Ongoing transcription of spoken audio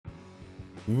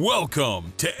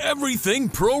Welcome to Everything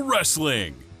Pro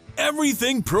Wrestling.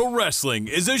 Everything Pro Wrestling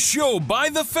is a show by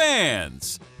the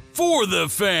fans, for the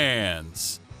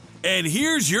fans. And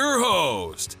here's your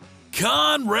host,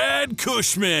 Conrad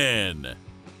Cushman.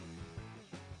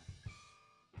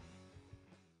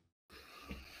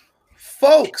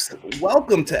 Folks,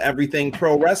 welcome to Everything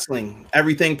Pro Wrestling.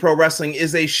 Everything Pro Wrestling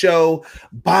is a show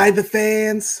by the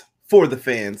fans, for the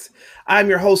fans. I'm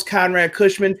your host, Conrad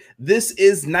Cushman. This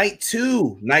is night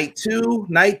two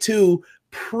preview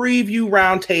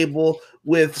roundtable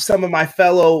with some of my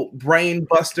fellow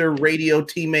Brainbuster radio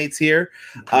teammates here.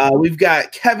 We've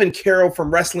got Kevin Carroll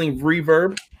from Wrestling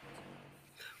Reverb.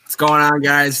 What's going on,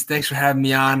 guys? Thanks for having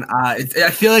me on. I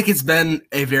feel like it's been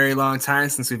a very long time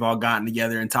since we've all gotten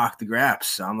together and talked the graps,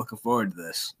 so I'm looking forward to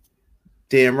this.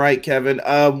 Damn right, Kevin.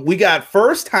 We got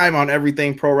first time on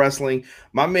Everything Pro Wrestling,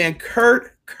 my man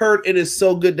Kurt. Kurt, it is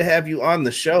so good to have you on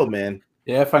the show, man.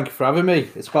 Yeah, thank you for having me.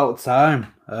 It's about time.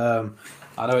 I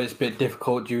know it's a bit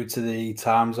difficult due to the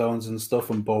time zones and stuff,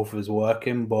 and both of us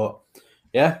working, but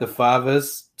yeah, the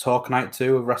Fathers talk night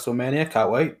 2 of WrestleMania. Can't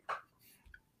wait.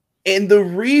 And the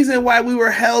reason why we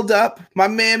were held up, my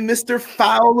man, Mr.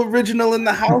 Foul Original in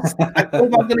the house. I told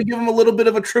him I'm going to give him a little bit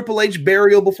of a Triple H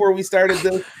burial before we started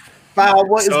this. Foul,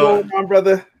 what is going on,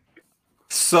 brother?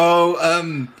 So,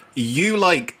 you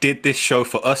did this show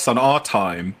for us on our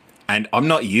time, and I'm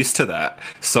not used to that.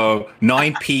 So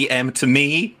 9 p.m. to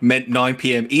me meant 9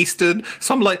 p.m. Eastern.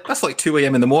 So I'm like, that's like 2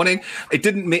 a.m. in the morning. It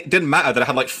didn't matter that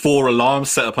I had 4 alarms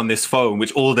set up on this phone,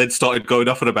 which all then started going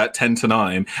off at about 10 to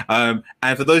 9. And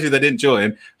for those of you that didn't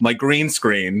join, my green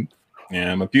screen,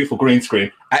 my beautiful green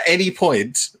screen, at any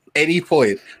point, they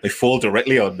fall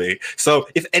directly on me. So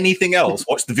if anything else,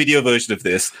 watch the video version of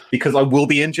this because I will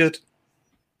be injured.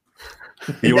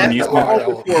 You're on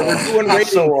YouTube. We're doing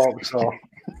radio.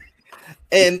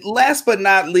 And last but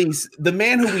not least, the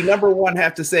man who we number one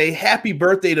have to say happy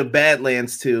birthday to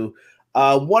Badlands to,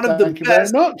 one of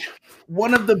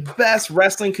the best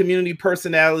wrestling community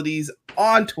personalities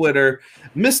on Twitter,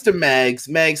 Mr. Mags.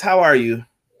 Mags, how are you?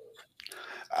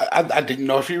 I didn't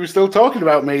know if you were still talking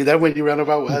about me then when you ran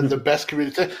about the best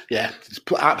community. Yeah, it's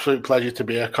absolute pleasure to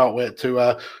be here. Can't wait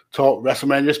to talk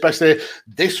WrestleMania, especially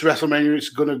this WrestleMania. It's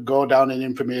going to go down in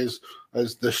infamy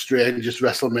as the strangest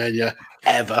WrestleMania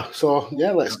ever. So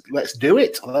yeah, let's do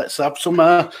it. Let's have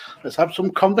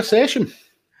some conversation.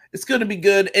 It's going to be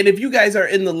good. And if you guys are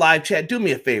in the live chat, do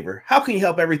me a favor. How can you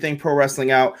help Everything Pro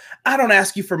Wrestling out? I don't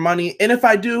ask you for money. And if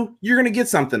I do, you're going to get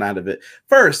something out of it.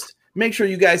 First, make sure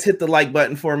you guys hit the like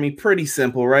button for me. Pretty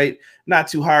simple, right? Not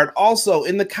too hard. Also,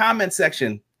 in the comment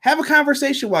section, have a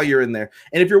conversation while you're in there.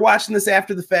 And if you're watching this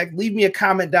after the fact, leave me a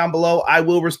comment down below. I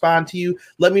will respond to you.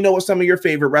 Let me know what some of your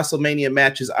favorite WrestleMania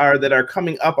matches are that are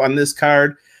coming up on this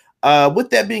card. With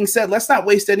that being said, let's not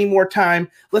waste any more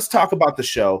time. Let's talk about the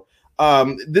show.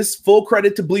 This full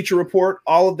credit to Bleacher Report.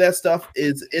 All of that stuff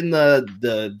is in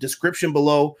the description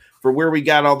below for where we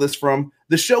got all this from.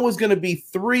 The show is going to be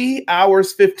 3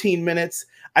 hours, 15 minutes.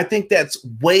 I think that's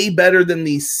way better than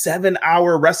the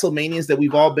 7-hour WrestleManias that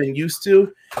we've all been used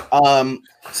to.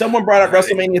 Someone brought up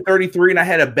WrestleMania 33, and I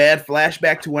had a bad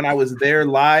flashback to when I was there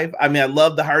live. I mean, I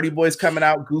love the Hardy Boys coming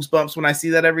out, goosebumps when I see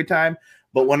that every time.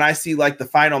 But when I see the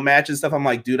final match and stuff, I'm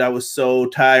like, dude, I was so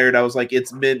tired. I was like,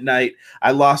 it's midnight.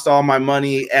 I lost all my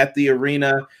money at the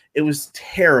arena. It was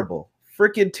terrible,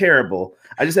 freaking terrible.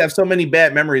 I just have so many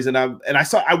bad memories. And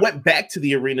I went back to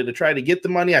the arena to try to get the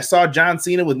money. I saw John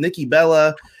Cena with Nikki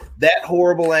Bella, that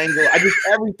horrible angle.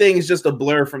 Everything is just a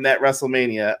blur from that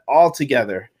WrestleMania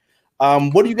altogether.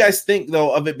 What do you guys think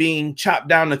though of it being chopped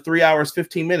down to 3 hours,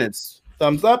 15 minutes?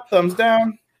 Thumbs up, thumbs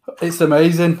down. It's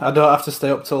amazing. I don't have to stay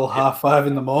up till 5:30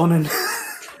 in the morning.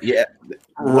 Yeah,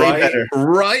 way better.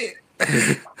 Right.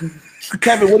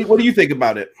 Kevin, what do you think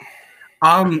about it?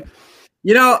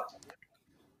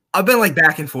 I've been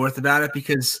back and forth about it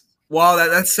because while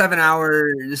that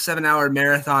 7-hour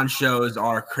marathon shows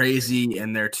are crazy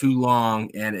and they're too long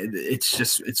and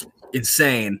it's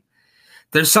insane.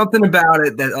 There's something about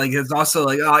it that it's also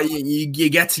you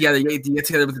get together, you get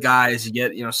together with the guys, you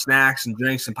get snacks and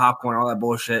drinks and popcorn, all that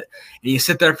bullshit, and you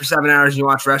sit there for 7 hours and you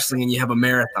watch wrestling and you have a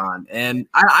marathon. And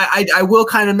I will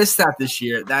kind of miss that this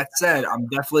year. That said, I'm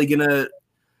definitely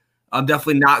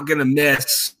not gonna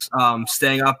miss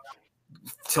staying up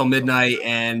till midnight,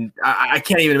 and I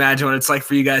can't even imagine what it's like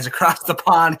for you guys across the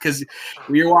pond because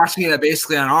you're watching it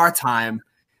basically on our time,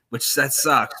 which that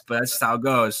sucks, but that's just how it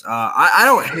goes. I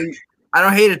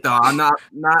don't hate it though. I'm not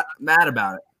mad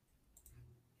about it.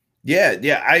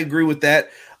 Yeah, I agree with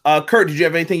that. Kurt, did you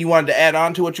have anything you wanted to add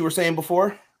on to what you were saying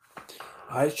before?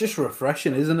 It's just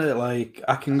refreshing, isn't it?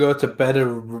 I can go to bed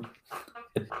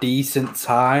a decent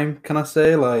time, can I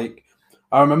say? Like,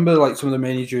 I remember like some of the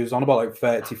Mania Drews on about like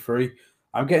 33.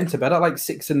 I'm getting to bed at like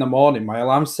 6 in the morning. My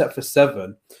alarm's set for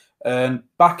 7. And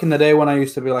back in the day when I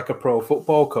used to be like a pro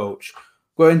football coach,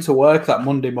 going to work that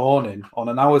Monday morning on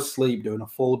an hour's sleep doing a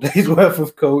full day's worth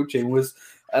of coaching was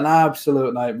an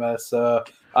absolute nightmare. So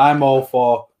I'm all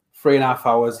for 3.5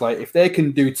 hours. Like if they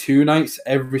can do 2 nights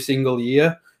every single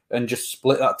year and just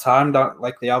split that time down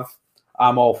like they have,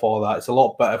 I'm all for that. It's a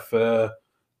lot better for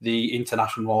the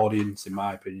international audience, in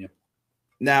my opinion.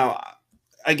 Now,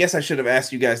 I guess I should have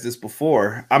asked you guys this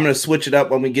before. I'm going to switch it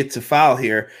up when we get to foul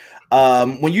here.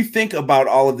 When you think about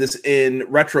all of this in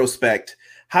retrospect,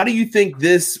 how do you think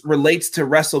this relates to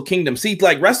Wrestle Kingdom? See,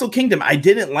 like Wrestle Kingdom, I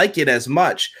didn't like it as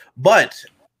much, but,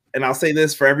 and I'll say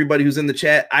this for everybody who's in the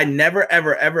chat, I never,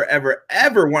 ever, ever, ever,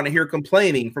 ever want to hear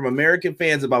complaining from American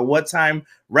fans about what time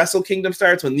Wrestle Kingdom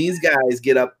starts when these guys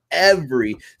get up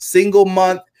every single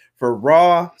month for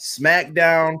Raw,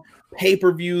 SmackDown,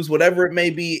 pay-per-views, whatever it may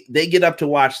be. They get up to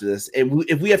watch this. And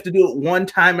if we have to do it one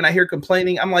time and I hear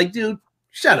complaining, I'm like, dude,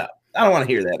 shut up. I don't want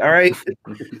to hear that. All right.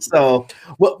 So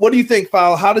what do you think,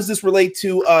 Foul? How does this relate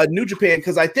to New Japan?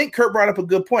 Because I think Kurt brought up a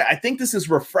good point. I think this is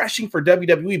refreshing for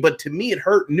WWE, but to me, it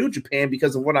hurt New Japan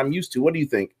because of what I'm used to. What do you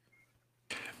think?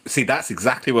 See, that's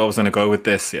exactly where I was going to go with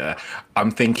this. Yeah. I'm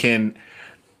thinking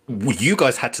you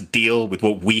guys had to deal with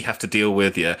what we have to deal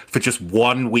with, yeah, for just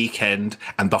one weekend,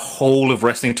 and the whole of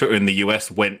wrestling Twitter in the US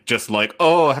went just like,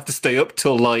 oh, I have to stay up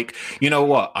till like, you know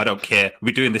what? I don't care.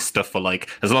 We're doing this stuff for like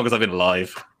as long as I've been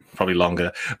alive. Probably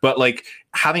longer, but like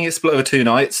having it split over 2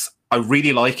 nights, I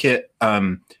really like it.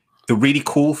 The really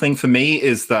cool thing for me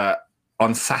is that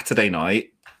on Saturday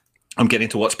night, I'm getting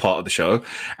to watch part of the show,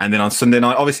 and then on Sunday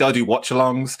night, obviously I do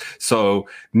watch-alongs, so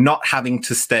not having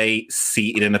to stay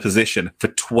seated in a position for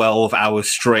 12 hours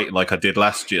straight like I did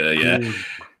last year, yeah,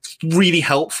 it's really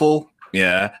helpful,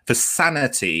 yeah, for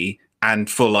sanity and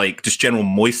for like just general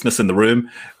moistness in the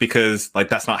room, because like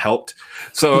that's not helped.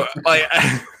 So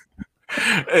I.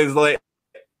 It's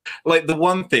like the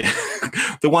one thing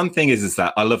is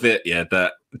that I love it, yeah,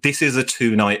 that this is a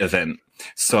 2-night event,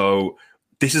 so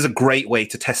this is a great way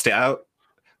to test it out.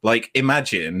 Like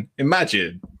imagine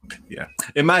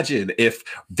if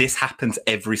this happens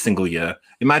every single year.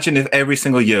 Imagine if every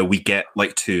single year we get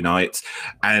like 2 nights,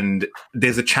 and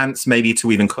there's a chance maybe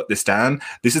to even cut this down.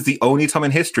 This is the only time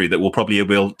in history that we'll probably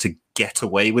be able to get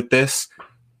away with this.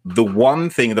 The one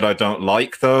thing that I don't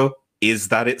like though is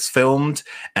that it's filmed,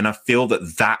 and I feel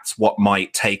that that's what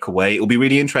might take away. It'll be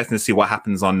really interesting to see what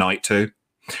happens on night 2,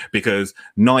 because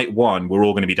night 1, we're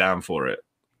all going to be down for it.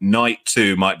 Night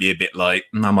 2 might be a bit like,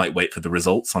 I might wait for the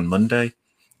results on Monday.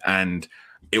 And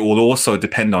it will also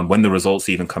depend on when the results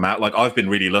even come out. Like I've been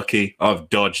really lucky. I've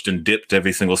dodged and dipped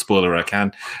every single spoiler I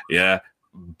can. Yeah.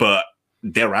 But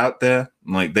they're out there,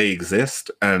 like they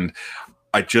exist. And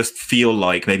I just feel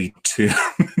like maybe 2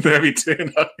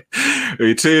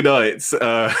 nights,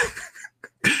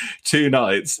 2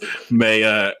 nights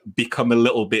may become a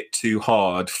little bit too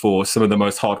hard for some of the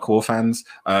most hardcore fans.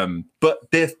 But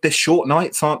they're short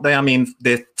nights, aren't they? I mean,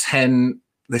 they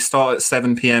start at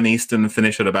 7 p.m. Eastern and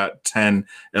finish at about 10,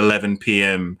 11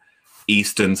 p.m.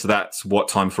 Eastern. So that's what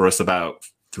time for us? About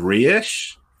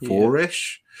 3-ish,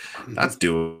 4-ish. That's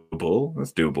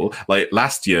doable. Like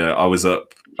last year I was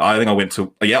up, I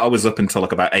was up until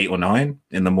like about 8 or 9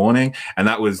 in the morning, and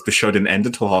that was, the show didn't end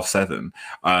until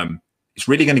 7:30. It's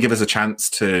really going to give us a chance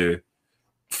to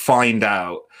find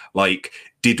out, like,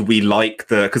 did we like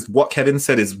because what Kevin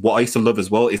said is what I used to love as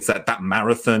well, is that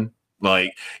marathon,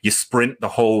 like you sprint the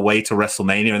whole way to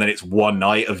WrestleMania, and then it's one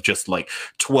night of just like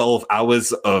 12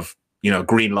 hours of,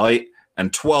 green light,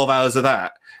 and 12 hours of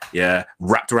that, yeah,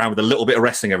 wrapped around with a little bit of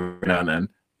wrestling every now and then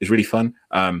is really fun.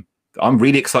 I'm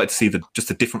really excited to see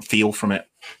just a different feel from it.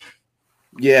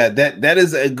 Yeah, that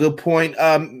is a good point.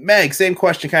 Meg, same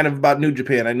question kind of about New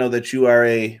Japan. I know that you are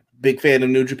a big fan of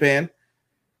New Japan.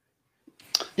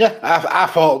 Yeah, I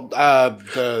thought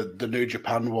the New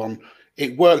Japan one,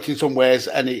 it worked in some ways,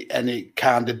 and it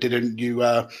kind of didn't.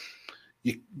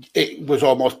 It was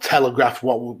almost telegraphed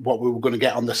what we were going to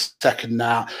get on the second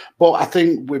night. But I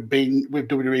think with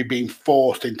WWE being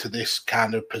forced into this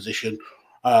kind of position,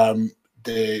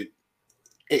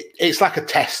 it's like a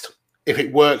test. If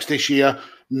it works this year,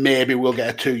 maybe we'll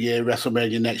get a 2-year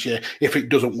WrestleMania next year. If it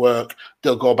doesn't work,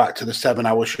 they'll go back to the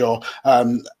 7-hour show.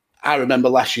 I remember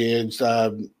last year's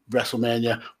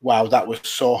WrestleMania. Wow, that was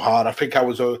so hard. I think I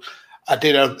was I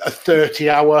did a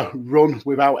 30-hour run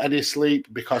without any sleep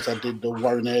because I did the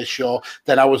Warren Hayes show.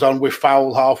 Then I was on with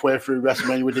Fowl halfway through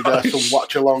WrestleMania. We did some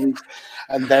watch-alongs.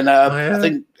 And then I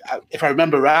think, if I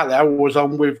remember rightly, I was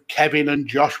on with Kevin and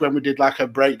Josh when we did like a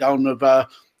breakdown of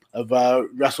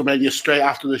WrestleMania straight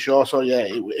after the show. So yeah,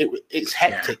 it's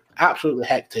hectic, absolutely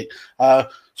hectic.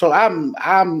 So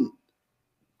I'm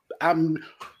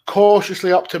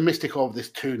cautiously optimistic over this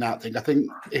 2-night thing. I think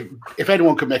if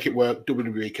anyone can make it work,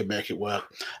 WWE can make it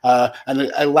work.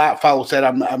 And like Fowl said,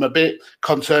 I'm a bit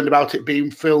concerned about it being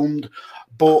filmed,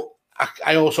 but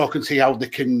I also can see how they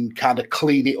can kind of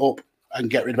clean it up and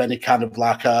get rid of any kind of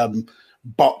like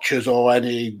botches or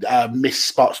any missed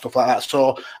spots, stuff like that.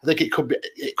 So I think it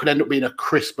could end up being a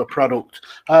crisper product.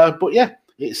 But yeah,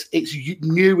 it's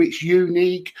new, it's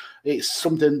unique, it's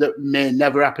something that may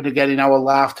never happen again in our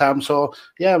lifetime. So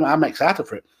yeah, I'm excited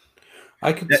for it.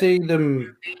 I could see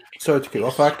them. Sorry to cut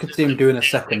off. I could see them doing a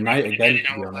second night again.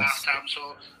 To be honest.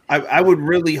 I would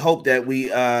really hope that we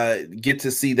get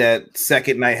to see that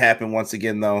second night happen once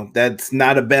again, though. That's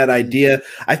not a bad idea.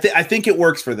 I think it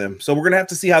works for them. So we're going to have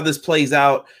to see how this plays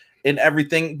out and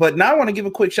everything. But now I want to give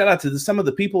a quick shout out to some of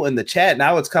the people in the chat.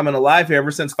 Now it's coming alive here ever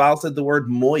since Fowl said the word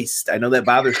moist. I know that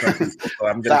bothers some people, so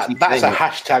I'm going to keep that's saying a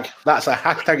hashtag. That's a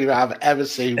hashtag if I've ever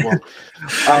seen one.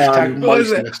 Hashtag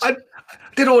moistness. I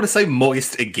didn't want to say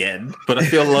moist again, but I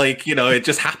feel like, it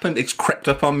just happened. It's crept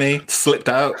up on me, slipped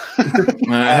out.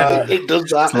 It does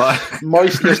that. Like,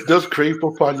 moistness does creep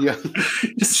up on you.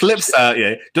 Just slips out,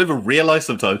 yeah. Don't even realize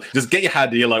sometimes. Just get your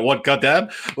hand and you're like, what, goddamn?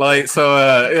 Like, so,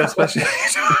 especially.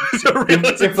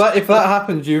 if that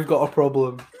happens, you've got a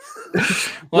problem.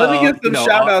 Let me get some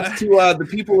shout outs to the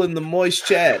people in the moist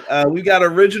chat. We got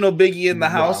original Biggie in the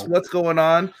house. What's going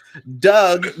on?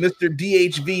 Doug, Mr.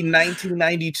 DHV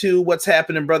 1992. What's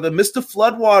happening, brother? Mr.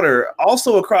 Floodwater,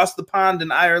 also across the pond in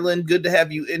Ireland. Good to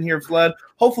have you in here, Flood.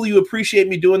 Hopefully you appreciate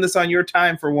me doing this on your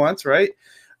time for once, right?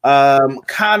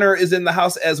 Connor is in the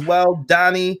house as well.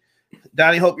 Donnie,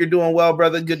 hope you're doing well,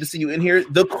 brother. Good to see you in here.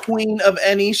 The Queen of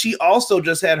Any, she also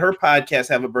just had her podcast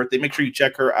have a birthday. Make sure you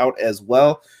check her out as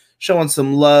well. Showing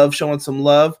some love.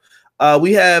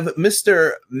 We have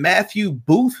Mr. Matthew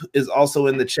Booth is also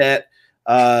in the chat.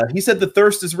 He said the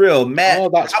thirst is real. Matt, oh,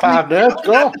 that's 5 minutes.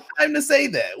 Go. Not the time to say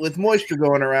that with moisture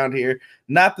going around here.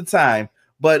 Not the time.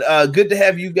 But good to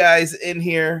have you guys in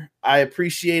here. I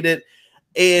appreciate it.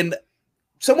 And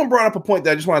someone brought up a point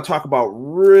that I just want to talk about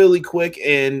really quick.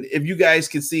 And if you guys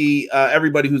can see,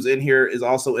 everybody who's in here is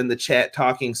also in the chat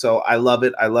talking. So I love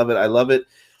it.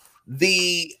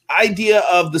 The idea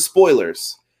of the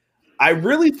spoilers. I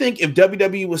really think if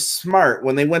WWE was smart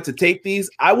when they went to tape these,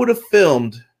 I would have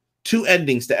filmed 2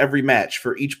 endings to every match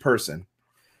for each person,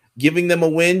 giving them a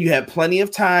win. You had plenty of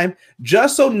time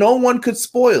just so no one could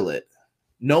spoil it.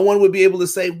 No one would be able to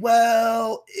say,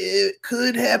 well, it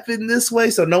could happen this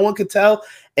way. So no one could tell.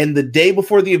 And the day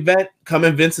before the event, come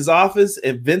in Vince's office,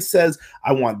 and Vince says,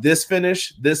 I want this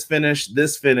finish,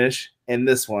 and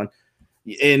this one.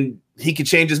 And he could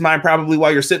change his mind probably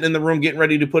while you're sitting in the room getting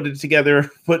ready to put it together,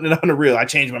 putting it on the reel. I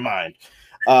changed my mind.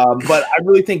 But I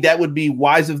really think that would be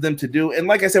wise of them to do. And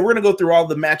like I said, we're going to go through all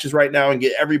the matches right now and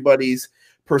get everybody's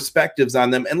perspectives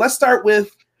on them. And let's start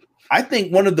with, I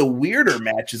think, one of the weirder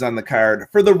matches on the card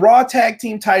for the Raw Tag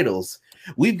Team titles.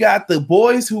 We've got the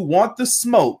boys who want the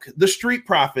smoke, the Street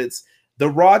Profits, the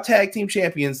Raw Tag Team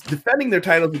Champions, defending their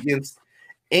titles against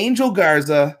Angel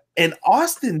Garza, and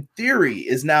Austin Theory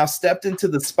is now stepped into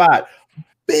the spot.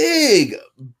 Big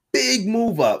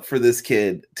move up for this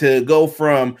kid to go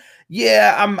from,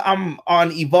 yeah, I'm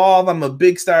on Evolve, I'm a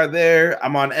big star there,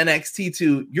 I'm on NXT,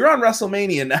 to you're on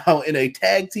WrestleMania now in a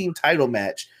tag team title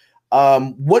match.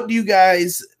 What do you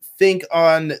guys think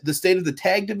on the state of the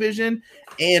tag division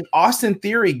and Austin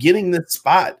Theory getting this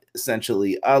spot,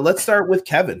 essentially? Let's start with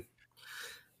Kevin.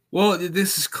 Well,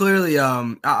 this is clearly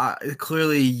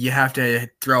clearly you have to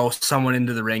throw someone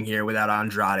into the ring here without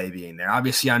Andrade being there.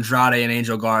 Obviously, Andrade and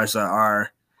Angel Garza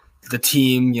are the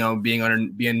team, being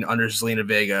under Zelina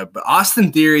Vega. But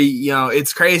Austin Theory,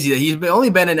 it's crazy that he's only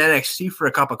been in NXT for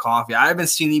a cup of coffee. I haven't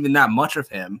seen even that much of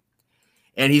him.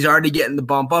 And he's already getting the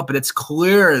bump up, but it's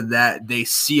clear that they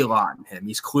see a lot in him.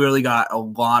 He's clearly got a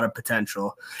lot of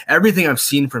potential. Everything I've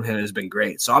seen from him has been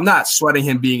great. So I'm not sweating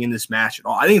him being in this match at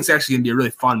all. I think it's actually going to be a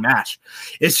really fun match.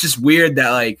 It's just weird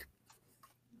that,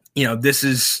 this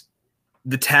is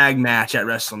the tag match at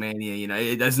WrestleMania.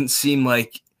 It doesn't seem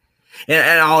like,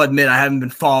 and I'll admit I haven't been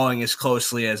following as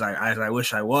closely as I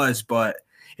wish I was, but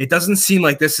it doesn't seem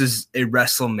like this is a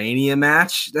WrestleMania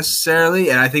match necessarily,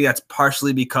 and I think that's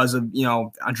partially because of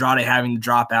Andrade having to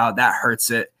drop out. That hurts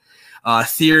it.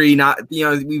 Theory not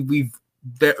we've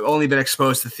only been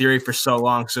exposed to Theory for so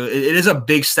long. So it is a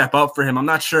big step up for him. I'm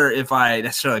not sure if I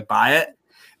necessarily buy it,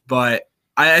 but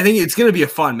I think it's going to be a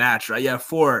fun match, right? You have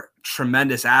 4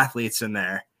 tremendous athletes in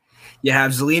there. You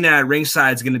have Zelina at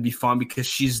ringside is going to be fun because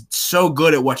she's so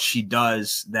good at what she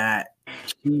does that,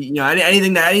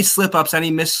 any slip ups, any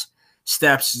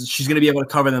missteps, she's going to be able to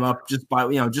cover them up just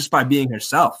by being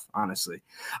herself. Honestly,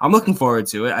 I'm looking forward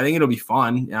to it. I think it'll be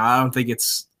fun. I don't think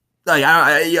it's like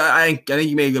I think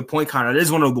you made a good point, Connor. It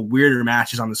is one of the weirder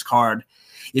matches on this card.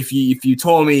 If you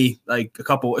told me like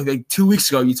 2 weeks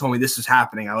ago, you told me this was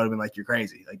happening, I would have been like, you're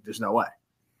crazy. Like, there's no way.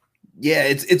 Yeah,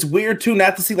 it's weird too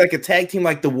not to see like a tag team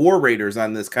like the War Raiders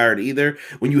on this card either.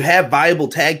 When you have viable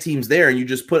tag teams there and you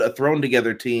just put a thrown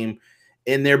together team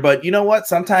in there. But you know what?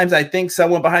 Sometimes I think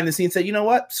someone behind the scenes said, you know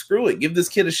what? Screw it. Give this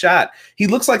kid a shot. He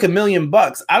looks like $1 million.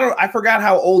 I forgot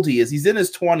how old he is. He's in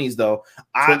his 20s though.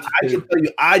 I can tell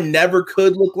you, I never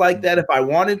could look like that if I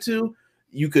wanted to.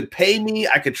 You could pay me.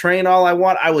 I could train all I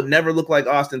want. I would never look like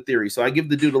Austin Theory. So I give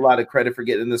the dude a lot of credit for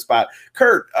getting in this spot.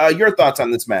 Kurt, your thoughts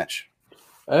on this match?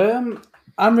 I'm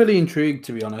really intrigued,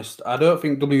 to be honest. I don't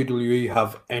think WWE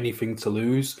have anything to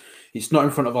lose. It's not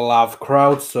in front of a live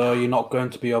crowd, so you're not going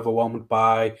to be overwhelmed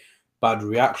by bad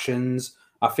reactions.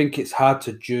 I think it's hard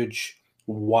to judge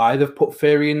why they've put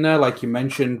Theory in there. Like you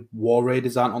mentioned, War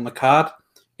Raiders aren't on the card.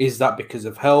 Is that because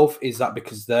of health? Is that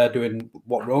because they're doing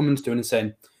what Roman's doing and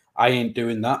saying, I ain't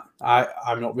doing that.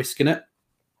 I'm not risking it.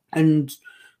 And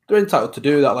they're entitled to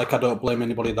do that. Like, I don't blame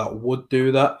anybody that would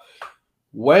do that.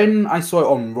 When I saw it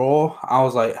on Raw, I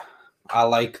was like, I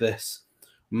like this.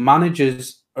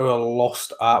 Managers are a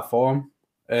lost art form.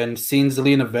 And seeing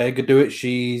Zelina Vega do it,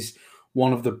 she's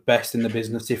one of the best in the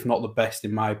business, if not the best,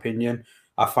 in my opinion.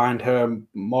 I find her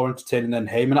more entertaining than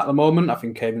Heyman at the moment. I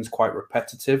think Heyman's quite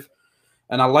repetitive.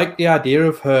 And I like the idea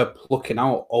of her plucking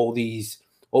out all these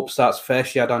upstarts.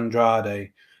 First, she had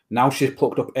Andrade. Now she's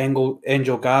plucked up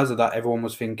Angel Garza that everyone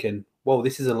was thinking, whoa,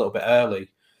 this is a little bit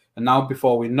early. And now,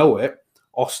 before we know it,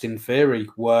 Austin Theory,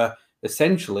 where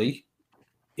essentially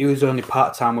he was only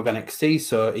part-time with NXT,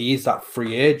 so he is that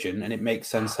free agent, and it makes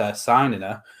sense her signing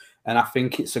her. And I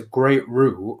think it's a great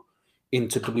route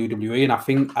into WWE, and I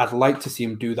think I'd like to see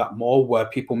him do that more, where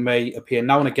people may appear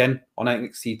now and again on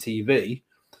NXT TV,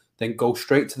 then go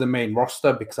straight to the main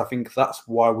roster, because I think that's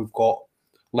why we've got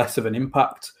less of an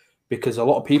impact, because a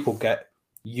lot of people get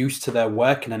used to their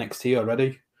work in NXT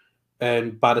already.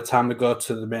 And by the time they go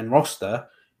to the main roster,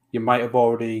 you might have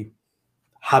already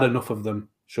had enough of them,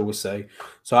 shall we say.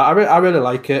 So I really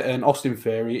like it. And Austin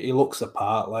Theory, he looks the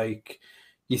part. Like,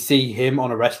 you see him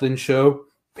on a wrestling show,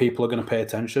 people are going to pay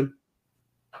attention.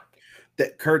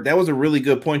 Kurt, that was a really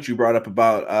good point you brought up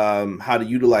about how to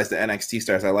utilize the NXT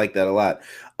stars. I like that a lot.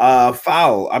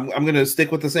 Foul, I'm going to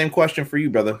stick with the same question for you,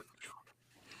 brother.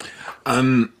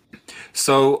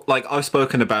 So, like, I've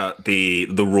spoken about the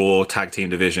Raw tag team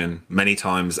division many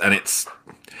times, and it's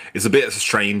a bit of a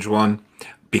strange one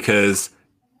because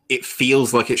it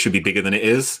feels like it should be bigger than it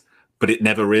is, but it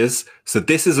never is. So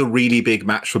this is a really big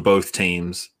match for both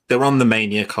teams. They're on the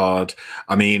Mania card.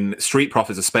 I mean, Street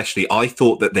Profits especially, I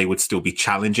thought that they would still be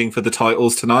challenging for the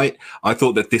titles tonight. I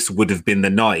thought that this would have been the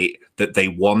night that they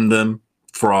won them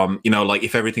from, like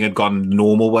if everything had gone the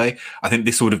normal way. I think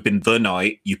this would have been the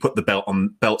night you put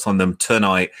the belts on them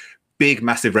tonight. Big,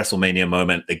 massive WrestleMania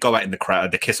moment. They go out in the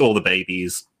crowd, they kiss all the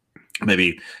babies.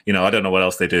 Maybe, I don't know what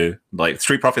else they do. Like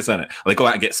Street Profits in it. They go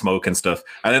out and get smoke and stuff.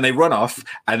 And then they run off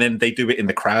and then they do it in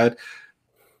the crowd.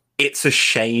 It's a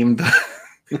shame.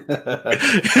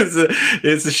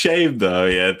 It's a shame though,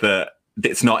 yeah, that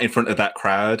it's not in front of that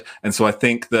crowd. And so I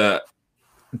think that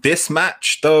this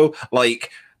match though,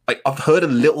 like I've heard a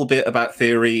little bit about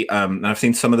Theory, and I've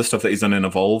seen some of the stuff that he's done in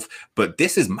Evolve, but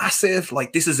this is massive.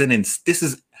 Like this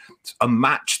is a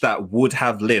match that would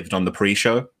have lived on the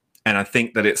pre-show. And I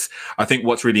think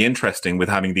what's really interesting with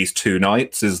having these two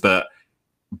nights is that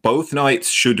both nights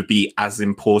should be as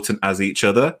important as each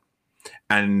other.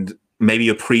 And maybe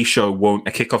a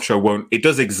kickoff show won't, it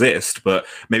does exist, but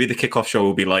maybe the kickoff show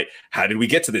will be like, how did we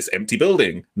get to this empty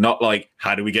building? Not like,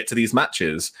 how do we get to these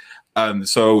matches?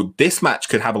 So this match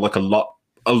could have a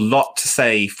lot to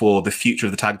say for the future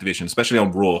of the tag division, especially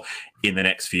on Raw in the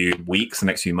next few weeks, the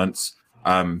next few months.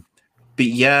 But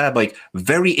yeah, like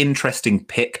very interesting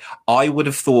pick. I would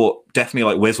have thought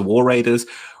definitely like, where's the War Raiders?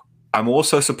 I'm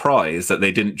also surprised that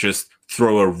they didn't just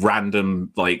throw a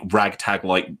random like ragtag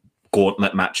like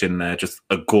gauntlet match in there, just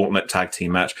a gauntlet tag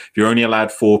team match. If you're only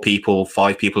allowed 5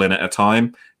 people in at a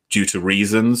time due to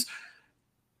reasons.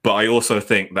 But I also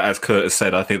think that, as Curtis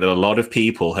said, I think that a lot of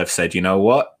people have said, you know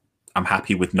what? I'm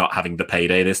happy with not having the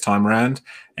payday this time around.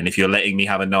 And if you're letting me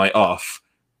have a night off,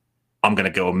 I'm gonna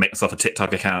go and make myself a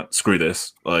TikTok account. Screw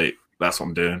this. Like, that's what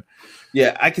I'm doing.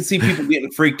 Yeah, I can see people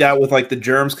getting freaked out with like the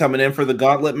germs coming in for the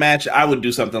gauntlet match. I would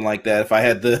do something like that if I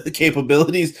had the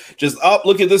capabilities. Just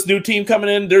look at this new team coming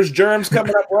in. There's germs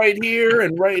coming up right here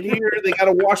and right here. They got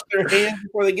to wash their hands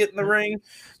before they get in the ring.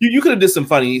 You could have did some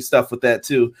funny stuff with that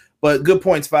too. But good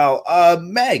points, Val.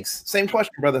 Mags, same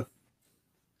question, brother.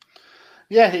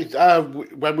 Yeah,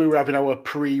 when we were having our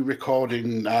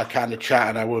pre-recording kind of chat,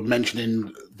 and I were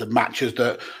mentioning the matches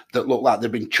that look like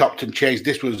they've been chopped and changed.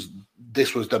 This was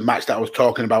the match that I was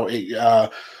talking about.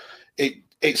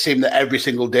 It seemed that every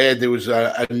single day there was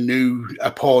a new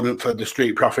opponent for the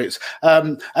Street Profits,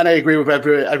 and I agree with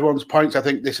everyone's points. I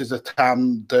think this is a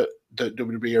time that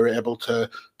WWE are able to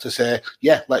say,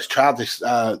 yeah, let's try this.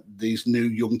 These new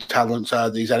young talents,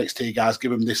 these NXT guys,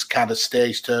 give them this kind of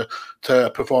stage to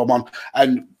perform on.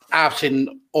 And I've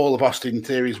seen all of Austin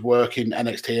Theory's work in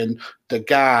NXT, and the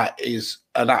guy is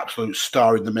an absolute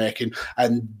star in the making.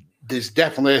 And there's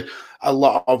definitely a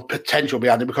lot of potential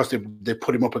behind him because they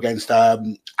put him up against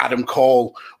Adam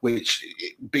Cole, which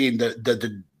being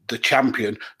the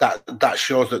champion, that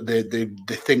shows that they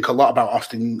think a lot about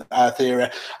Austin Theory.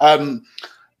 And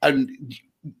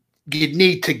you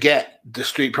need to get the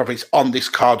Street Profits on this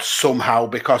card somehow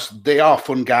because they are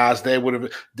fun guys. They would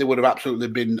have absolutely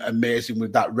been amazing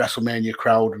with that WrestleMania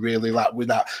crowd, really, like with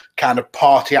that kind of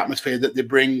party atmosphere that they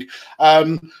bring.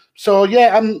 So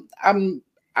yeah,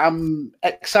 I'm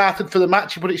excited for the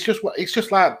match, but it's just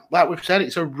like we've said,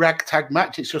 it's a ragtag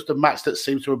match. It's just a match that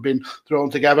seems to have been thrown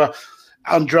together.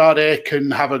 Andrade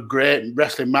can have a great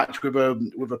wrestling match with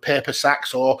a paper sack,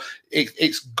 so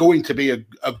it's going to be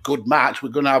a good match. We're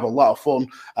going to have a lot of fun.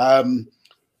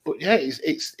 But yeah,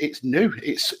 it's new.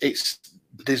 It's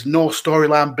there's no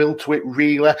storyline built to it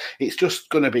really. It's just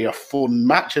going to be a fun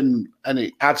match, and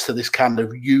it adds to this kind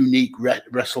of unique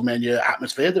WrestleMania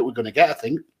atmosphere that we're going to get, I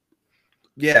think.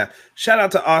 Yeah. Shout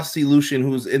out to Aussie Lucian,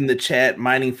 who's in the chat,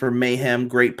 Mining for Mayhem.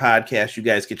 Great podcast you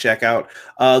guys can check out.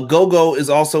 Gogo is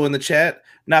also in the chat.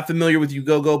 Not familiar with you,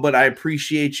 Gogo, but I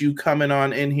appreciate you coming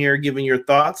on in here, giving your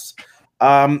thoughts.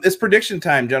 It's prediction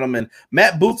time, gentlemen.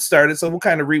 Matt Booth started, so we'll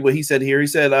kind of read what he said here. He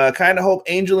said, kind of hope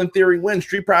Angel and Theory win.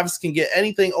 Street Profits can get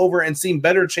anything over and seem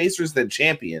better chasers than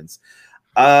champions.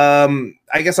 I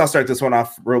guess I'll start this one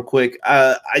off real quick.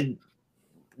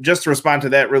 Just to respond to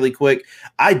that really quick,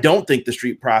 I don't think the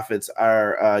Street Profits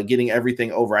are getting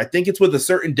everything over. I think it's with a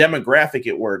certain demographic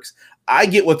it works. I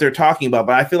get what they're talking about,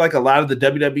 but I feel like a lot of the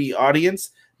WWE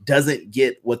audience doesn't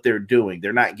get what they're doing.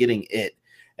 They're not getting it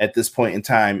at this point in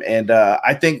time. And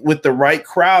I think with the right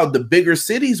crowd, the bigger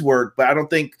cities work, but I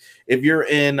don't think if you're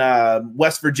in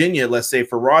West Virginia, let's say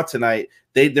for Raw tonight,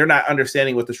 they're not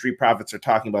understanding what the Street Profits are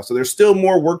talking about. So there's still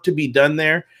more work to be done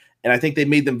there. And I think they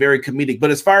made them very comedic.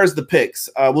 But as far as the picks,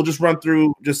 we'll just run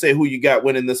through, just say who you got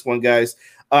winning this one, guys.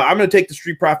 I'm going to take the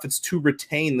Street Profits to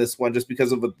retain this one just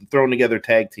because of the thrown together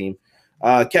tag team.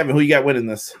 Kevin, who you got winning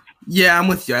this? Yeah, I'm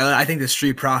with you. I think the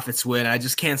Street Profits win. I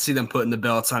just can't see them putting the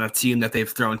belts on a team that they've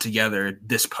thrown together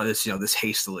this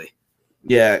hastily.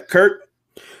 Yeah, Kurt?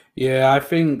 Yeah, I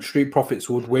think Street Profits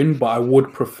would win, but I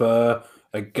would prefer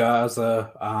a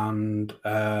Garza and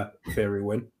Theory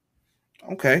win.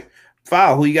 Okay.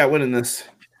 Foul, who you got winning this?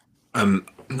 I'm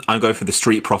going for the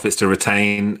Street Profits to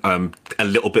retain a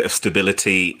little bit of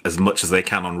stability as much as they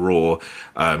can on Raw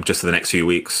just for the next few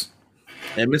weeks.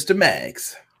 And Mr.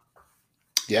 Mags.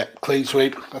 Yeah, clean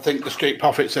sweep. I think the Street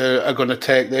Profits are going to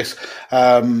take this.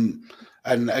 And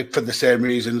for the same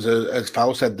reasons as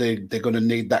Fowl said, they're going to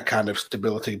need that kind of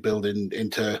stability building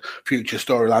into future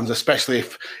storylines, especially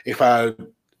if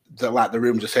like the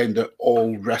rumors are saying that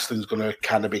all wrestling is going to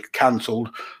kind of be cancelled.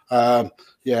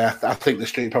 Yeah, I think the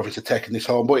Street Profits are taking this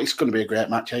home, but it's going to be a great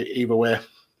match either way.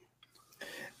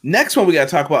 Next one we got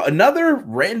to talk about, another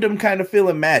random kind of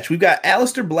feeling match. We've got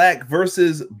Aleister Black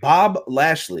versus Bob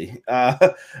Lashley.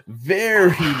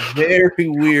 Very, very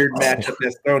weird matchup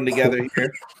that's thrown together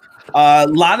here.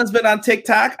 Lana's been on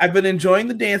TikTok. I've been enjoying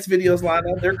the dance videos,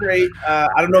 Lana. They're great. I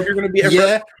don't know if you're going to be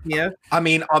ever. Yeah. I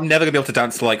mean, I'm never going to be able to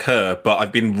dance like her, but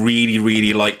I've been really,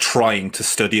 really like trying to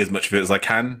study as much of it as I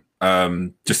can,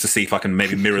 just to see if I can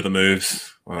maybe mirror the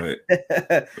moves. Right.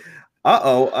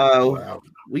 Wow.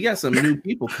 We got some new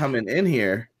people coming in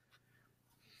here.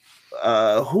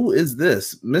 Who is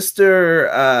this?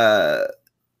 Mr.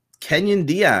 Kenyon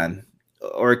Dion.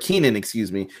 Or Keenan,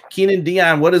 excuse me. Keenan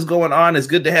Dion, what is going on? It's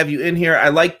good to have you in here. I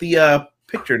like the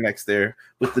picture next there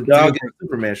with the dog and the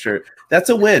Superman shirt. That's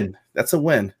a win. That's a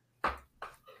win.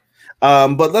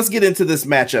 But let's get into this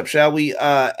matchup, shall we?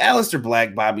 Aleister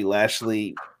Black, Bobby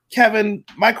Lashley. Kevin,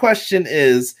 my question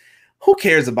is, who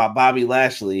cares about Bobby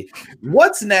Lashley?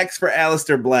 What's next for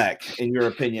Aleister Black, in your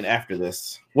opinion, after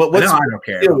this? I don't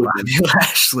care about Bobby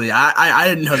Lashley. I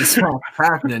didn't know this was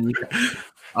happening.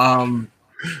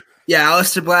 Yeah,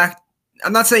 Aleister Black.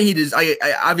 I'm not saying he does. I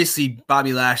obviously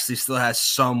Bobby Lashley still has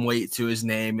some weight to his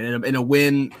name, and a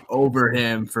win over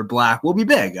him for Black will be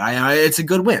big. It's a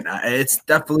good win. It's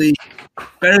definitely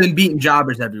better than beating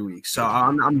jobbers every week. So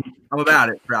I'm about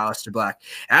it for Aleister Black.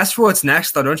 As for what's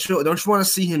next, though, don't you want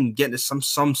to see him get into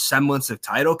some semblance of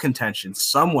title contention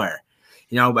somewhere?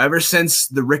 Ever since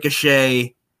the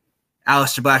Ricochet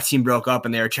Aleister Black team broke up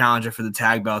and they were challenging for the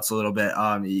tag belts a little bit.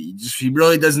 He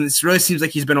really doesn't. It really seems like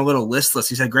he's been a little listless.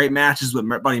 He's had great matches with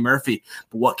Buddy Murphy,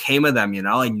 but what came of them?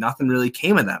 Nothing really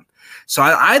came of them. So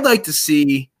I'd like to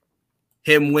see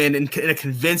him win in a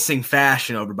convincing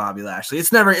fashion over Bobby Lashley.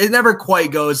 It never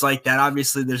quite goes like that.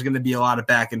 Obviously, there's going to be a lot of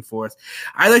back and forth.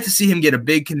 I'd like to see him get a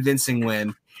big convincing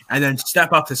win and then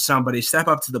step up to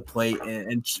the plate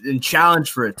and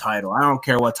challenge for a title. I don't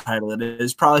care what title it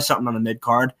is. Probably something on the mid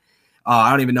card.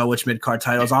 I don't even know which mid-card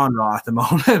title is on Raw at the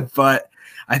moment, but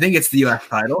I think it's the U.S.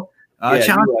 title. Challenge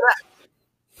that.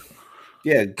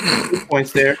 Yeah, good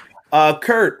points there.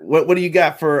 Kurt, what do you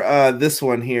got for this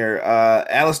one here?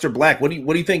 Aleister Black, what do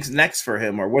you think's next for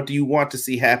him, or what do you want to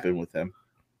see happen with him?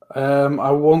 I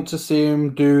want to see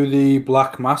him do the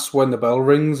Black Mass when the bell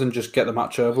rings and just get the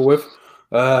match over with.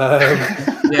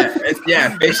 Basically.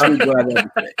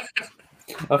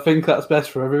 I think that's best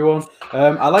for everyone.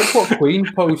 I like what Queen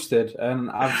posted,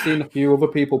 and I've seen a few other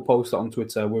people post it on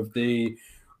Twitter with the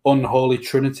unholy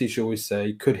trinity, shall we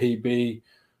say. Could he be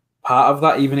part of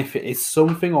that, even if it is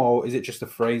something, or is it just a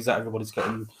phrase that everybody's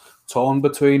getting torn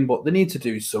between? But they need to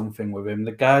do something with him.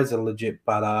 The guy's a legit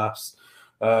badass.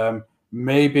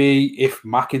 Maybe if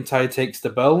McIntyre takes the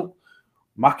belt,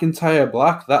 McIntyre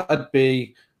Black, that'd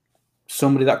be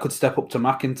somebody that could step up to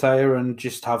McIntyre and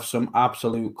just have some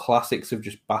absolute classics of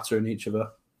just battering each other.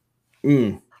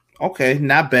 Okay,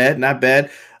 not bad.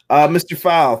 Mr.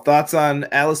 Fowl, thoughts on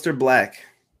Aleister Black?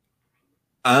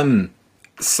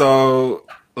 So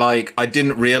I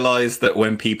didn't realize that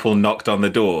when people knocked on the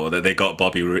door that they got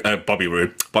Bobby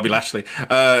Lashley.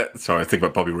 Sorry, I think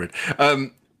about Bobby Roode.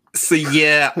 So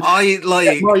yeah, I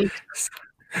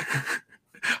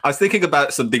was thinking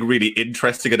about something really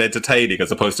interesting and entertaining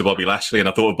as opposed to Bobby Lashley, and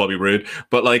I thought of Bobby Roode.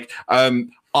 But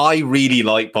I really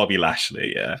like Bobby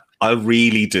Lashley. Yeah, I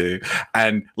really do.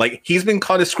 And he's been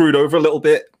kind of screwed over a little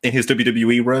bit in his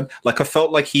WWE run. I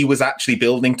felt like he was actually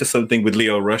building to something with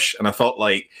Lio Rush, and I felt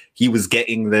like he was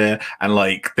getting there, and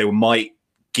they might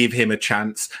give him a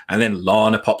chance. And then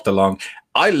Lana popped along.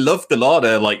 I loved the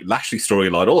Lana Lashley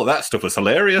storyline. All of that stuff was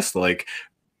hilarious.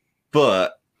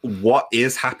 But what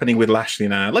is happening with Lashley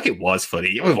now? It was funny.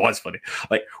 It was funny.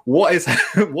 What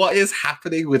is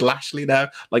happening with Lashley now?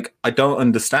 I don't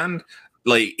understand.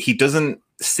 He doesn't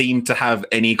seem to have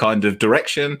any kind of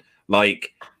direction.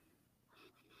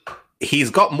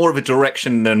 He's got more of a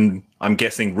direction than I'm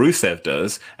guessing Rusev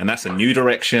does, and that's a new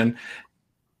direction.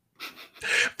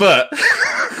 But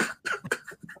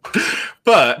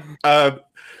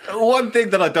one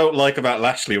thing that I don't like about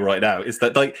Lashley right now is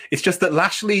that it's just that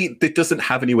Lashley doesn't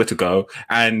have anywhere to go.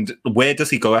 And where does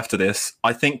he go after this?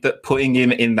 I think that putting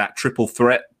him in that triple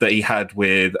threat that he had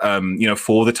with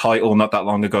for the title not that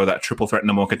long ago, that triple threat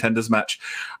No More Contenders match,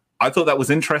 I thought that was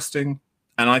interesting.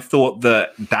 And I thought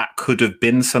that could have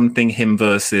been something, him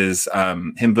versus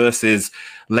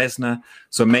Lesnar.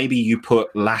 So maybe you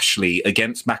put Lashley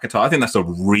against McIntyre. I think that's a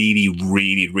really,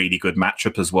 really, really good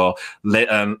matchup as well.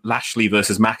 Lashley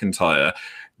versus McIntyre.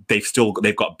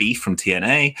 They've got beef from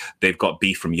TNA. They've got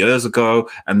beef from years ago,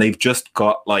 and they've just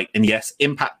got and yes,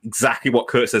 Impact. Exactly what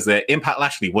Kurt says there. Impact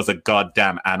Lashley was a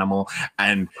goddamn animal,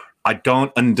 and I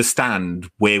don't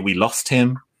understand where we lost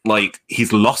him.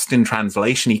 He's lost in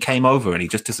translation. He came over and he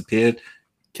just disappeared.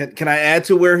 Can I add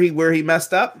to where he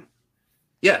messed up?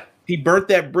 Yeah. He burnt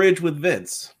that bridge with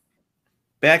Vince.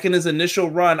 Back in his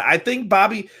initial run, I think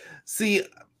Bobby,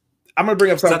 I'm going to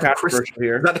bring up something controversial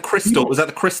here. Was that the crystal? Was that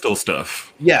the crystal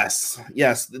stuff? Yes.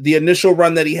 The initial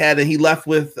run that he had, and he left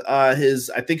with I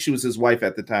think she was his wife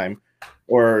at the time,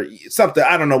 or something.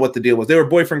 I don't know what the deal was. They were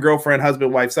boyfriend, girlfriend,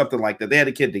 husband, wife, something like that. They had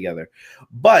a kid together.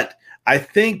 But I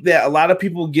think that a lot of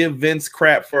people give Vince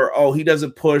crap for, he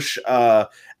doesn't push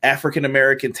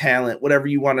African-American talent, whatever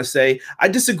you want to say. I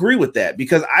disagree with that,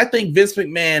 because I think Vince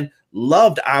McMahon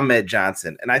loved Ahmed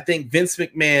Johnson, and I think Vince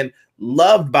McMahon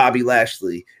loved Bobby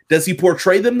Lashley. Does he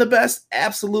portray them the best?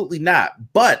 Absolutely not.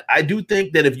 But I do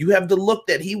think that if you have the look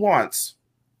that he wants,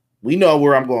 we know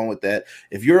where I'm going with that.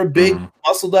 If you're a big,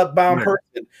 muscled up, bound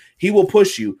person, he will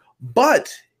push you.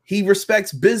 But He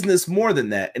respects business more than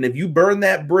that. And if you burn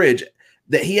that bridge,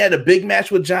 that he had a big match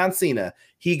with John Cena.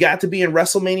 He got to be in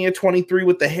WrestleMania 23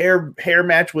 with the hair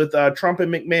match with Trump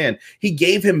and McMahon. He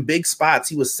gave him big spots.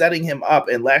 He was setting him up,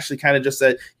 and Lashley kind of just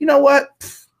said, you know what?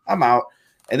 I'm out.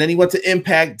 And then he went to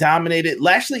Impact, dominated.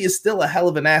 Lashley is still a hell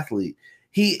of an athlete.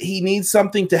 He needs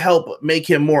something to help make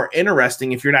him more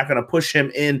interesting if you're not going to push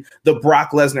him in the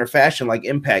Brock Lesnar fashion like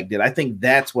Impact did. I think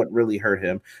that's what really hurt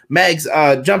him. Mags,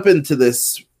 jump into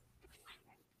this.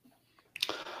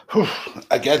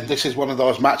 Again, this is one of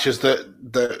those matches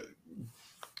that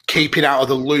keeping out of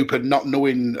the loop and not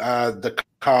knowing the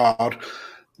card,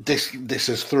 this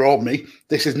has thrown me.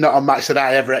 This is not a match that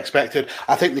I ever expected.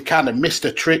 I think they kind of missed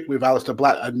a trick with Aleister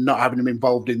Black and not having him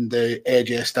involved in the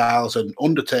AJ Styles and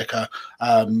Undertaker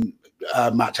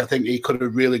match. I think he could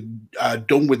have really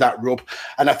done with that rub.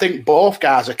 And I think both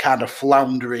guys are kind of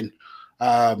floundering.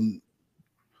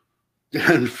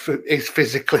 Is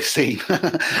physically seen.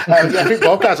 I think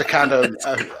both guys are kind of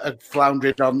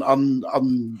floundering on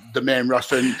the main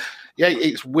roster, and yeah,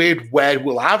 it's weird where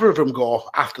will either of them go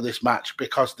after this match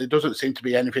because there doesn't seem to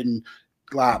be anything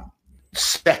like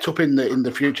set up in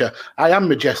the future. I am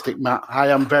majestic, Matt. I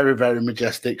am very, very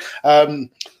majestic.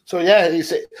 So yeah,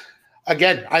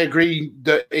 again, I agree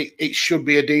that it should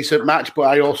be a decent match, but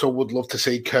I also would love to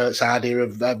see Kurt's idea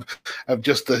of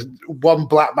just the one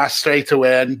black match straight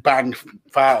away and bang,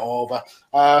 fight over.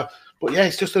 But yeah,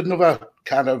 it's just another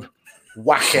kind of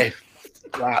wacky,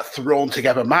 thrown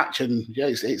together match, and yeah,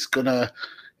 it's gonna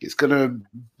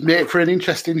make for an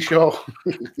interesting show.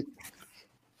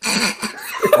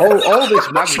 all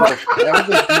this magic.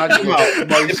 If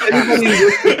anybody listening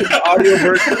to the audio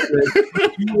version of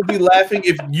this, you will be laughing.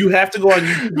 If you have to go on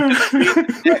YouTube,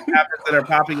 comments that are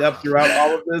popping up throughout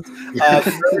all of this,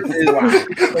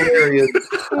 it's hilarious.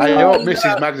 I hope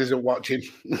Mrs. Mags isn't watching.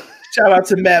 Shout out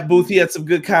to Matt Booth. He had some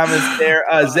good comments there.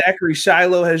 Zachary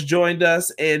Shiloh has joined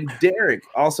us, and Derek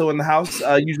also in the house.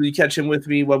 Usually you catch him with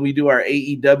me when we do our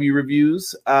AEW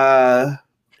reviews.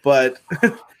 But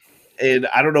and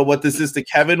I don't know what this is to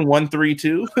Kevin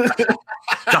 132. The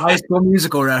High School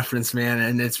Musical reference, man,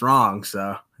 and it's wrong.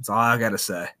 So that's all I gotta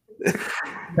say.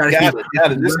 Got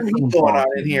it. There's some heat going on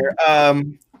in here.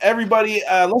 Everybody,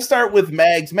 let's start with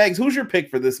Mags. Mags, who's your pick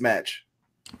for this match?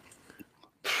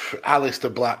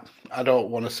 Aleister Black. I don't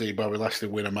want to see Bobby Lashley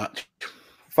win a match.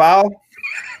 Foul.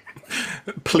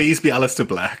 Please be Aleister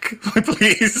Black.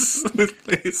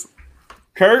 Please.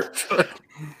 Kurt.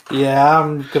 Yeah,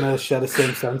 I'm gonna share the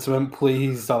same sentiment.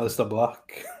 Please, Aleister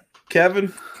Black.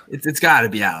 Kevin. It's got to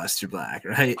be Aleister Black,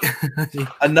 right?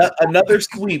 Another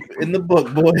sweep in the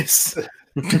book, boys.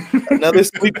 Another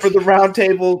sweep for the round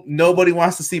table. Nobody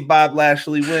wants to see Bob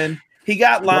Lashley win. He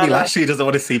got Lana. Bobby Lashley doesn't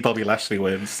want to see Bobby Lashley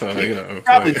win, so you know.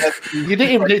 Probably you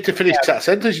didn't even need to finish that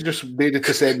sentence. You just needed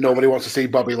to say nobody wants to see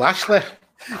Bobby Lashley.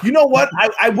 You know what?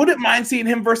 I wouldn't mind seeing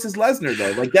him versus Lesnar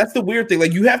though. Like that's the weird thing.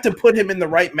 Like you have to put him in the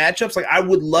right matchups. Like I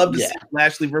would love to see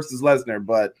Lashley versus Lesnar,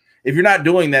 but if you're not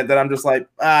doing that, then I'm just like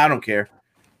I don't care.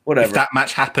 Whatever. If that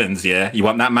match happens, you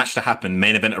want that match to happen,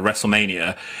 main event at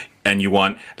WrestleMania, and you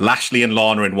want Lashley and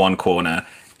Lana in one corner,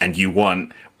 and you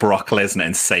want Brock Lesnar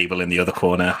and Sable in the other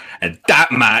corner, and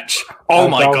that match, oh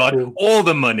my God, all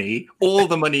the money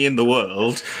in the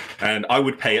world, and I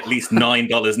would pay at least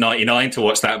 $9.99 to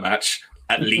watch that match,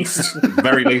 at least,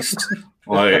 very least.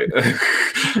 Like,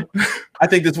 I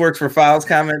think this works for Files'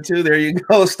 comment too. There you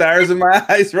go. Stars in my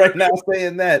eyes right now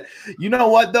saying that. You know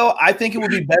what, though? I think it would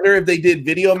be better if they did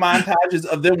video montages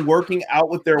of them working out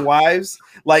with their wives,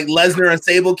 like Lesnar and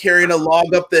Sable carrying a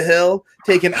log up the hill,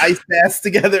 taking ice baths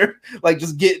together, like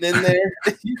just getting in there.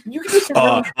 You can just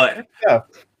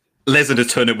Lesnar to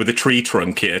turn it with a tree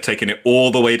trunk here, taking it all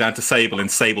the way down to Sable,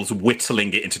 and Sable's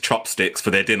whittling it into chopsticks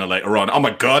for their dinner later on. Oh my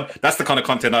God, that's the kind of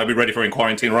content I'd be ready for in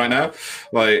quarantine right now.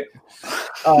 Like,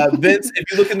 Vince,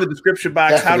 if you look in the description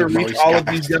box, how to reach all of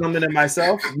these gentlemen and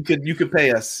myself, you could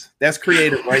pay us. That's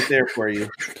creative right there for you.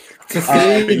 To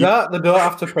see that, they don't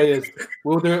have to pay us.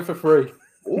 We'll do it for free.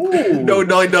 Ooh. No,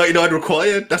 $9.99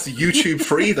 required. That's YouTube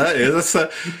free. That is.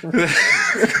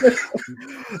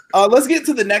 Let's get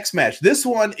to the next match. This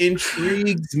one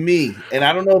intrigues me, and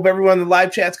I don't know if everyone in the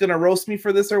live chat's going to roast me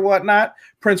for this or whatnot.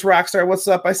 Prince Rockstar, what's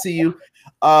up? I see you.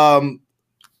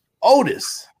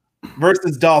 Otis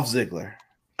versus Dolph Ziggler.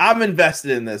 I'm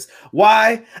invested in this.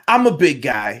 Why? I'm a big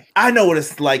guy. I know what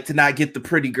it's like to not get the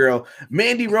pretty girl.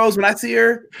 Mandy Rose, when I see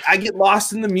her, I get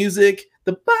lost in the music.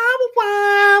 The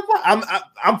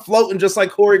I'm floating just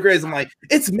like Corey Graves. I'm like,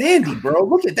 it's Mandy, bro.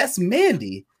 Look at that's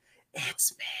Mandy.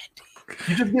 It's Mandy.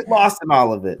 You just get lost in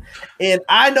all of it. And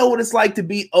I know what it's like to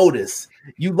be Otis.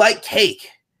 You like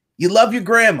cake. You love your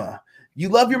grandma. You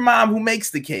love your mom who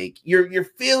makes the cake. You're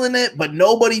feeling it, but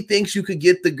nobody thinks you could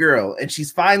get the girl. And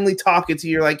she's finally talking to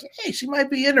you. You're like, hey, she might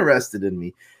be interested in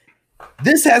me.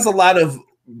 This has a lot of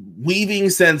weaving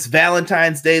since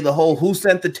Valentine's Day, the whole who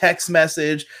sent the text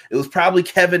message. It was probably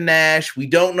Kevin Nash. We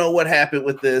don't know what happened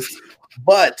with this.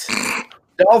 But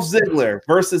Dolph Ziggler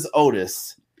versus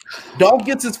Otis. Dolph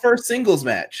gets his first singles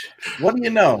match. What do you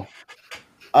know?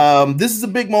 This is a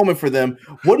big moment for them.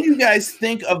 What do you guys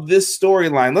think of this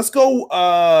storyline? Let's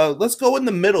go in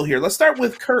the middle here. Let's start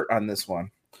with Kurt on this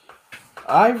one.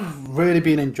 I've really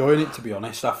been enjoying it, to be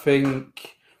honest. I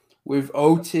think with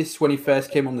Otis, when he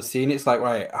first came on the scene, it's like,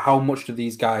 right, how much do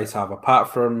these guys have? Apart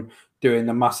from doing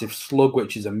the massive slug,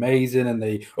 which is amazing, and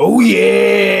they, oh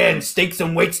yeah, and stakes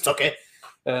and weights took it,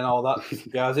 and all that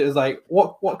guys. It was like,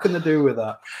 what can they do with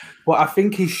that? But I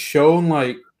think he's shown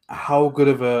like how good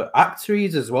of a actor he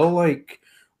is as well. Like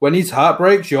when his heart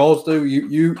breaks,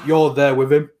 you're there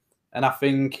with him, and I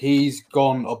think he's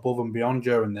gone above and beyond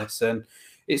during this. And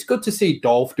it's good to see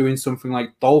Dolph doing something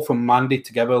like Dolph and Mandy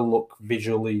together look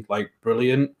visually like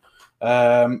brilliant.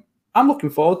 I'm looking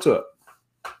forward to it.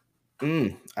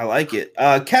 I like it.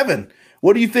 Kevin,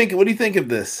 what do you think? What do you think of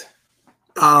this?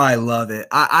 Oh, I love it.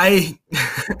 I'm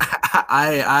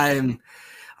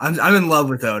in love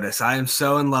with Otis. I am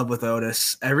so in love with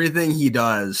Otis. Everything he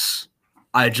does,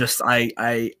 I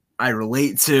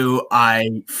relate to.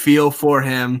 I feel for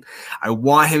him. I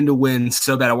want him to win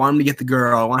so bad. I want him to get the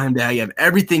girl. I want him to have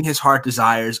everything his heart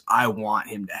desires. I want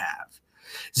him to have.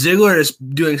 Ziggler is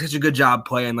doing such a good job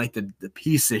playing like the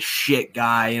piece of shit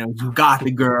guy, you know, who got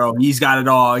the girl. He's got it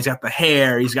all. He's got the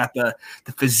hair. He's got the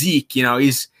physique. You know,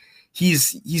 he's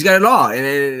got it all.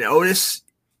 And Otis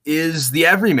is the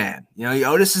everyman. You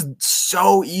know, Otis is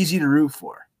so easy to root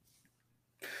for.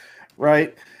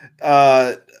 Right.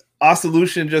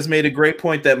 Osolution just made a great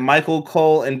point that Michael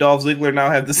Cole and Dolph Ziggler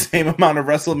now have the same amount of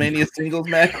WrestleMania singles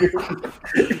matches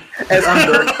as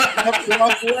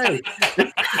walk away.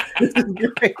 This is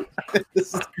great.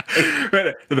 This is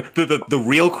great. The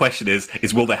real question is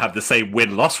will they have the same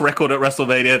win-loss record at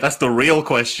WrestleMania? That's the real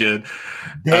question.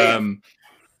 And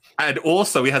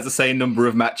also he has the same number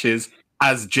of matches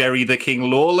as Jerry the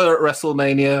King Lawler at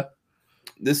WrestleMania.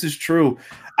 This is true.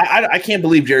 I can't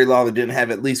believe Jerry Lawler didn't have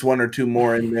at least one or two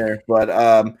more in there.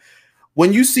 But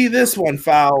when you see this one,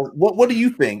 Foul, what do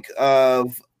you think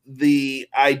of the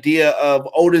idea of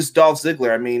Otis Dolph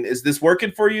Ziggler? I mean, is this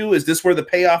working for you? Is this where the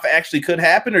payoff actually could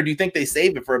happen, or do you think they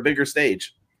save it for a bigger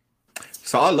stage?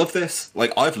 So I love this.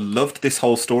 Like, I've loved this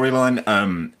whole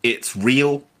storyline. It's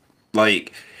real.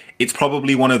 Like, it's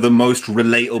probably one of the most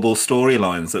relatable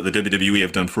storylines that the WWE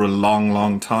have done for a long,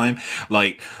 long time.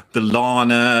 Like the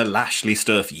Lana, Lashley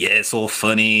stuff, yeah, it's all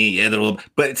funny, yeah,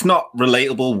 but it's not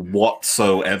relatable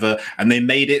whatsoever. And they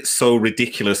made it so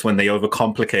ridiculous when they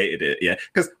overcomplicated it, yeah.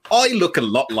 Because I look a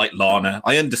lot like Lana.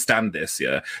 I understand this,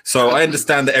 yeah. So I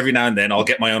understand that every now and then I'll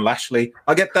get my own Lashley.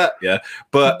 I get that, yeah.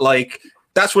 But like,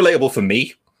 that's relatable for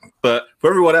me. But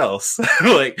for everyone else,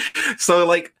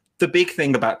 the big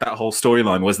thing about that whole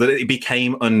storyline was that it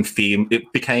became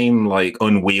it became like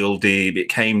unwieldy, it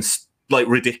became like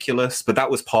ridiculous, but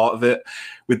that was part of it.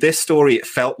 With this story, it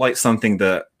felt like something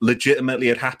that legitimately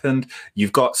had happened.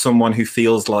 You've got someone who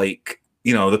feels like,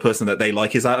 you know, the person that they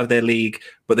like is out of their league,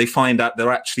 but they find out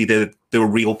they're a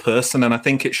real person. And I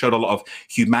think it showed a lot of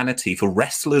humanity for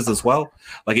wrestlers as well.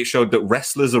 Like it showed that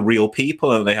wrestlers are real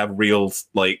people and they have real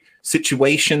like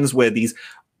situations where these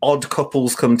odd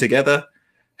couples come together.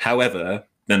 However,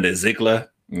 then there's Ziggler.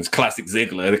 It's classic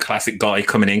Ziggler, the classic guy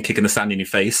coming in, kicking the sand in your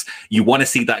face. You want to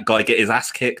see that guy get his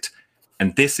ass kicked.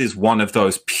 And this is one of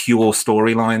those pure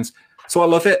storylines. So I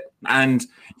love it. And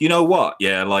you know what?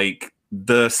 Yeah, like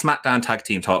the SmackDown Tag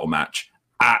Team title match,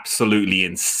 absolutely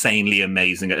insanely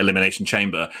amazing at Elimination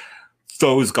Chamber.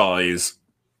 Those guys,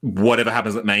 whatever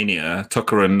happens at Mania,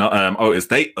 Tucker and Otis,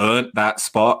 they earned that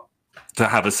spot to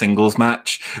have a singles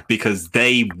match because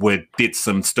they did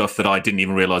some stuff that I didn't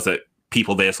even realize that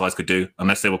people their size could do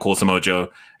unless they were called Samoa Joe,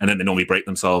 and then they normally break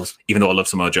themselves, even though I love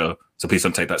Samoa Joe, so please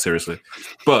don't take that seriously.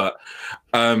 But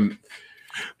yeah,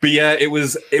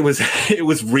 it's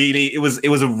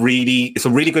a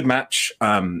really good match,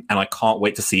 and I can't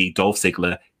wait to see Dolph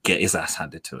Ziggler get his ass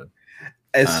handed to him.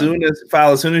 As soon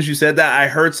as you said that, I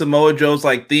heard Samoa Joe's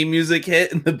like theme music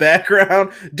hit in the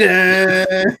background. Dun,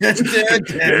 dun, dun,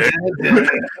 dun.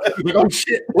 Oh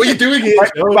shit! What are you doing here?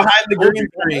 Right behind the green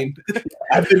screen.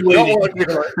 I've been waiting.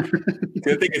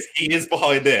 The thing is, he is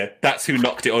behind there. That's who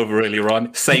knocked it over earlier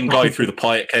on. Same guy through the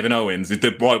pie at Kevin Owens.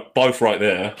 They're both right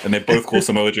there, and they're both called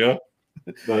Samoa Joe.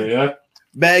 So yeah.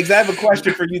 Mags, I have a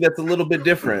question for you that's a little bit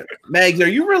different. Mags, are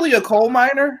you really a coal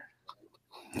miner?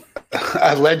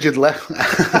 Allegedly.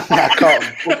 I can't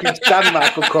fucking stand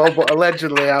Michael Cole, but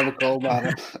allegedly I'm a Cole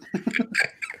man.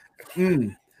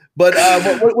 But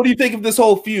what do you think of this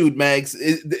whole feud, Mags?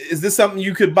 Is this something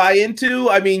you could buy into?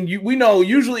 I mean, we know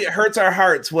usually it hurts our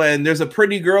hearts when there's a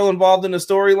pretty girl involved in a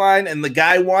storyline and the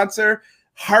guy wants her.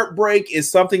 Heartbreak is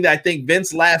something that I think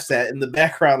Vince laughs at in the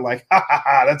background, like, ha ha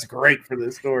ha, that's great for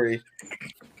this story.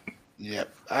 Yeah,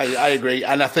 I agree.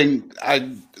 And I think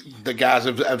the guys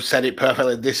have said it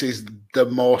perfectly. This is the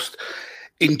most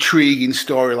intriguing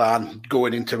storyline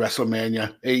going into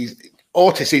WrestleMania.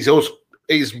 Otis is us.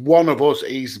 He's one of us.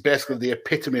 He's basically the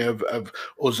epitome of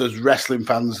us as wrestling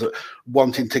fans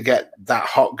wanting to get that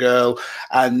hot girl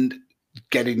and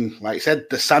getting, like I said,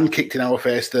 the sand kicked in our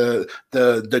face,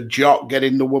 the jock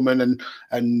getting the woman,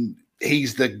 and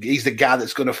he's the guy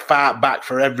that's going to fight back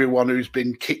for everyone who's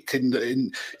been kicked in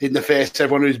the face,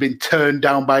 everyone who's been turned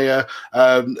down by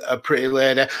a pretty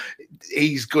lady.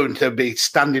 He's going to be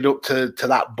standing up to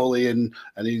that bully, and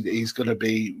he's going to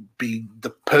be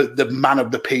the man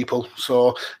of the people.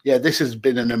 So yeah, this has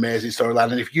been an amazing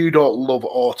storyline. And if you don't love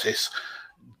Otis,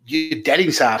 you're dead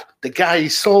inside. The guy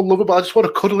is so lovable. I just want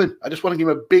to cuddle him. I just want to give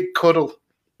him a big cuddle.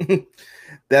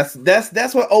 That's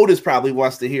what Otis probably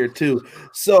wants to hear too.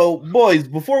 So, boys,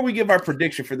 before we give our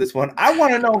prediction for this one, I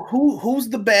want to know who's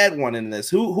the bad one in this.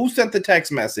 Who sent the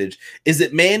text message? Is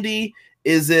it Mandy?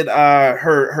 Is it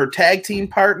her tag team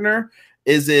partner?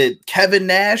 Is it Kevin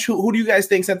Nash? Who do you guys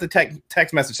think sent the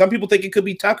text message? Some people think it could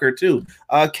be Tucker too.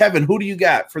 Kevin, who do you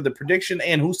got for the prediction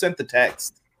and who sent the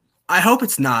text? I hope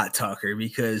it's not Tucker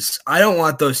because I don't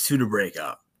want those two to break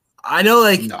up. I know,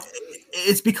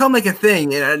 it's become like a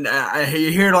thing, and I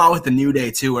hear it a lot with the New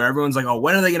Day too, where everyone's like, "Oh,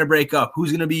 when are they going to break up?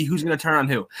 Who's going to turn on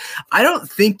who?" I don't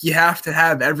think you have to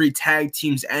have every tag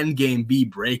team's end game be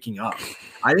breaking up.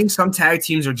 I think some tag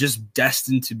teams are just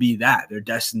destined to be that. They're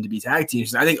destined to be tag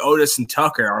teams. And I think Otis and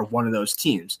Tucker are one of those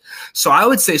teams. So I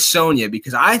would say Sonya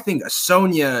because I think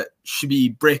Sonya should be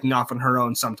breaking off on her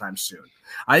own sometime soon.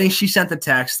 I think she sent the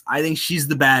text. I think she's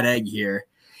the bad egg here.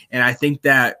 And I think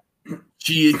that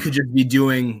she could just be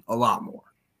doing a lot more.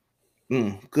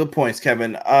 Good points,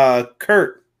 Kevin.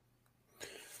 Kurt.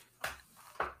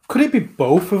 Could it be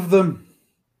both of them?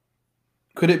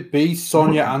 Could it be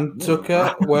Sonya and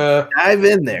Tucker? Where dive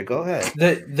in there. Go ahead.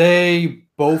 They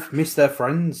both miss their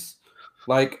friends.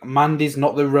 Like Mandy's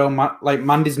not the real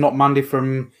Mandy's not Mandy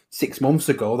from 6 months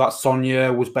ago. That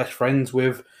Sonya was best friends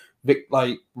with Vic,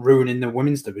 like ruining the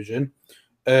women's division,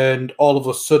 and all of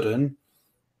a sudden,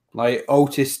 like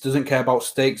Otis doesn't care about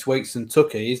stakes, weights, and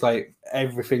Tucker. He's like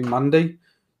everything Mandy.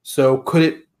 So could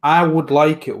it? I would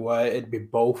like it where it'd be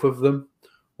both of them.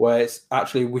 Where it's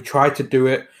actually we tried to do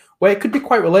it. Where it could be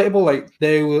quite relatable, like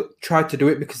they tried to do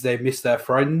it because they miss their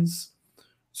friends.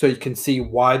 So you can see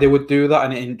why they would do that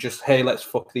and it ain't just, hey, let's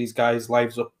fuck these guys'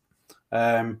 lives up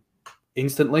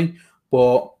instantly.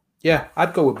 But yeah,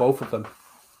 I'd go with both of them.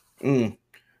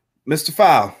 Mr.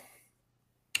 Fowl.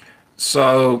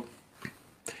 So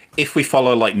if we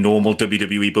follow like normal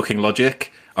WWE booking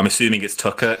logic, I'm assuming it's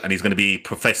Tucker and he's going to be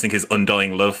professing his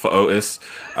undying love for Otis.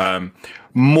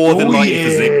 More than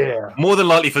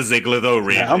likely for Ziggler, though,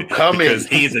 really. Yeah, I'm coming. Because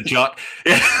he's a jock.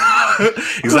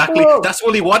 Exactly. That's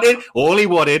all he wanted. All he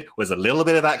wanted was a little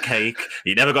bit of that cake.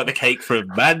 He never got the cake from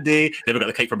Mandy, never got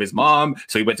the cake from his mom.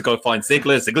 So he went to go find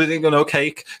Ziggler. Ziggler didn't get no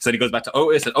cake. So then he goes back to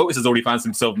Otis, and Otis has already found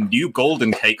himself a new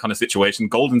golden cake kind of situation.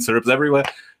 Golden syrups everywhere.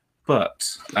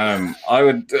 But I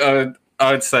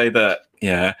would say that,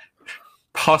 yeah.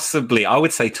 Possibly, I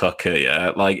would say Tucker,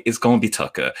 yeah. Like, it's going to be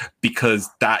Tucker because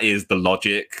that is the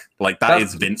logic. Like,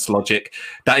 that's Vince logic.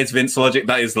 That is Vince logic.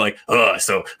 That is like,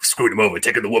 so screwed him over,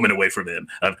 taking the woman away from him.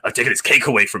 I've taken his cake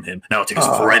away from him. Now I'll take his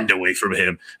friend away from him.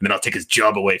 And then I'll take his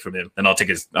job away from him. And I'll take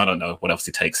his, I don't know what else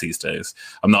he takes these days.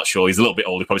 I'm not sure. He's a little bit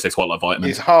old. He probably takes quite a lot of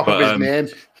vitamins. He's half of his name.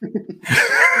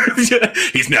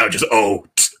 He's now just old.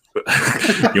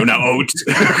 You're now old.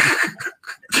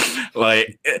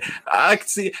 Like I can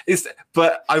see it's,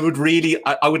 but I would really,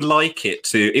 I would like it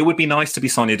to. It would be nice to be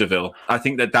Sonya Deville. I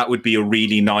think that would be a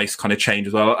really nice kind of change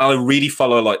as well. I really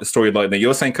follow like the storyline that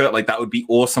you're saying, Kurt. Like that would be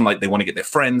awesome. Like they want to get their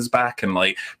friends back, and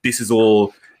like this is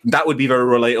all that would be very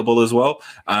relatable as well.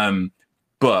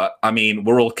 But I mean,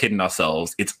 we're all kidding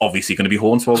ourselves. It's obviously going to be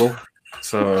Hornswoggle.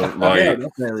 So like, yeah,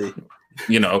 definitely.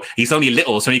 You know, he's only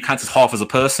little, so he counts as half as a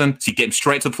person. So you get him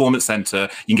straight to the Performance Center.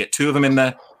 You can get two of them in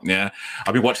there. Yeah,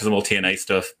 I've been watching some old TNA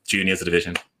stuff, Juniors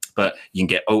division. But you can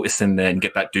get Otis in there and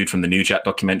get that dude from the New Jack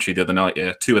documentary the other night.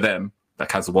 Yeah, two of them. That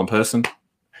counts as one person.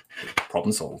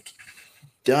 Problem solved.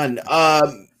 Done.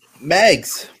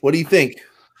 Mags, what do you think?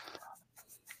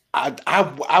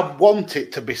 I want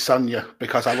it to be Sonya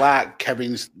because I like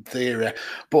Kevin's theory,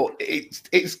 but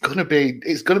it's gonna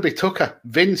be Tucker.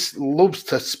 Vince loves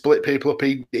to split people up.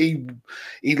 He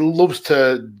loves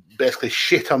to basically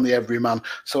shit on the everyman.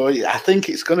 So I think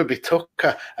it's gonna be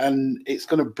Tucker, and it's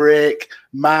gonna break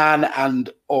man and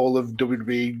all of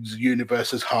WWE's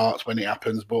universe's hearts when it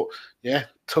happens. But yeah,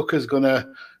 Tucker's gonna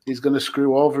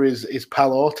screw over his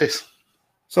pal Otis.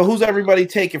 So who's everybody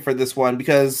taking for this one?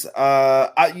 Because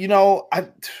I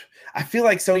feel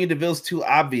like Sonya Deville's too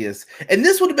obvious, and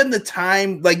this would have been the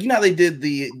time. Like, you know how they did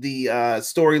the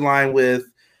storyline with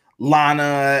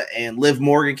Lana and Liv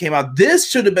Morgan came out. This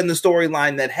should have been the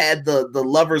storyline that had the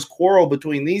lovers quarrel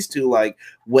between these two. Like,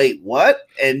 wait, what?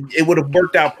 And it would have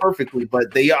worked out perfectly.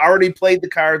 But they already played the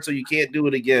card, so you can't do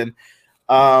it again.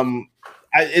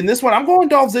 In this one, I'm going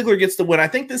Dolph Ziggler gets the win. I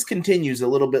think this continues a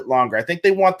little bit longer. I think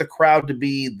they want the crowd to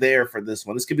be there for this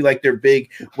one. This could be like their big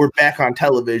 "we're back on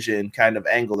television" kind of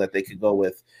angle that they could go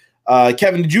with.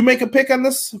 Kevin, did you make a pick on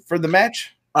this for the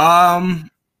match? I've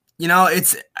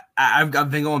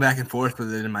been going back and forth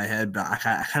with it in my head, but I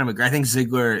kind of agree. I think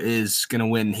Ziggler is going to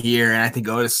win here, and I think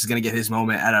Otis is going to get his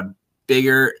moment at a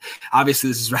bigger. Obviously,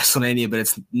 this is WrestleMania, but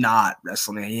it's not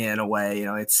WrestleMania in a way.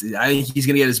 I think he's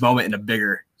going to get his moment in a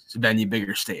bigger venue,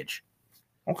 bigger stage.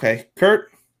 Okay, Kurt.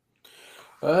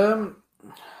 I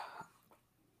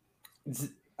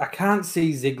can't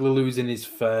see Ziggler losing his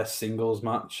first singles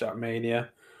match at Mania.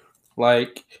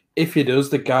 Like, if he does,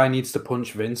 the guy needs to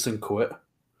punch Vince and quit.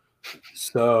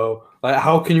 So, like,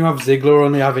 how can you have Ziggler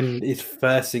only having his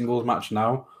first singles match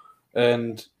now?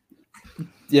 And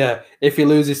yeah, if he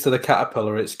loses to the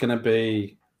Caterpillar, it's going to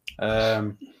be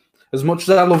as much as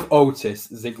I love Otis,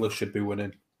 Ziggler should be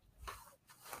winning.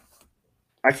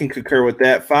 I can concur with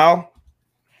that. Foul.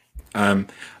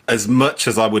 As much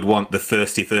as I would want the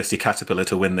thirsty Caterpillar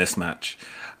to win this match,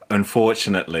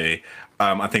 unfortunately,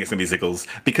 I think it's going to be Ziggles,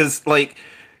 because, like,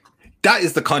 that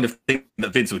is the kind of thing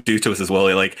that Vince would do to us as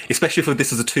well. Like, especially if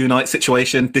this is a 2-night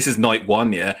situation. This is night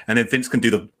one, yeah, and then Vince can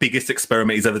do the biggest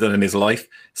experiment he's ever done in his life: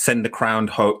 send the crowd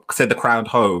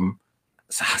home.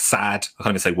 Sad. I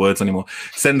can't even say words anymore.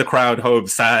 Send the crowd home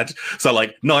sad. So,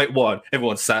 like, night one,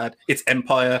 everyone's sad. It's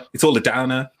Empire. It's all a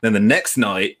downer. Then the next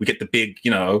night, we get the big,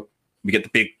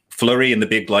 flurry and the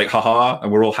big, like, haha,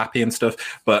 and we're all happy and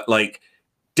stuff. But, like,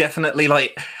 definitely,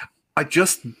 like, I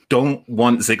just don't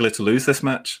want Ziggler to lose this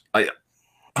match.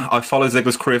 I followed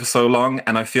Ziggler's career for so long,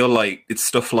 and I feel like it's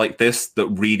stuff like this that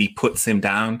really puts him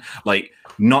down. Like,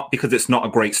 not because it's not a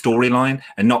great storyline,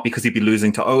 and not because he'd be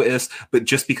losing to Otis, but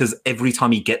just because every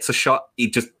time he gets a shot,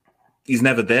 he's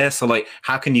never there. So, like,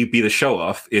 how can you be the show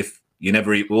off if you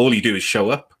never? All you do is show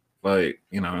up. Like,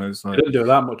 it's like, didn't do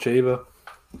that much either.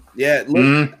 Yeah,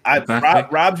 look,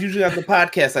 exactly. Rob's usually on the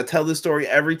podcast. I tell this story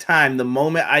every time. The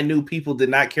moment I knew people did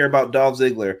not care about Dolph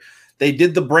Ziggler, they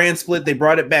did the brand split. They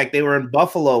brought it back. They were in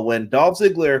Buffalo when Dolph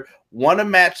Ziggler won a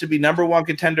match to be number one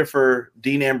contender for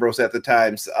Dean Ambrose at the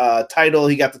time's title.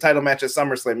 He got the title match at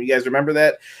SummerSlam. You guys remember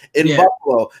that? In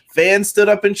Buffalo, fans stood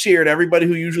up and cheered. Everybody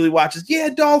who usually watches, yeah,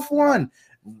 Dolph won.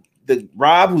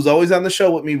 Rob, who's always on the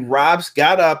show with me, Rob's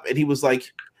got up and he was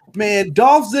like, man,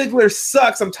 Dolph Ziggler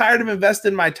sucks. I'm tired of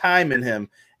investing my time in him.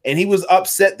 And he was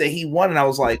upset that he won. And I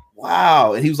was like,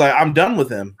 wow. And he was like, I'm done with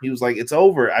him. He was like, it's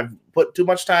over. I've put too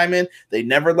much time in. They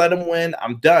never let him win.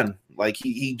 I'm done. Like,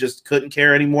 he just couldn't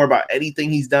care anymore about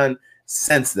anything he's done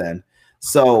since then.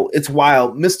 So it's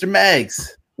wild. Mr.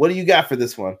 Mags, what do you got for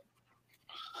this one?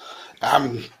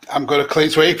 I'm going to clean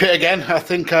sweep it again. I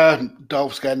think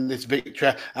Dolph's getting this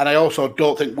victory, and I also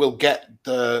don't think we'll get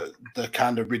the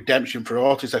kind of redemption for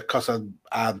Otis, because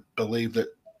I believe that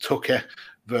Tucker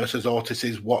versus Otis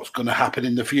is what's going to happen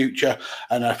in the future,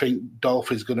 and I think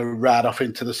Dolph is going to ride off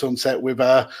into the sunset with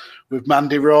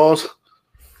Mandy Rose.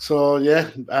 So yeah,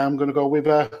 I'm going to go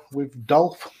with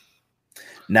Dolph.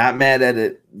 Not mad at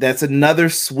it. That's another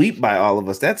sweep by all of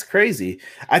us. That's crazy.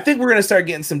 I think we're going to start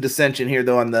getting some dissension here,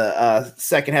 though, on the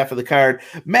second half of the card.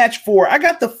 Match 4, I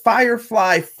got the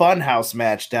Firefly Funhouse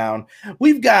match down.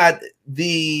 We've got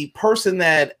the person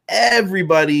that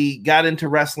everybody got into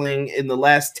wrestling in the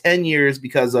last 10 years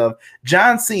because of.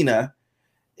 John Cena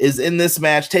is in this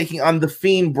match taking on The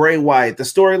Fiend Bray Wyatt. The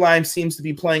storyline seems to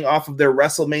be playing off of their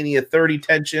WrestleMania 30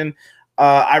 tension.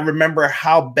 I remember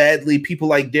how badly people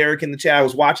like Derek in the chat, I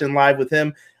was watching live with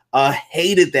him,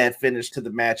 hated that finish to the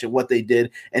match and what they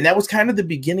did. And that was kind of the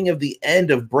beginning of the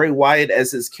end of Bray Wyatt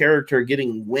as his character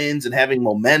getting wins and having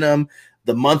momentum.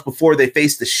 The month before they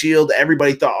faced the Shield,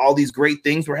 everybody thought all these great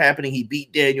things were happening. He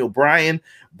beat Daniel Bryan.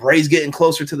 Bray's getting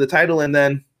closer to the title, and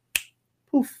then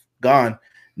poof, gone.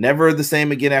 Never the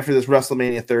same again after this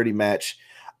WrestleMania 30 match.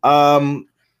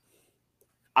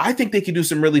 I I think they could do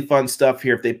some really fun stuff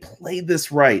here if they play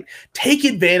this right. Take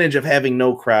advantage of having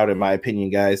no crowd, in my opinion,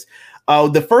 guys.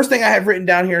 The first thing I have written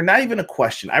down here, not even a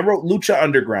question. I wrote Lucha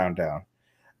Underground down.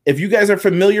 If you guys are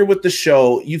familiar with the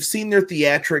show, you've seen their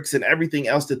theatrics and everything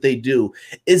else that they do.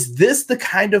 Is this the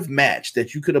kind of match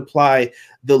that you could apply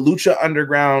the Lucha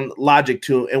Underground logic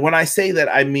to? And when I say that,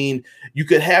 I mean you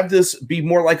could have this be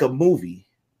more like a movie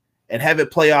and have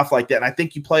it play off like that. And I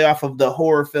think you play off of the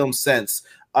horror film sense.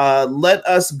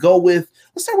 Let's start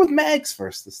with Mags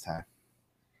first this time.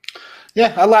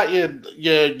 Yeah, I like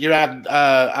your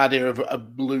idea of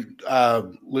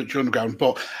Lucha Underground,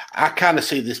 but I kind of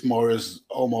see this more as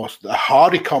almost a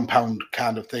Hardy compound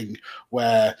kind of thing,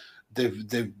 where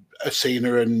they've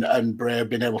Cena and Bray have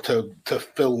been able to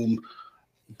film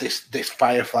this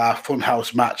Firefly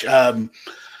Funhouse match.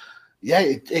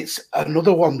 It's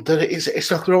another one that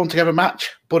it's a thrown together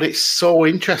match, but it's so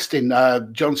interesting.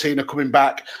 John Cena coming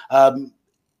back.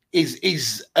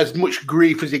 Is as much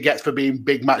grief as he gets for being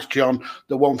Big Match John.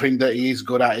 The one thing that he's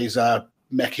good at is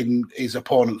making his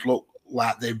opponents look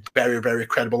like they're very, very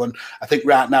credible. And I think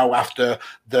right now, after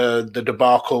the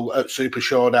debacle at Super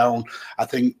Showdown, I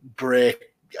think Bray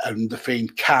and The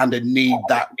Fiend kind of need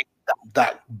that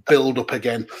build up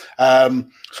again.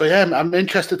 I'm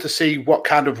interested to see what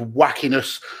kind of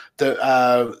wackiness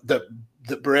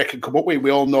that Bray can come up with.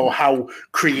 We all know how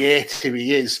creative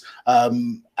he is,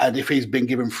 and if he's been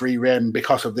given free rein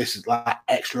because of this like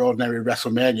extraordinary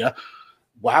WrestleMania,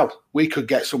 wow, we could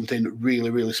get something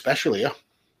really, really special here.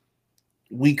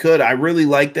 We could. I really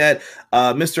like that.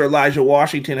 Mr. Elijah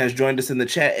Washington has joined us in the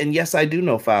chat, and yes, I do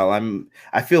know Foul.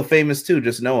 I feel famous too,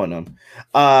 just knowing him.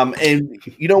 And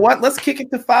you know what? Let's kick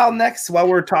it to Foul next while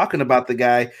we're talking about the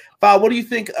guy. Foul, what do you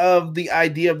think of the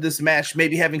idea of this match?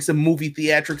 Maybe having some movie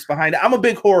theatrics behind it. I'm a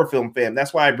big horror film fan.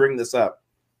 That's why I bring this up.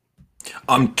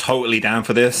 I'm totally down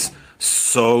for this.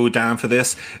 So down for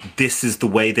this. This is the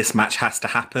way this match has to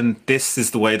happen. This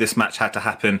is the way this match had to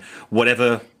happen.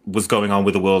 Whatever was going on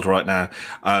with the world right now.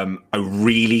 I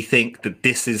really think that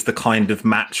this is the kind of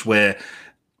match where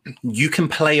you can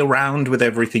play around with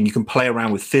everything. You can play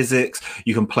around with physics.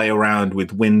 You can play around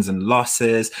with wins and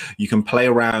losses. You can play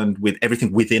around with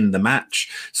everything within the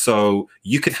match. So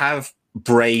you could have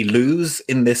Bray lose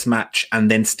in this match and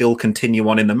then still continue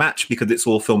on in the match because it's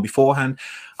all filmed beforehand.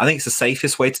 I think it's the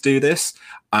safest way to do this.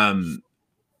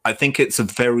 I think it's a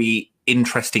very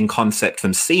interesting concept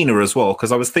from Cena as well,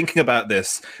 because I was thinking about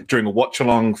this during a watch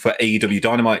along for AEW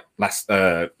Dynamite last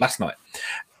night,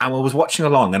 and I was watching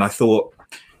along and I thought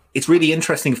it's really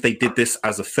interesting if they did this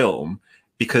as a film,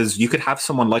 because you could have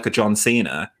someone like a John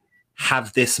Cena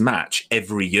have this match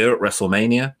every year at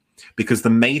WrestleMania, because the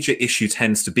major issue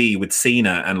tends to be with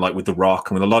Cena and like with The Rock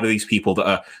and with a lot of these people that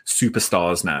are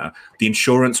superstars now, the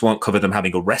insurance won't cover them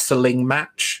having a wrestling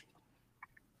match.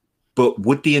 But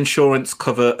would the insurance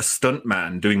cover a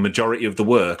stuntman doing majority of the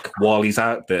work while he's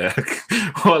out there?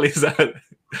 While he's out,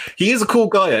 he is a cool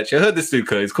guy. Actually, I heard this dude.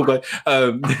 He's a cool guy.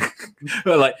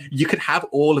 Like you could have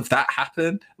all of that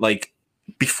happen like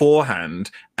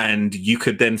beforehand, and you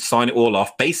could then sign it all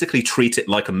off. Basically, treat it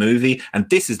like a movie. And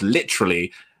this is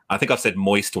literally, I think I've said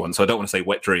moist one, so I don't want to say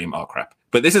wet dream. Oh crap!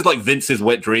 But this is like Vince's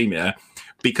wet dream, yeah,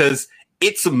 because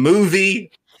it's a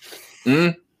movie.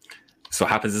 So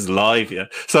what happens is live, yeah.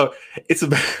 So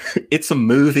it's a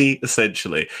movie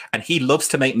essentially, and he loves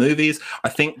to make movies. I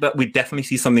think that we definitely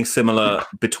see something similar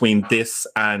between this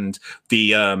and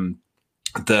the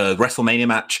WrestleMania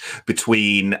match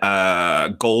between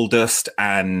Goldust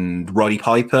and Roddy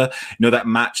Piper. You know that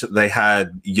match that they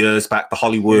had years back, the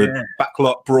Hollywood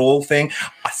backlot brawl thing.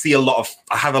 I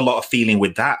have a lot of feeling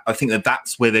with that. I think that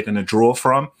that's where they're going to draw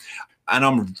from, and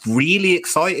I'm really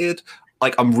excited.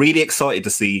 Like I'm really excited to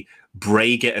see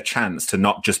Bray get a chance to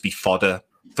not just be fodder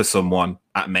for someone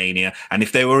at Mania. And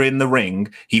if they were in the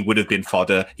ring, he would have been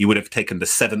fodder. He would have taken the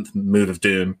 7th move of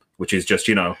Doom, which is just,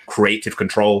 creative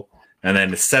control. And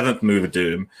then the 7th move of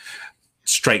Doom,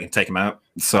 straight and take him out.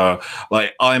 So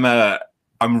like,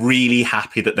 I'm really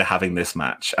happy that they're having this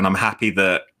match. And I'm happy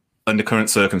that under current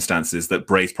circumstances that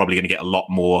Bray's probably going to get a lot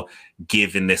more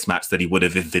give in this match than he would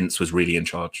have if Vince was really in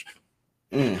charge.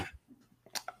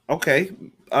 Okay.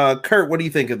 Kurt, what do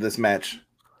you think of this match?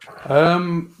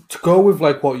 To go with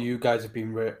like what you guys have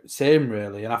been saying,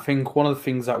 really, and I think one of the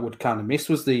things that would kind of miss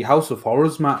was the House of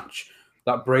Horrors match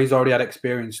that Bray's already had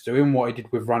experience doing, what he did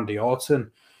with Randy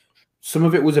Orton. Some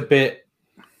of it was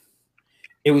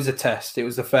it was a test. It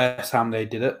was the first time they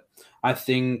did it. I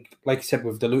think, like you said,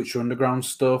 with the Lucha Underground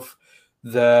stuff,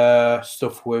 the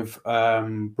stuff with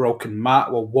Broken Matt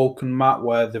or Woken Matt,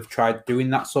 where they've tried doing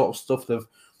that sort of stuff, they've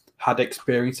had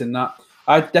experience in that.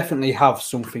 I definitely have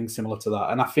something similar to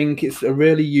that, and I think it's a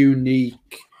really unique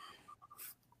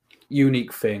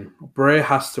thing. Bray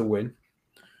has to win,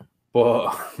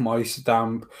 but Moist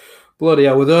Damp, bloody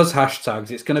hell, with those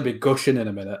hashtags, it's going to be gushing in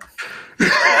a minute.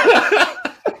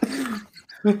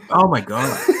 Oh my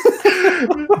god.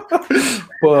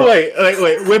 But, wait,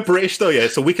 we're British though, yeah,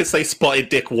 so we can say spotted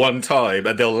dick one time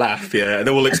and they'll laugh, yeah, and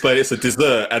then we'll explain it's a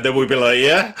dessert, and then we'll be like,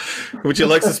 yeah, would you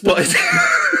like some spotted dick?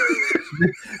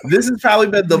 This has probably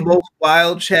been the most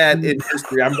wild chat in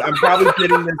history. I'm probably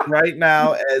getting this right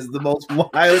now as the most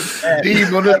wild chat.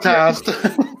 Demonetized.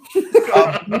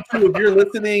 If you're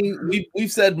listening,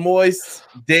 we've said moist,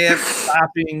 damp,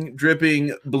 stopping,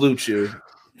 dripping, Blue Chew.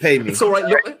 Pay me. It's all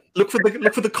right. Look for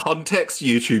the context,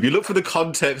 YouTube. You look for the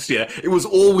context, yeah. It was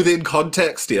all within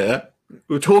context, yeah.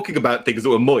 We were talking about things that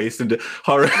were moist and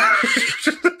horror.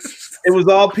 It was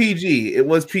all PG. It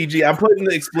was PG. I'm putting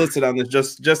the explicit on this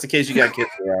just in case you got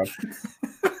kids around.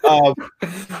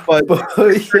 But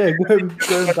yeah,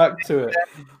 going back to it,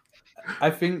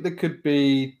 I think they could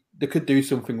do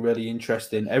something really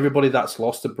interesting. Everybody that's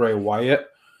lost to Bray Wyatt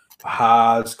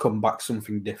has come back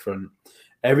something different.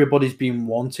 Everybody's been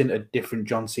wanting a different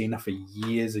John Cena for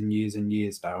years and years and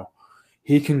years now.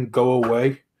 He can go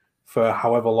away for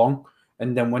however long,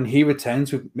 and then when he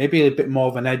returns with maybe a bit more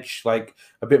of an edge, like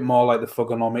a bit more like the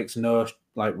Thugonomics, no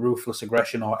like ruthless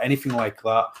aggression or anything like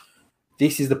that,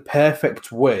 this is the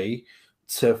perfect way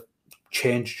to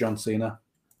change John Cena.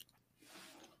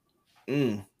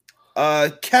 Kevin,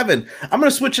 I'm going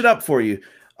to switch it up for you.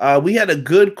 We had a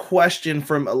good question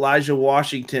from Elijah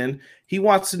Washington. He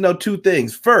wants to know two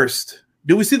things. First,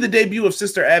 do we see the debut of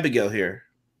Sister Abigail here?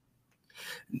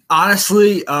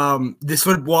 Honestly, this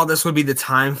would be the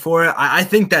time for it. I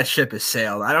think that ship has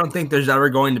sailed. I don't think there's ever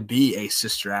going to be a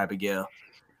Sister Abigail.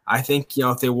 I think,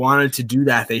 if they wanted to do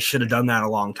that, they should have done that a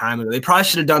long time ago. They probably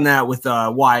should have done that with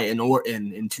Wyatt and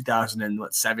Orton in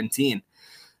 2017.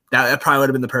 That probably would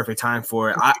have been the perfect time for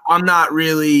it. I'm not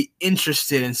really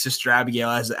interested in Sister Abigail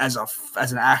as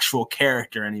an actual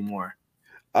character anymore.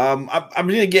 I'm going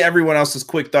to get everyone else's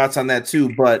quick thoughts on that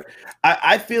too, but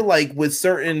I feel like with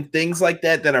certain things like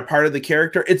that are part of the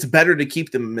character, it's better to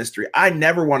keep them a mystery. I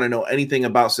never want to know anything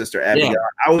about Sister Abigail.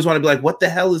 Yeah. I always want to be like, what the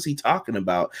hell is he talking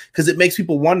about? Because it makes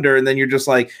people wonder, and then you're just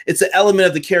like, it's an element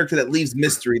of the character that leaves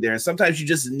mystery there, and sometimes you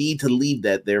just need to leave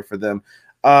that there for them.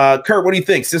 Kurt, what do you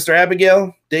think? Sister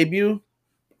Abigail debut?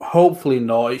 Hopefully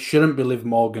not. It shouldn't be Liv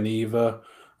Morgan either.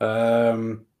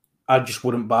 I just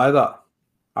wouldn't buy that.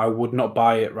 I would not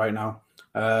buy it right now.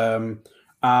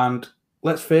 And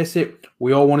let's face it,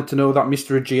 we all wanted to know that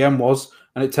Mystery GM was,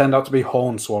 and it turned out to be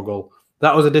Hornswoggle.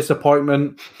 That was a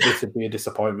disappointment. This would be a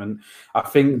disappointment. I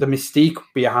think the mystique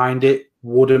behind it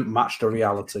wouldn't match the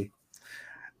reality.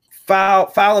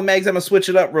 Foul and Mags, I'm going to switch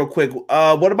it up real quick.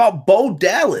 What about Bo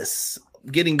Dallas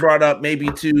getting brought up maybe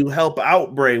to help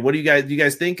out Bray? What do you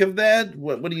guys think of that?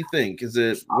 What do you think? Is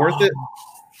it worth it?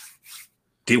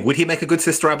 Would he make a good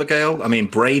Sister Abigail? I mean,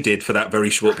 Bray did for that very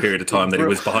short period of time that he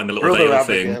was behind the little veil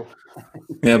thing.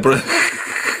 Yeah,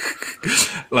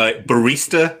 like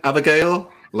barista Abigail.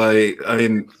 Like, I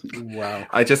mean, wow.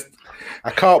 I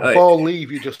can't believe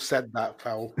you just said that,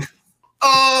 Foul.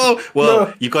 Oh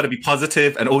well, you've got to be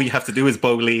positive, and all you have to do is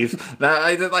Bo leave.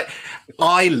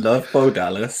 I love Bo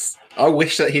Dallas. I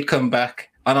wish that he'd come back,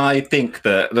 and I think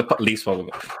that Lee Swoggle.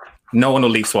 No one will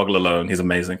leave Swoggle alone. He's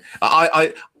amazing.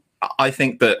 I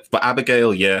think that for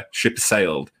Abigail, yeah, ship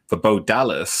sailed. For Bo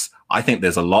Dallas, I think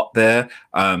there's a lot there.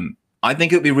 I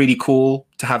think it would be really cool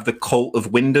to have the Cult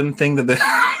of Wyndham thing that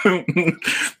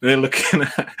they're looking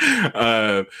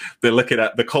at. They're looking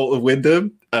at the Cult of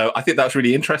Wyndham. I think that's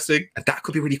really interesting, and that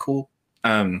could be really cool.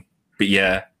 But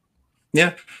yeah,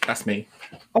 that's me.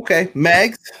 Okay,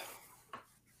 Mags.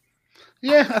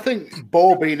 Yeah, I think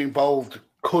Bo being involved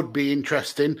could be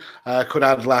interesting. Could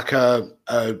add like a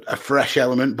fresh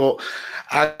element, but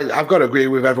I've got to agree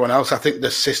with everyone else. I think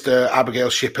the Sister Abigail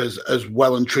ship has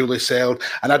well and truly sailed,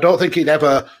 and I don't think it'd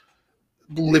ever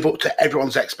live up to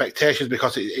everyone's expectations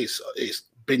because it's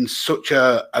been such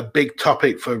a big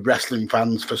topic for wrestling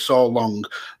fans for so long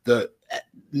that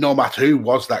no matter who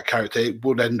was that character, it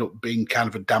would end up being kind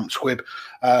of a damp squib.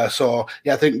 So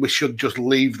yeah, I think we should just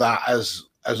leave that as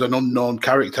an unknown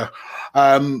character.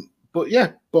 But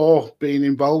yeah, Bo being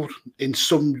involved in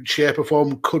some shape or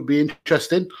form could be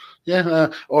interesting. Yeah,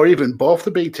 or even both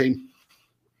the B team.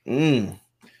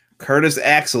 Curtis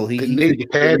Axel. He need to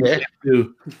pay there.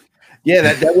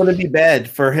 Yeah, that wouldn't be bad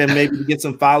for him maybe to get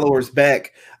some followers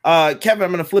back. Kevin,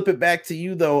 I'm going to flip it back to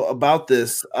you, though, about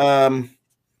this. A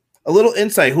little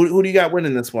insight. Who do you got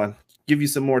winning this one? Give you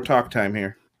some more talk time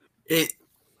here.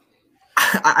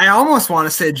 I almost want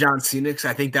to say John Cena because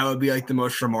I think that would be like the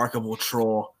most remarkable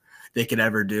troll they could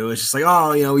ever do. It's just like,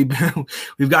 oh, you know,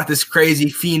 we've got this crazy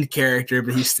Fiend character,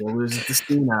 but he still loses to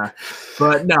Cena.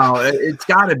 But no, it's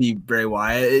got to be Bray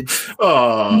Wyatt.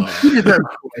 He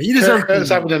deserves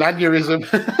having an aneurysm.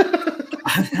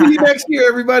 See you next year,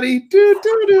 everybody.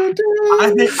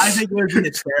 I think it would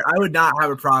be fair. I would not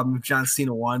have a problem if John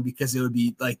Cena won because it would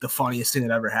be like the funniest thing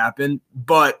that ever happened.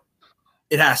 But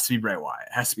it has to be Bray Wyatt.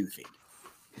 It has to be the Fiend.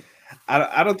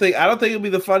 I don't think it'll be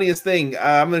the funniest thing.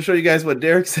 I'm going to show you guys what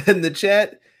Derek said in the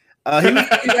chat. He was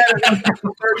pretty mad at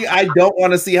 30. I don't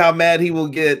want to see how mad he will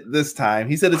get this time.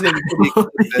 He said it's going to be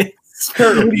pretty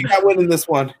Kurt, who do you got winning this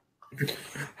one?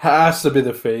 Has to be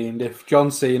the Fiend. If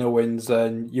John Cena wins,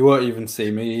 then you won't even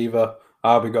see me either.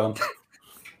 I'll be gone.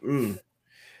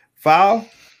 Foul?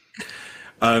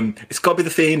 It's got to be the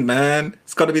Fiend, man.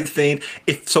 It's got to be the Fiend.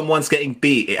 If someone's getting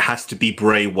beat, it has to be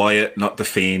Bray Wyatt, not the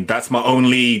Fiend. That's my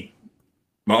only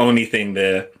thing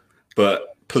there.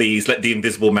 But please let the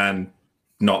Invisible Man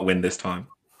not win this time.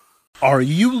 Are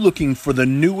you looking for the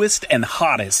newest and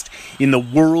hottest in the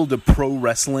world of pro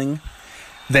wrestling?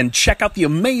 Then check out the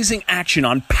amazing action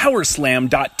on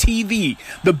Powerslam.tv,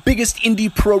 the biggest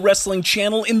indie pro wrestling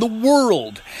channel in the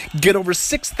world. Get over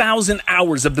 6,000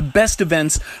 hours of the best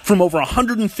events from over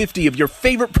 150 of your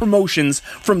favorite promotions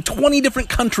from 20 different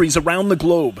countries around the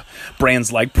globe.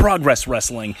 Brands like Progress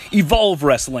Wrestling, Evolve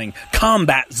Wrestling,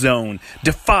 Combat Zone,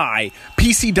 Defy,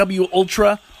 PCW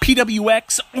Ultra,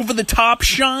 PWX, Over the Top,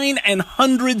 Shine, and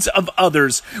hundreds of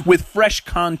others with fresh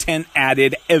content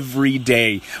added every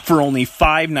day for only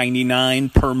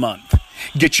 $5.99 per month.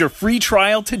 Get your free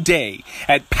trial today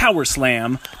at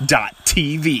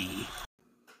Powerslam.tv.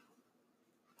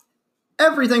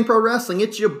 Everything Pro Wrestling,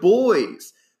 it's your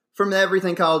boys from the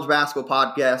Everything College Basketball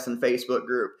Podcast and Facebook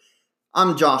group.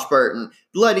 I'm Josh Burton,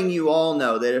 letting you all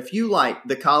know that if you like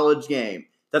the college game,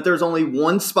 that there's only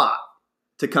one spot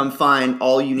to come find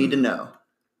all you need to know.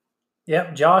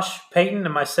 Yep, Josh, Peyton,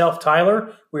 and myself,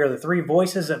 Tyler. We are the three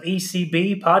voices of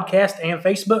ECB podcast and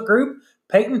Facebook group.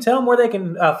 Peyton, tell them where they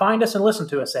can find us and listen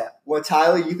to us at. Well,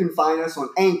 Tyler, you can find us on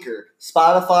Anchor,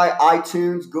 Spotify,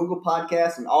 iTunes, Google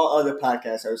Podcasts, and all other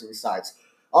podcast hosting sites.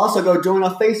 Also, go join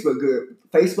our Facebook group,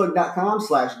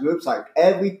 facebook.com/groups like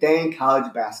Everything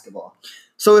College Basketball.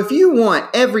 So if you want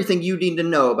everything you need to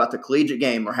know about the collegiate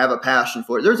game or have a passion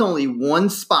for it, there's only one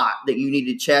spot that you need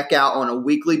to check out on a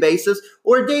weekly basis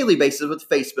or a daily basis with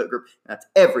the Facebook group. That's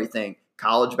Everything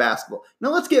College Basketball.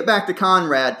 Now let's get back to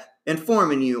Conrad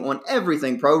informing you on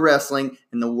everything pro wrestling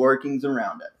and the workings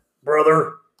around it.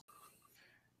 Brother.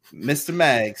 Mr.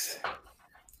 Mags.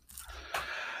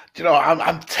 You know,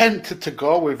 I'm tempted to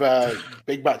go with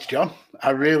Big Match John.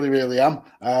 I really, really am.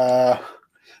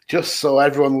 Just so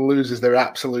everyone loses their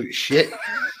absolute shit.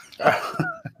 But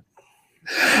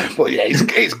yeah,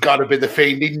 it's got to be the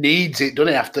Fiend. He needs it,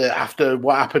 doesn't he? After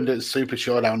what happened at Super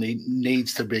Showdown, he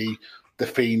needs to be the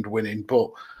Fiend winning.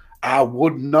 But I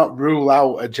would not rule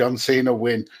out a John Cena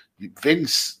win.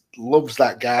 Vince loves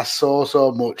that guy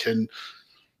so much, and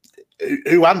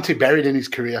who anti-buried in his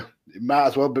career? It might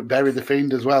as well bury the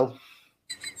Fiend as well.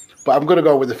 But I'm going to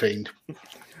go with the Fiend.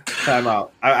 Time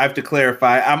out. I have to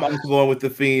clarify. I'm also going with the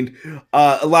Fiend.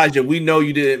 Elijah, we know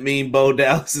you didn't mean Bo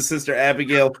Dallas' sister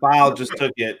Abigail. Foul just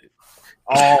took it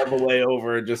all the way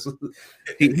over. Just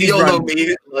you don't know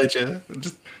me, Elijah.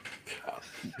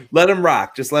 Let him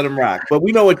rock. Just let him rock. But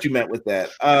we know what you meant with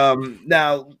that.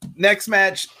 Now, next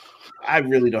match, I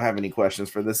really don't have any questions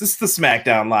for this. This is the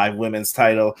SmackDown Live Women's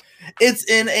title. It's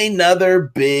in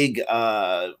another big,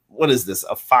 what is this,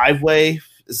 a five-way?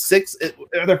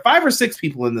 Are there 5 or 6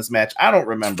 people in this match? I don't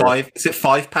remember. 5. Is it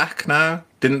 5-pack now?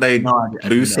 Didn't they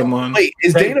lose someone? Wait,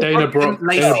 is Dana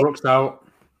Brooks out?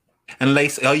 And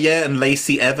Lacey, and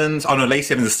Lacey Evans. Oh no,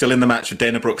 Lacey Evans is still in the match with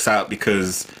Dana Brooks out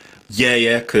because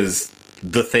because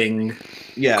the thing,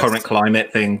 current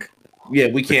climate thing. Yeah,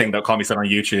 we can't. The thing that can't be said on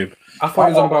YouTube. I thought it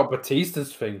was on about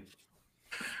Batista's thing.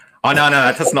 Oh no,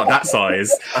 that's not that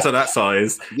size. That's not that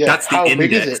size. Yeah, that's the how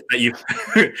big is index it? that you.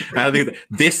 I think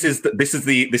this is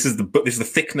the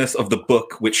thickness of the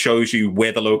book, which shows you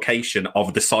where the location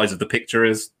of the size of the picture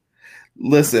is.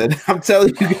 Listen, I'm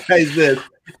telling you guys this.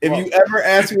 If you ever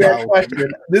ask me that question,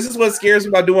 this is what scares me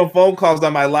about doing phone calls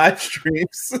on my live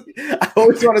streams. I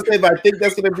always want to say, but I think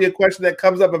that's going to be a question that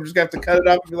comes up. I'm just going to have to cut it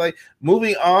off and be like,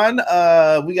 moving on.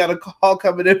 We got a call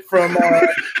coming in from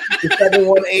the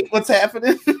 718. What's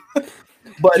happening?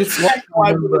 But just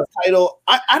the title,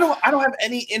 I don't have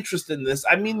any interest in this.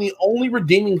 I mean, the only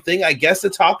redeeming thing I guess to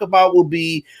talk about will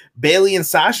be Bayley and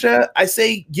Sasha. I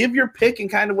say give your pick and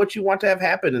kind of what you want to have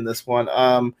happen in this one.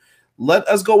 Let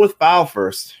us go with Foul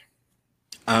first.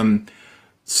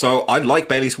 So I'd like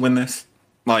Bailey to win this.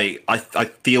 Like I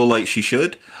feel like she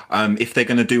should. If they're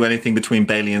going to do anything between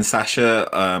Bailey and Sasha,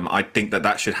 I think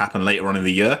that should happen later on in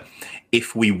the year.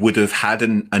 If we would have had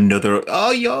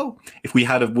if we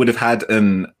would have had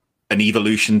an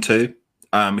Evolution too,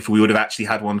 if we would have actually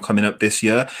had one coming up this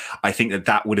year, I think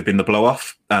that would have been the blow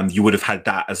off. You would have had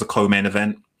that as a co-main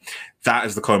event. That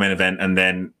is the co-main event, and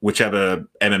then whichever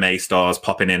MMA stars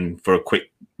popping in for a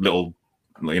quick little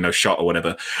shot or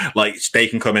whatever, like they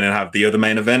can come in and have the other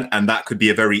main event, and that could be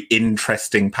a very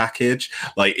interesting package.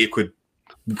 Like it could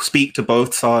speak to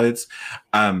both sides.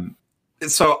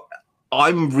 So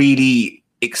I'm really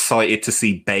excited to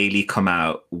see Bailey come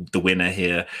out the winner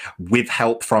here with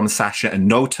help from Sasha and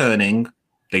no turning.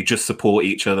 They just support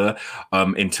each other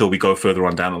until we go further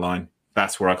on down the line.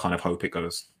 That's where I kind of hope it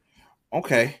goes.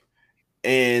 Okay.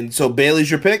 And so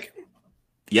Bailey's your pick?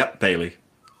 Yep, Bailey.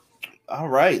 All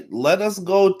right. Let's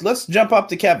jump up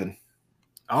to Kevin.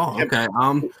 Oh, okay.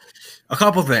 A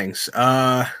couple things.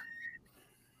 Tamina's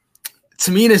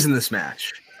in this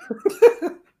match.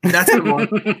 That's the one.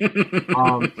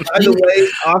 By the way,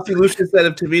 Aussie Lucian said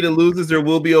if Tamina loses, there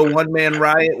will be a one-man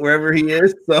riot wherever he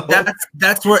is. So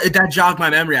that's where that jogged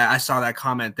my memory. I saw that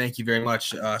comment. Thank you very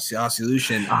much, Aussie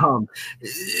Lucian.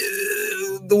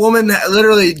 The woman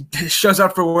literally shows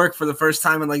up for work for the first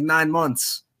time in like 9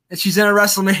 months, and she's in a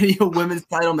WrestleMania women's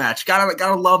title match.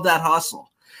 Gotta love that hustle.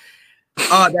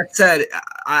 That said,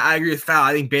 I agree with Fal.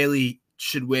 I think Bailey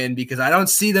should win because I don't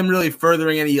see them really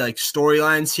furthering any like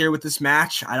storylines here with this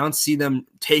match. I don't see them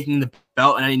taking the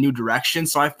belt in any new direction.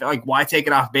 So I feel like why take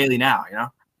it off Bailey now?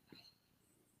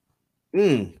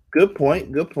 Good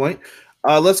point.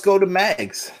 Let's go to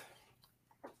Mags.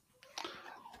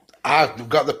 I've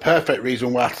got the perfect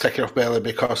reason why to take it off Bailey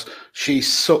because she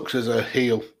sucks as a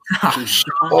heel. She's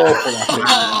awful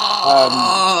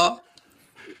at it.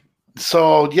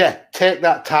 So yeah, take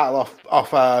that title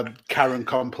off Karen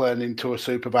complaining to a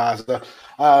supervisor.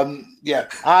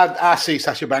 I see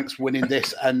Sasha Banks winning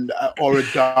this and or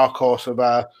a dark horse of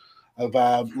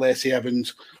Lacey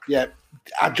Evans. Yeah,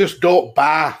 I just don't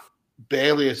buy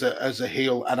Bailey as a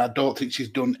heel, and I don't think she's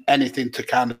done anything to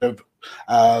kind of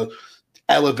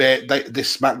elevate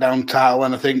this SmackDown title.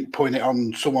 And I think putting it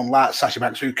on someone like Sasha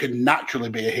Banks, who can naturally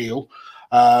be a heel,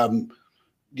 I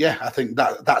think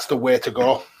that's the way to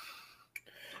go.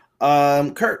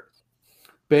 Kurt.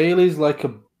 Bailey's like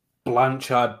a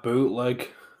Blanchard bootleg.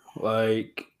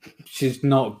 Like she's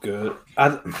not good.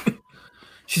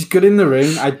 She's good in the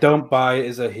ring. I don't buy it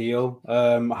as a heel.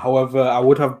 However, I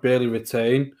would have Bailey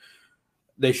retain.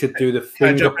 They should do the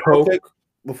finger poke.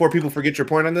 Before people forget your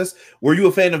point on this, were you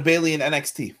a fan of Bailey in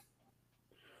NXT?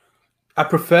 I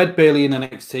preferred Bailey in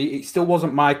NXT. It still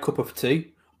wasn't my cup of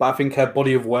tea, but I think her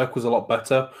body of work was a lot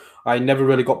better. I never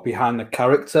really got behind the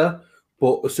character.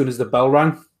 But as soon as the bell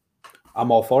rang, I'm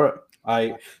all for it.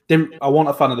 I wasn't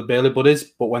a fan of the Bailey buddies,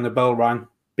 but when the bell rang,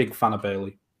 big fan of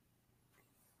Bailey.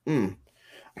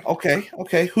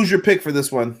 Okay. Who's your pick for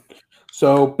this one?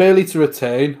 So Bailey to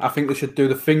retain. I think they should do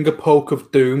the finger poke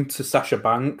of doom to Sasha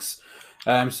Banks.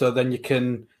 So then you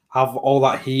can have all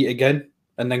that heat again,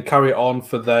 and then carry it on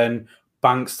for then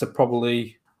Banks to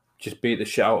probably just beat the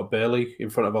shit out of Bailey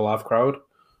in front of a live crowd.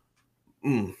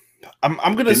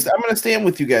 I'm gonna stand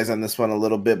with you guys on this one a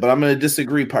little bit, but I'm gonna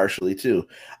disagree partially too.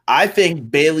 I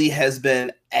think Bailey has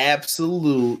been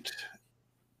absolute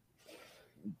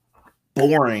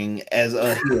boring as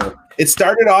a heel. It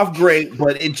started off great,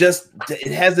 but it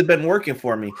hasn't been working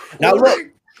for me. Now look,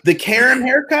 the Karen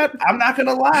haircut, I'm not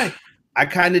gonna lie, I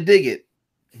kind of dig it.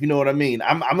 You know what I mean?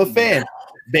 I'm a fan.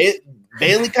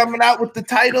 Bailey coming out with the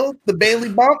title, the Bailey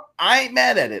bump, I ain't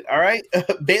mad at it. All right,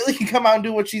 Bailey can come out and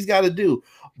do what she's got to do.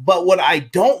 But what I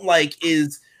don't like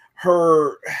is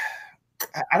her,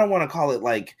 I don't want to call it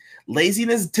like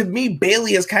laziness. To me,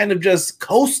 Bailey has kind of just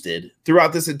coasted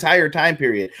throughout this entire time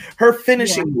period. Her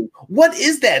finishing move, what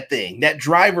is that thing? That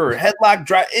driver, headlock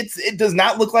drive, it does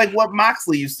not look like what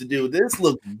Moxley used to do. This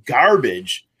looks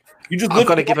garbage. You just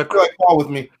look at a call with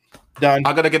me. Done.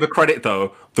 I gotta give a credit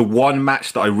though. The one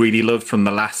match that I really loved from the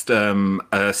last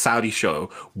Saudi show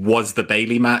was the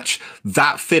Bailey match.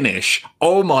 That finish,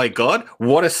 oh my god,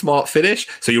 what a smart finish!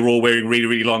 So you're all wearing really,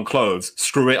 really long clothes.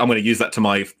 Screw it, I'm gonna use that to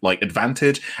my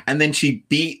advantage. And then she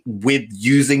beat with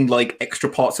using extra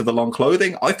parts of the long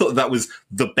clothing. I thought that was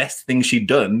the best thing she'd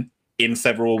done in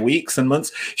several weeks and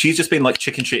months. She's just been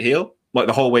chicken shit heel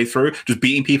the whole way through, just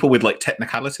beating people with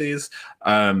technicalities.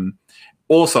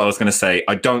 Also, I was going to say,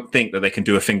 I don't think that they can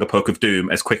do a finger poke of doom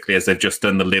as quickly as they've just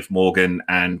done the Liv Morgan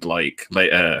and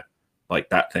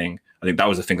that thing. I think that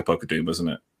was a finger poke of doom,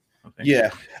 wasn't it? Yeah.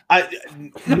 I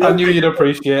knew you'd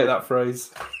appreciate that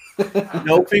phrase.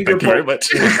 No finger Thank you very poke. much.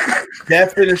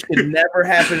 That finish should never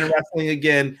happen in wrestling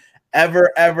again.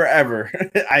 Ever, ever, ever.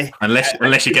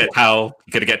 Unless you get a towel.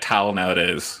 You gotta get a towel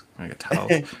nowadays. I get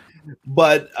towels.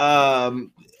 But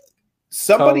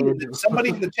somebody in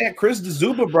the chat, Chris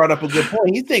DeZuba, brought up a good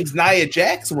point. He thinks Nia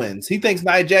Jax wins. He thinks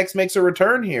Nia Jax makes a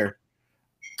return here.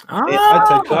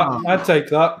 I'd take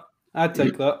that. I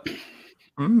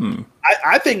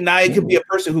think Nia could be a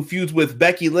person who feuds with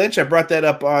Becky Lynch. I brought that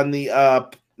up on the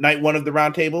night one of the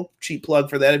roundtable. Cheap plug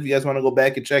for that if you guys want to go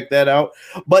back and check that out.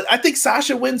 But I think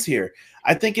Sasha wins here.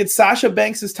 I think it's Sasha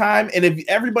Banks' time. And if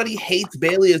everybody hates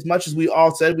Bayley as much as we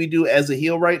all said we do as a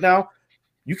heel right now,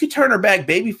 you can turn her back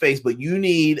babyface, but you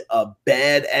need a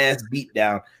badass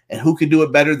beatdown. And who can do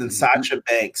it better than Sasha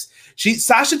Banks?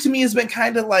 Sasha to me has been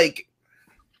kind of like,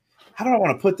 how do I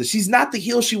want to put this? She's not the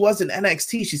heel she was in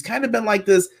NXT. She's kind of been like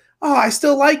this, oh, I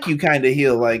still like you kind of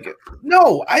heel. Like,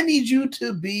 no, I need you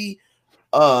to be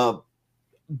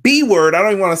B word. I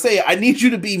don't even want to say it. I need you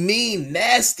to be mean,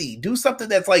 nasty, do something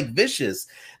that's like vicious.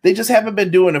 They just haven't been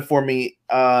doing it for me.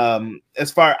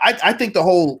 As far I think the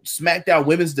whole SmackDown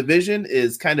women's division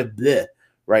is kind of bleh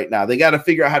right now. They got to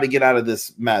figure out how to get out of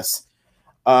this mess.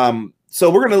 So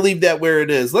we're going to leave that where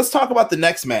it is. Let's talk about the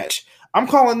next match. I'm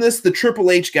calling this the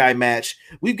Triple H guy match.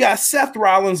 We've got Seth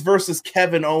Rollins versus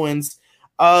Kevin Owens.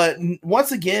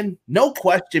 Once again, no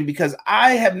question, because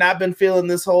I have not been feeling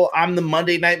this whole I'm the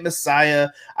Monday Night Messiah.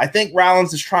 I think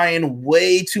Rollins is trying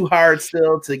way too hard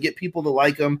still to get people to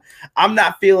like him. I'm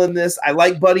not feeling this. I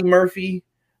like Buddy Murphy.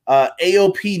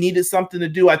 AOP needed something to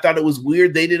do. I thought it was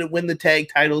weird they didn't win the tag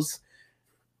titles.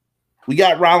 We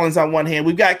got Rollins on one hand.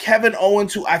 We've got Kevin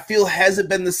Owens, who I feel hasn't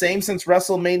been the same since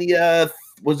WrestleMania.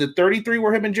 Was it 33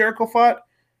 where him and Jericho fought?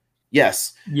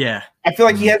 Yes. Yeah. I feel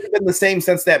like he hasn't been the same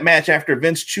since that match after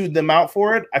Vince chewed them out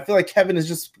for it. I feel like Kevin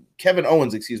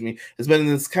Owens, has been in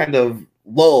this kind of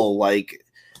lull. Like,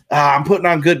 I'm putting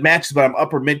on good matches, but I'm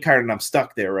upper mid card and I'm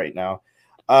stuck there right now.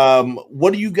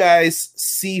 What do you guys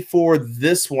see for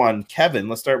this one? Kevin,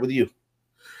 let's start with you.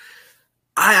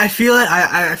 I feel like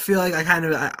I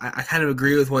kind of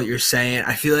agree with what you're saying.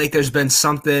 I feel like there's been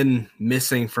something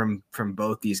missing from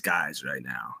both these guys right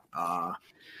now.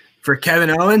 For Kevin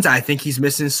Owens, I think he's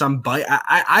missing some bite.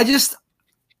 I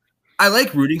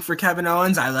like rooting for Kevin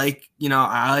Owens. I like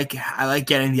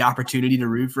getting the opportunity to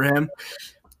root for him.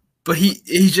 But he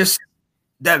just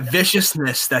that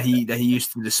viciousness that he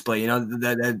used to display,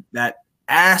 that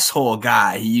asshole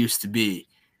guy he used to be,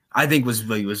 I think was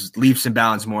leaps and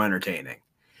bounds more entertaining.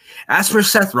 As for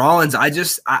Seth Rollins, I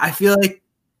feel like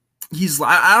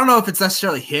I don't know if it's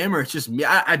necessarily him or it's just me.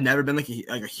 I've never been like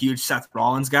a huge Seth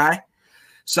Rollins guy.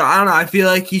 So I don't know. I feel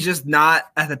like he's just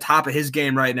not at the top of his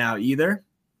game right now either.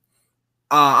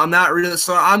 I'm not really.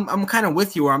 So I'm kind of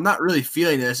with you where I'm not really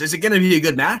feeling this. Is it going to be a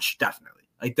good match? Definitely.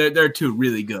 Like they're two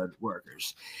really good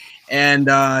workers, and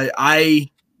I'm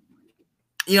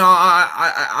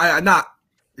not.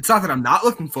 It's not that I'm not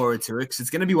looking forward to it because it's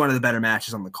going to be one of the better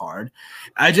matches on the card.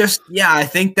 I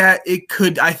think that it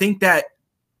could. I think that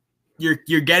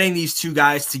you're getting these two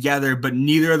guys together, but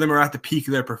neither of them are at the peak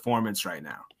of their performance right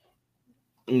now.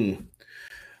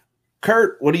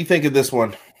 Kurt, what do you think of this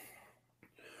one?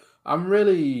 I'm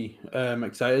really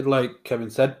excited. Like Kevin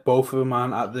said, both of them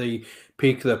aren't at the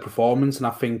peak of their performance, and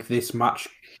I think this match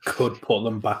could put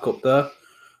them back up there.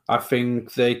 I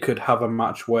think they could have a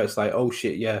match where it's like, oh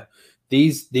shit, yeah,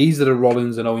 these are the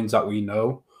Rollins and Owens that we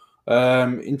know.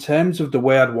 In terms of the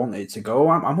way I'd want it to go,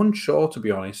 I'm unsure, to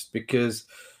be honest, because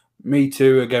me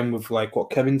too, again, with like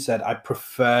what Kevin said, I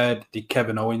preferred the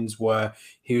Kevin Owens where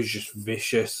he was just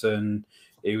vicious and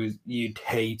you'd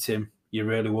hate him. You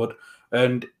really would.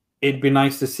 And it'd be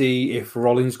nice to see if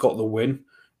Rollins got the win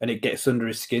and it gets under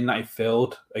his skin that he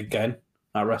failed again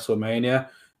at WrestleMania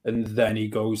and then he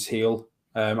goes heel.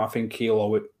 I think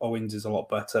heel Owens is a lot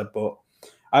better, but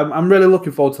I'm really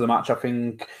looking forward to the match. I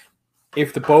think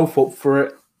if they're both up for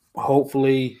it,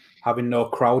 hopefully having no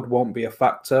crowd won't be a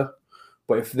factor.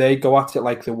 But if they go at it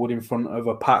like they would in front of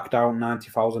a packed out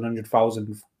 90,000,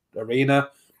 100,000 arena,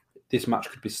 this match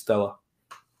could be stellar.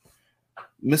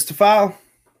 Mr. Fowl?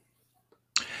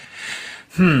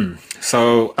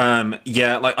 So,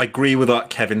 I agree with what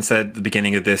Kevin said at the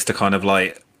beginning of this to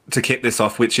kick this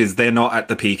off, which is they're not at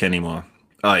the peak anymore.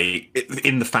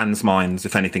 In the fans' minds,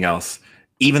 if anything else,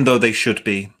 even though they should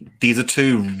be. These are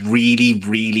two really,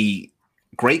 really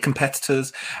great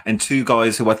competitors and two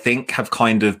guys who I think have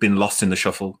kind of been lost in the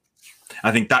shuffle.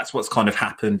 I think that's what's kind of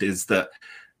happened is that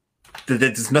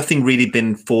there's nothing really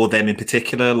been for them in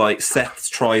particular. Like Seth's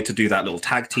tried to do that little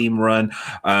tag team run,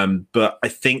 but I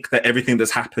think that everything that's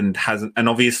happened hasn't, and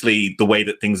obviously the way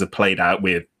that things have played out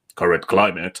with current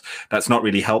climate, that's not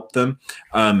really helped them.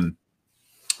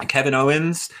 Kevin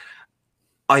Owens,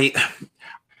 I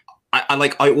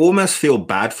almost feel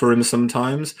bad for him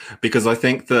sometimes, because I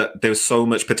think that there's so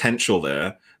much potential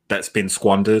there that's been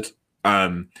squandered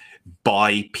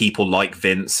by people like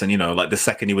Vince. And, you know, like the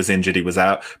second he was injured, he was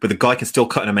out. But the guy can still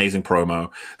cut an amazing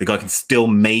promo. The guy can still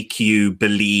make you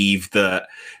believe that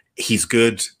he's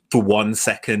good for 1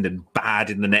 second and bad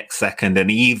in the next second. And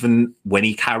even when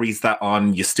he carries that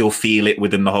on, you still feel it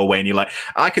within the whole way. And you're like,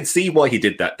 I could see why he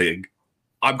did that thing.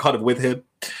 I'm kind of with him.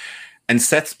 And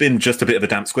Seth's been just a bit of a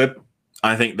damp squib.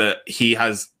 I think that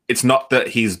it's not that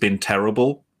he's been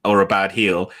terrible or a bad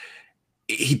heel.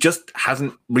 He just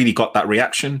hasn't really got that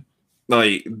reaction.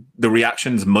 Like, the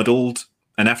reaction's muddled.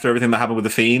 And after everything that happened with The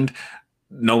Fiend,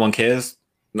 no one cares.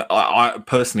 I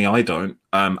personally, I don't.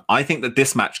 I think that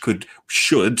this match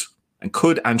should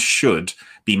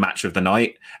be match of the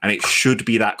night. And it should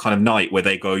be that kind of night where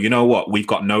they go, you know what? We've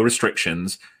got no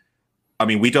restrictions. I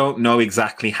mean, we don't know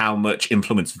exactly how much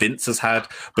influence Vince has had,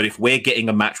 but if we're getting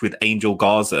a match with Angel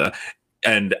Garza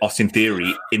and Austin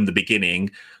Theory in the beginning,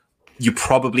 you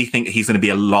probably think he's going to be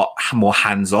a lot more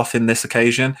hands-off in this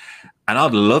occasion. And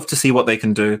I'd love to see what they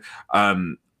can do.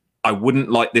 I wouldn't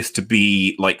like this to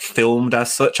be like filmed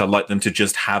as such. I'd like them to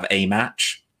just have a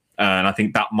match. And I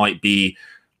think that might be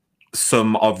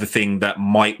some of the thing that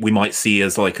we might see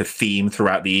as like a theme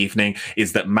throughout the evening,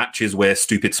 is that matches where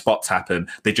stupid spots happen,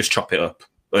 they just chop it up.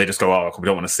 They just go, oh, we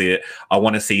don't want to see it. I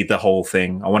want to see the whole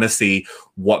thing. I want to see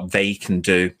what they can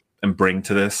do and bring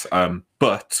to this.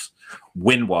 But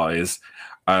win-wise,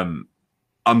 I'm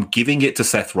giving it to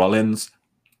Seth Rollins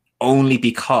only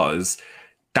because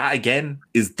that, again,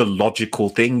 is the logical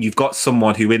thing. You've got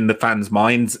someone who, in the fans'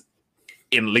 minds,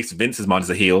 in at least Vince's mind, is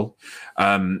a heel.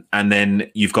 And then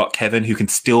you've got Kevin, who can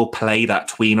still play that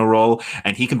tweener role,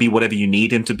 and he can be whatever you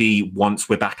need him to be once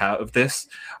we're back out of this.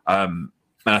 And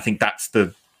I think that's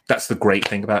the great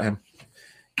thing about him.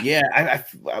 Yeah, I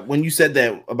when you said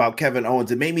that about Kevin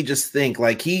Owens, it made me just think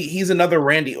like he's another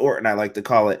Randy Orton, I like to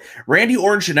call it. Randy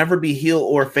Orton should never be heel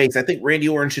or face. I think Randy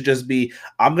Orton should just be,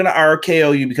 I'm gonna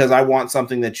RKO you because I want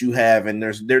something that you have, and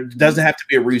there doesn't have to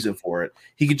be a reason for it.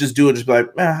 He could just do it, just be like,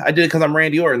 I did it because I'm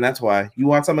Randy Orton. That's why. You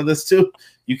want some of this too?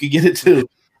 You could get it too.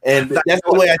 And that's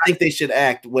the way I think they should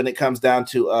act when it comes down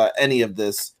to any of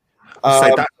this.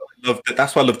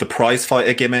 That's why I love the prize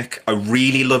fighter gimmick. I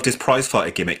really loved his prize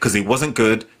fighter gimmick because he wasn't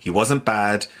good, he wasn't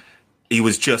bad. He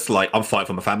was just like, I'm fighting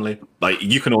for my family. Like,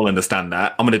 you can all understand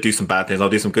that. I'm going to do some bad things, I'll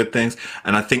do some good things.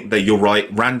 And I think that you're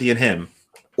right. Randy and him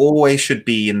always should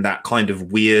be in that kind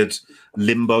of weird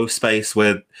limbo space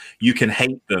where you can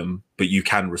hate them, but you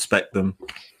can respect them.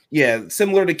 Yeah,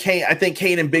 similar to Kane. I think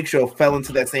Kane and Big Show fell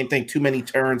into that same thing. Too many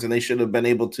turns, and they should have been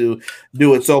able to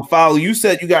do it. So, Fowl, you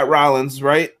said you got Rollins,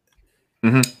 right?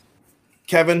 Mm-hmm.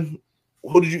 Kevin,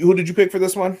 who did you pick for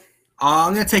this one?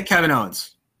 I'm gonna take Kevin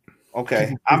Owens.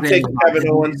 Okay, I'm taking Kevin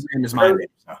Owens. His name is my name,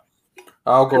 so.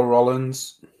 I'll go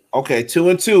Rollins. Okay,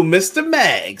 2-2, Mr.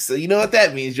 Mag. So you know what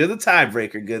that means. You're the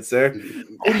tiebreaker, good sir.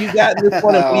 Who do you got in this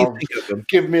one? And what do you think of him?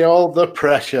 Give me all the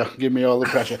pressure. Give me all the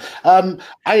pressure.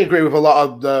 I agree with a lot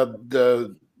of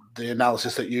the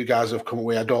analysis that you guys have come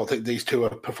away. I don't think these two are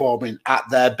performing at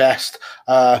their best.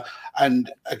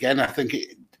 And again, I think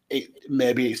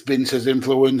maybe it's Vince's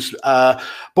influence,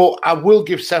 but I will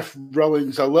give Seth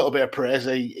Rollins a little bit of praise.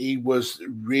 He was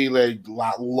really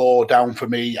like low down for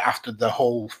me after the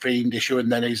whole Fiend issue, and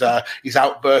then his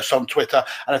outbursts on Twitter.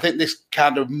 And I think this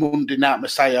kind of Monday Night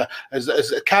Messiah has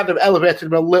kind of elevated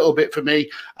him a little bit for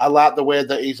me. I like the way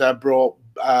that he's brought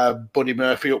Buddy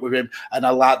Murphy up with him, and I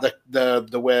like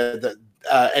the way that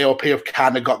AOP have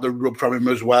kind of got the rub from him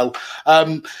as well.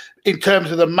 In terms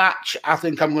of the match, I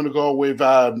think I'm going to go with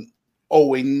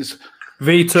Owens.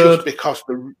 Vetoed. Just because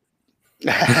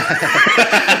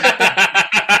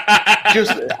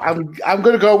I'm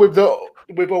going to go with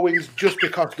Owens just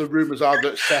because the rumors are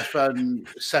that Seth's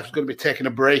going to be taking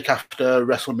a break after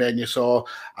WrestleMania. So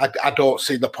I don't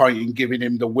see the point in giving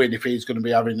him the win if he's going to be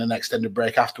having an extended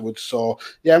break afterwards. So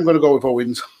yeah, I'm going to go with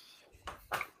Owens.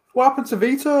 What happened to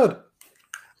Vetoed?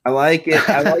 I like it.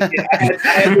 I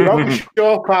had wrong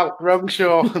show, pal. Wrong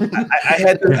show. I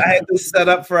had this set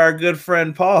up for our good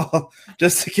friend Paul,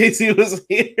 just in case he was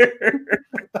here.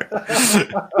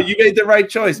 But you made the right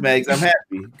choice, Mags. I'm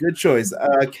happy. Good choice.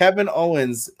 Kevin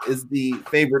Owens is the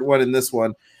favorite one in this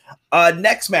one.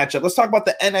 Next matchup. Let's talk about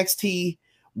the NXT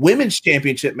Women's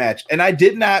Championship match. And I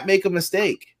did not make a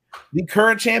mistake. The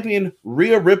current champion,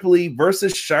 Rhea Ripley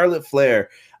versus Charlotte Flair.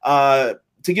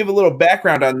 To give a little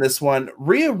background on this one,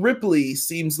 Rhea Ripley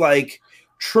seems like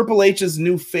Triple H's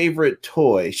new favorite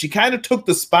toy. She kind of took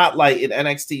the spotlight in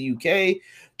NXT UK,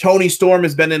 Tony Storm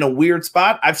has been in a weird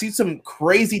spot. I've seen some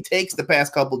crazy takes the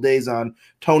past couple of days on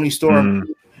Tony Storm.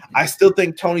 I still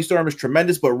think Tony Storm is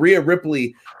tremendous, but Rhea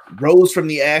Ripley rose from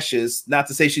the ashes. Not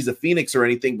to say she's a phoenix or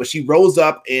anything, but she rose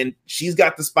up and she's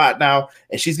got the spot now,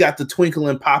 and she's got the twinkle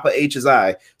in Papa H's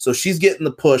eye. So she's getting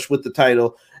the push with the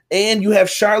title. And you have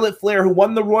Charlotte Flair, who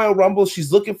won the Royal Rumble.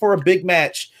 She's looking for a big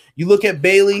match. You look at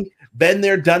Bayley, been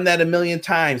there, done that a million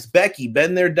times. Becky,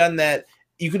 been there, done that.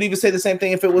 You could even say the same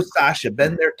thing if it was Sasha.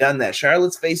 Been there, done that.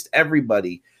 Charlotte's faced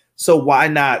everybody. So why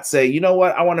not say, you know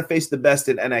what? I want to face the best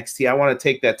in NXT. I want to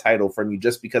take that title from you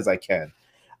just because I can.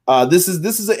 This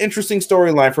is an interesting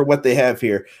storyline for what they have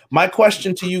here. My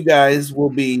question to you guys will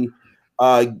be,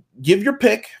 give your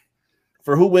pick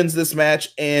for who wins this match.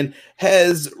 And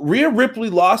has Rhea Ripley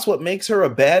lost what makes her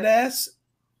a badass?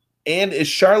 And is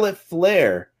Charlotte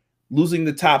Flair losing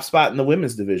the top spot in the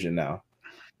women's division now?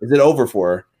 Is it over for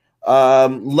her?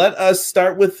 Let us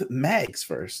start with Mags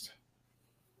first.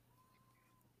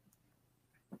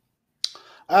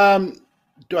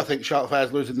 Do I think Charlotte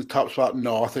Flair's losing the top spot?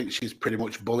 No, I think she's pretty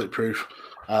much bulletproof.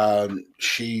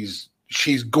 She's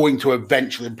going to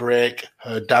eventually break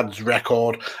her dad's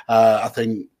record. I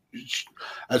think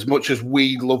as much as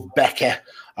we love Becky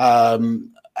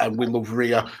and we love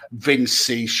Rhea, Vince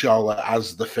sees Charlotte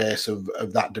as the face of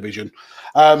that division.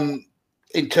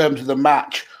 In terms of the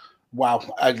match, wow,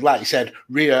 like you said,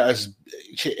 Rhea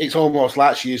it's almost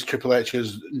like she is Triple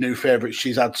H's new favourite.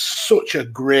 She's had such a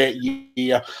great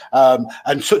year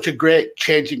and such a great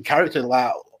change in character,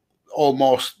 like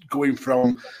almost going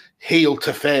from heel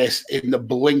to face in the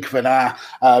blink of an eye.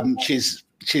 She's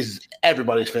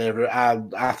everybody's favourite.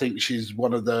 I think she's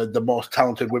one of the most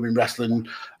talented women wrestlers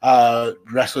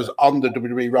on the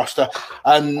WWE roster.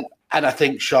 And I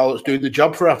think Charlotte's doing the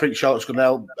job for her. I think Charlotte's going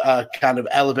to kind of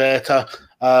elevate her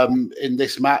in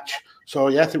this match. So,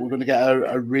 yeah, I think we're going to get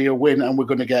a real win, and we're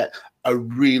going to get a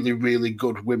really, really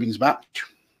good women's match.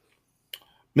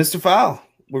 Mr. Fowl,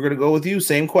 we're going to go with you.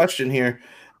 Same question here.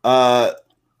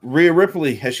 Rhea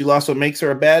Ripley, has she lost what makes her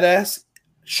a badass?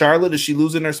 Charlotte, is she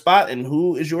losing her spot? And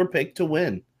who is your pick to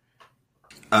win?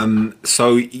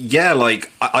 So, yeah,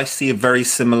 like I see a very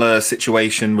similar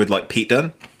situation with like Pete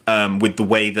Dunne. With the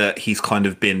way that he's kind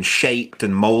of been shaped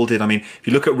and molded. I mean, if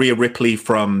you look at Rhea Ripley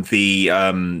from the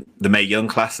Mae Young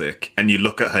Classic, and you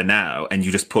look at her now, and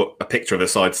you just put a picture of her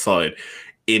side to side,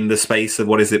 in the space of,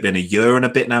 what has it been, a year and a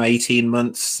bit now, 18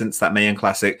 months since that Mae Young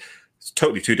Classic, it's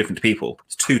totally two different people.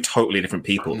 It's two totally different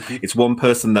people. Mm-hmm. It's one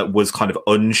person that was kind of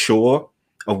unsure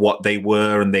of what they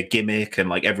were and their gimmick and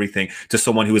like everything, to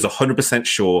someone who is 100%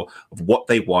 sure of what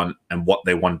they want and what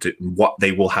they want to, what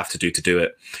they will have to do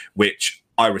it, which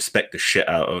I respect the shit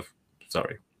out of.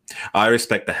 Sorry. I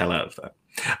respect the hell out of that.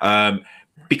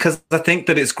 Because I think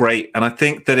that it's great, and I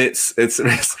think that it's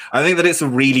I think that it's a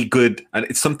really good, and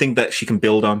it's something that she can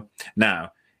build on.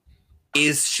 Now,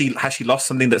 has she lost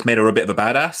something that's made her a bit of a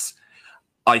badass?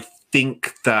 I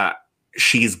think that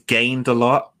she's gained a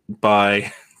lot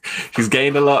by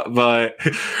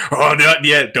oh, not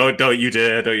yet, don't you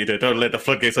dare, don't let the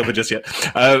floodgates open just yet.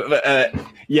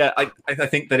 Yeah, I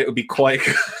think that it would be quite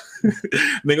I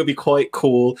think it would be quite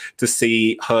cool to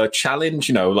see her challenge,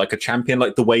 you know, like a champion,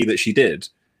 like the way that she did.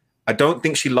 I don't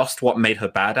think she lost what made her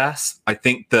badass. I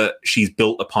think that she's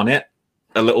built upon it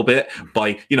a little bit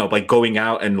by going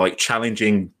out and like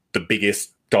challenging the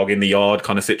biggest dog in the yard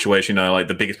kind of situation, you know, like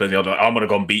the biggest person in the yard, like, I'm gonna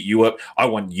go and beat you up. I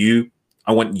want you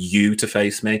to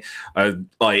face me. And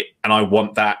I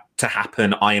want that to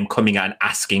happen. I am coming out and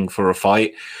asking for a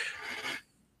fight.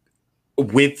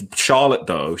 With Charlotte,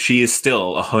 though, she is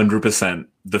still 100%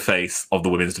 the face of the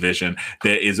women's division.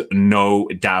 There is no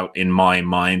doubt in my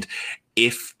mind.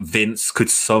 If Vince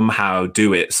could somehow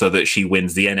do it so that she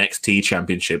wins the NXT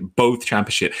championship, both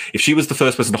championship, if she was the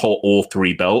first person to hold all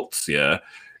three belts, yeah,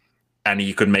 and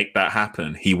he could make that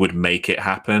happen, he would make it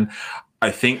happen. I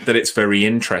think that it's very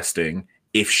interesting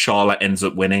if Charlotte ends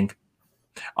up winning.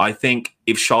 I think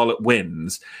if Charlotte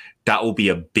wins, that will be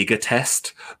a bigger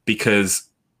test, because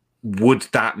would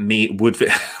Vince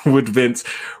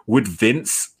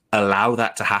allow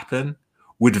that to happen?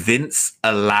 Would Vince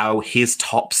allow his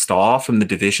top star from the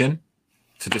division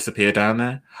to disappear down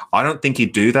there? I don't think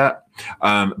he'd do that.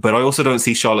 But I also don't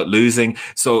see Charlotte losing.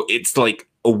 So it's like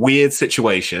a weird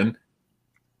situation.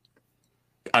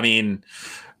 I mean,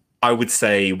 I would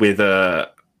say I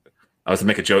was to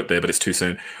make a joke there, but it's too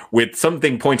soon. With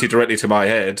something pointed directly to my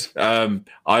head,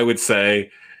 I would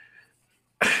say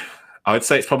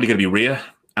it's probably going to be Rhea,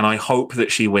 and I hope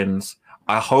that she wins.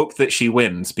 I hope that she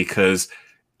wins because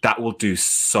that will do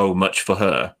so much for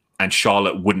her, and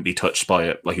Charlotte wouldn't be touched by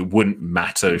it. Like, it wouldn't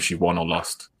matter if she won or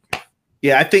lost.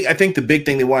 Yeah, I think the big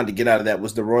thing they wanted to get out of that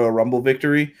was the Royal Rumble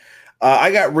victory.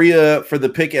 I got Rhea for the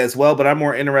pick as well, but I'm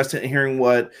more interested in hearing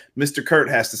what Mr. Kurt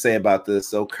has to say about this.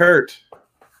 So, Kurt.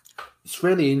 It's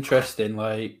really interesting.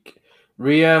 Like,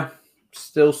 Rhea,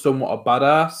 still somewhat a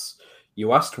badass.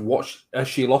 You asked has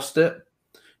she lost it?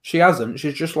 She hasn't.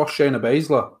 She's just lost Shayna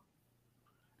Baszler.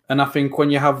 And I think when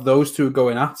you have those two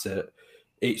going at it,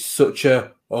 it's such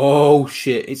a, oh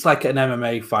shit. It's like an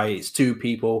MMA fight. It's two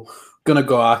people going to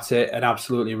go at it and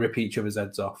absolutely rip each other's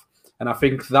heads off. And I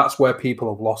think that's where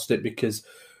people have lost it, because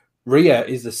Rhea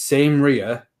is the same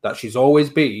Rhea that she's always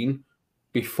been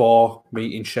before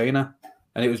meeting Shayna.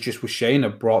 And it was just with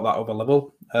Shayna brought that over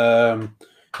level. And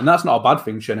that's not a bad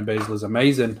thing. Shayna Baszler is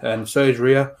amazing. And so is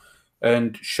Rhea.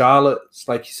 And Charlotte,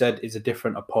 like you said, is a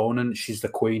different opponent. She's the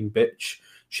queen bitch.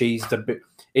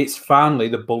 It's finally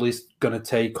the bully's going to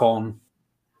take on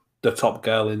the top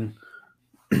girl in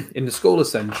the school,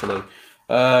 essentially.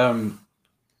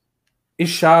 Is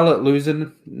Charlotte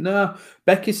losing? No.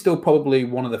 Becky's still probably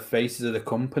one of the faces of the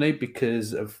company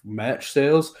because of merch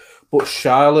sales. But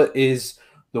Charlotte is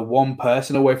the one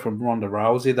person away from Ronda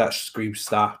Rousey that screams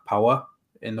star power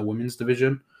in the women's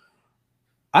division.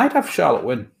 I'd have Charlotte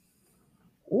win.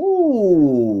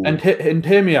 Ooh. And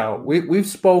hear me out. We've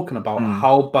spoken about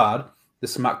how bad the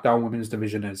SmackDown women's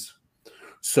division is.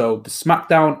 So the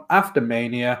SmackDown after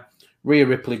Mania, Rhea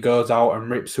Ripley goes out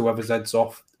and rips whoever's heads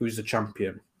off who's the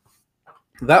champion.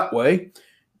 That way,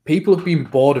 people have been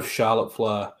bored of Charlotte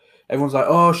Flair. Everyone's like,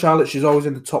 oh, Charlotte, she's always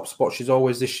in the top spot. She's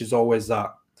always this, she's always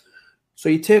that. So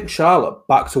you take Charlotte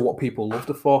back to what people loved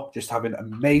her for, just having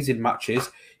amazing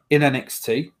matches in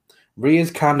NXT.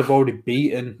 Rhea's kind of already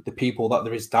beaten the people that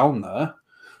there is down there.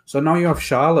 So now you have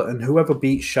Charlotte, and whoever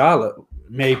beats Charlotte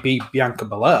may be Bianca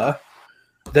Belair.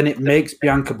 Then it makes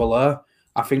Bianca Belair.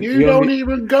 I think you don't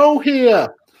even go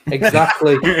here.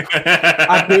 Exactly.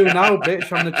 I do now,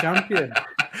 bitch. I'm the champion.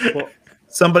 But,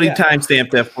 somebody timestamp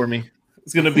that for me.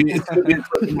 It's gonna be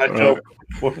my joke.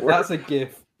 That's a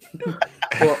gift.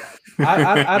 But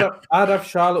I'd have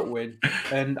Charlotte win,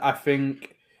 and I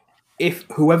think if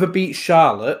whoever beats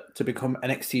Charlotte to become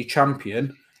NXT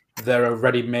champion, they're a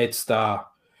ready-made star.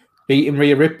 Beating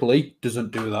Rhea Ripley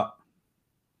doesn't do that.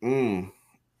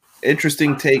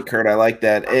 Interesting take, Kurt. I like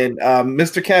that. And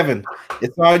Mr. Kevin,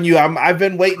 it's on you. I've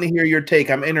been waiting to hear your take.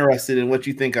 I'm interested in what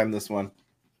you think on this one.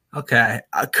 Okay.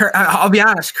 Kurt, I'll be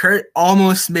honest. Kurt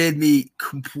almost made me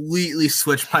completely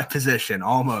switch my position.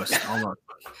 Almost.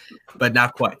 But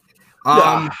not quite.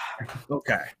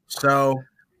 Okay. So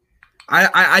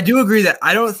I do agree that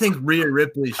I don't think Rhea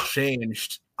Ripley's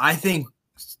changed. I think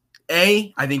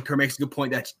Kurt makes a good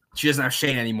point that she doesn't have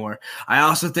Shane anymore. I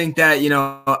also think that,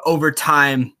 over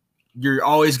time, you're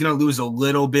always going to lose a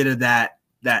little bit of that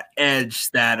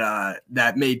edge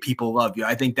that made people love you.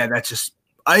 I think that's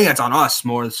on us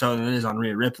more so than it is on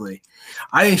Rhea Ripley.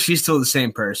 I think she's still the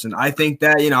same person. I think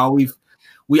that,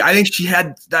 I think she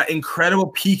had that incredible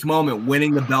peak moment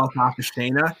winning the belt off of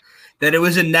Shayna, that it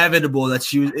was inevitable that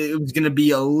it was going to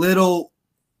be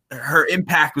her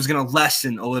impact was going to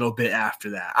lessen a little bit after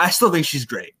that. I still think she's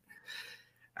great.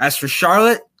 As for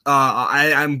Charlotte,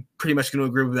 I'm pretty much going to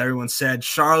agree with what everyone said.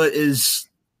 Charlotte is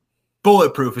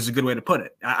bulletproof is a good way to put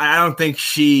it. I don't think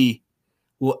she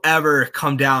will ever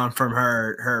come down from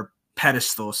her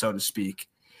pedestal, so to speak.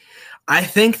 I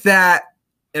think that,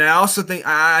 and I also think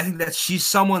that she's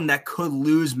someone that could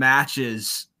lose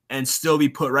matches and still be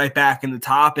put right back in the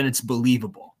top, and it's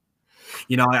believable.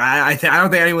 I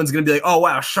don't think anyone's going to be like, oh,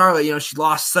 wow, Charlotte, she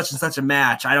lost such and such a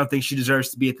match. I don't think she deserves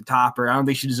to be at the top, or I don't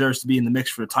think she deserves to be in the mix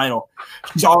for a title.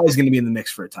 She's always going to be in the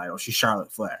mix for a title. She's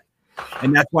Charlotte Flair.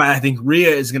 And that's why I think Rhea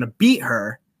is going to beat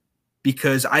her,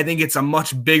 because I think it's a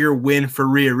much bigger win for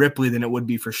Rhea Ripley than it would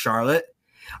be for Charlotte.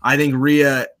 I think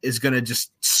Rhea is going to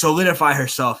just solidify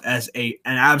herself as an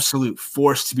absolute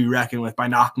force to be reckoned with by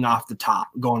knocking off the top,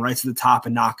 going right to the top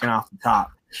and knocking off the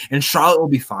top. And Charlotte will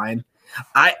be fine.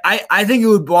 I think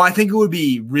it would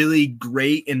be really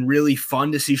great and really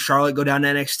fun to see Charlotte go down to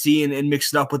NXT and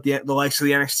mix it up with the likes of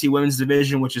the NXT women's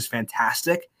division, which is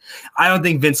fantastic. I don't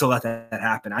think Vince will let that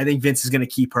happen. I think Vince is going to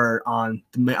keep her on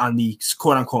the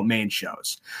quote unquote main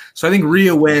shows. So I think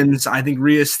Rhea wins. I think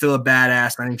Rhea is still a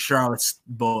badass. I think Charlotte's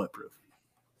bulletproof.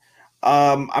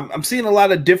 I'm seeing a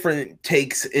lot of different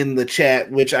takes in the chat,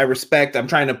 which I respect. I'm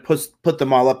trying to put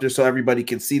them all up there so everybody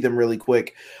can see them really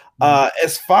quick.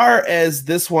 As far as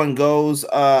this one goes,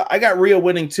 I got Rhea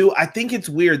winning too. I think it's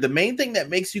weird. The main thing that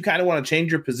makes you kind of want to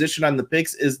change your position on the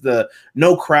picks is the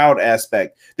no crowd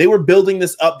aspect. They were building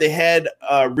this up. They had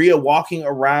Rhea walking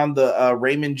around the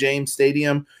Raymond James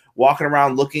Stadium walking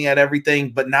around looking at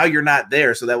everything, but now you're not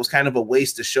there. So that was kind of a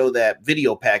waste to show that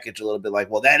video package a little bit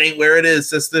like, well, that ain't where it is,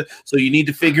 sister. So you need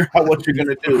to figure out what you're going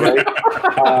to do, right?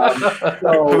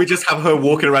 Can we just have her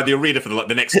walking around the arena for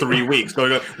the next 3 weeks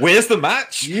going, where's the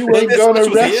match? You ain't going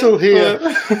to wrestle here.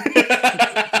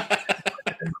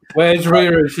 Where's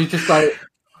Rhea? She's just like...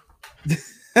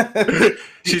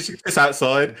 She's just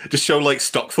outside. Just show like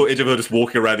stock footage of her just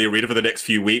walking around the arena for the next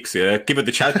few weeks. Yeah, give her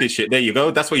the championship. There you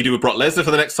go. That's what you do with Brock Lesnar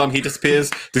for the next time he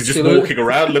disappears. He's just walking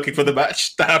around looking for the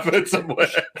match to happen somewhere.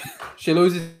 She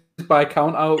loses by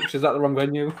count out. She's at the wrong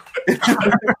venue.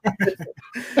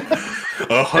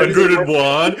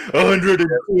 101,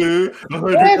 102,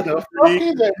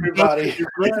 103. Everybody.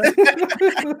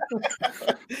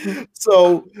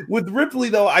 So with Ripley,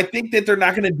 though, I think that they're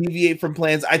not going to deviate from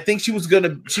plans. I think she was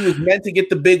meant to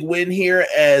get the big win here.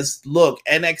 As look,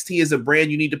 NXT is a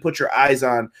brand you need to put your eyes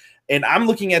on. And I'm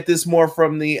looking at this more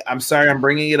from the, I'm sorry, I'm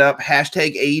bringing it up,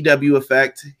 hashtag AEW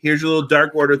effect. Here's your little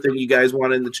Dark Order thing you guys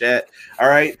want in the chat. All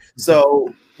right.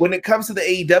 So when it comes to the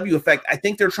AEW effect, I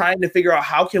think they're trying to figure out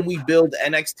how can we build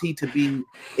NXT to be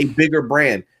a bigger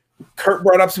brand. Kurt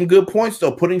brought up some good points,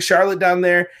 though. Putting Charlotte down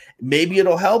there, maybe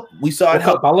it'll help. We saw it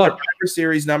help Survivor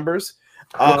Series numbers.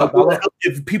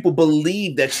 If people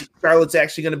believe that Charlotte's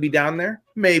actually going to be down there,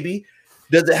 maybe.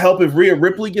 Does it help if Rhea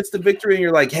Ripley gets the victory and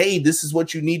you're like, hey, this is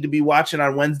what you need to be watching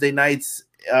on Wednesday nights?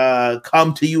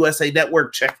 Come to USA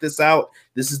Network. Check this out.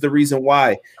 This is the reason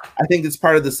why. I think it's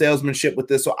part of the salesmanship with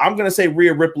this. So I'm going to say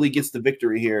Rhea Ripley gets the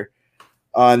victory here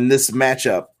on this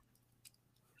matchup.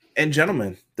 And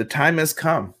gentlemen, the time has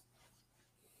come.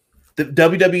 The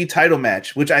WWE title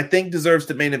match, which I think deserves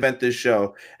to main event this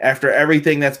show after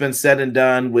everything that's been said and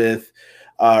done with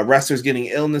wrestlers getting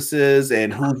illnesses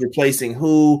and who's replacing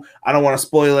who. I don't want to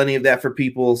spoil any of that for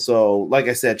people. So like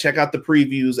I said, check out the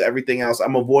previews, everything else.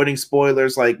 I'm avoiding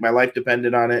spoilers like my life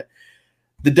depended on it.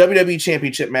 The WWE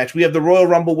Championship match. We have the Royal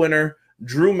Rumble winner,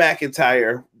 Drew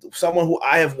McIntyre, someone who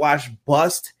I have watched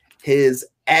bust his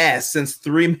ass since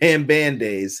 3-man band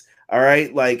days. All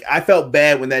right. Like I felt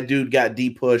bad when that dude got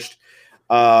de-pushed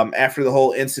after the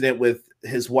whole incident with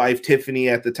his wife Tiffany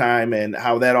at the time and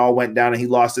how that all went down and he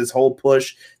lost his whole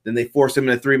push. Then they forced him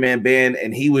in a 3-man band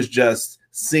and he was just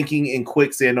sinking in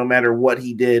quicksand no matter what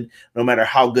he did, no matter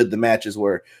how good the matches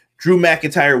were. Drew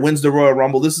McIntyre wins the Royal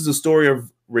Rumble. This is a story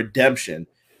of redemption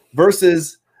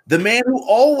versus the man who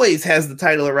always has the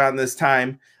title around this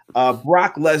time,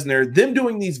 Brock Lesnar. Them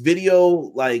doing these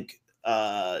video like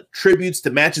tributes to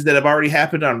matches that have already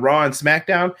happened on Raw and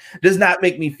SmackDown does not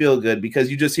make me feel good because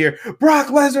you just hear Brock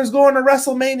Lesnar's going to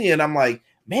WrestleMania and I'm like,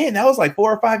 man, that was like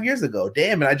 4 or 5 years ago.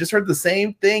 Damn, and I just heard the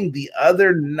same thing the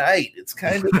other night. It's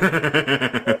kind of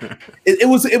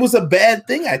it was a bad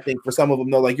thing, I think, for some of them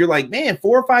though. Like you're like, man,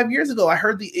 4 or 5 years ago, I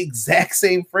heard the exact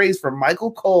same phrase from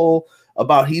Michael Cole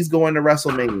about he's going to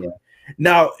WrestleMania.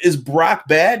 Now, is Brock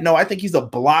bad? No, I think he's a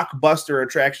blockbuster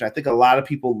attraction. I think a lot of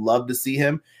people love to see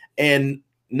him. And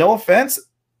no offense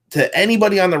to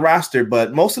anybody on the roster,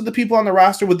 but most of the people on the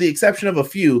roster, with the exception of a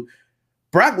few,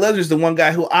 Brock Lesnar's the one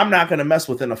guy who I'm not going to mess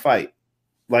with in a fight.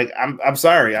 Like, I'm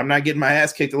sorry. I'm not getting my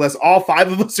ass kicked unless all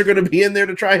 5 of us are going to be in there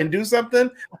to try and do something.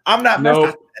 I'm not messing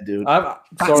with that, dude.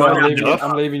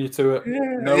 I'm leaving you to it.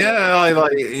 Yeah,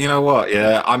 like you know what?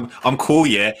 Yeah, I'm cool.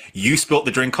 Yeah, you spilt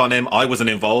the drink on him. I wasn't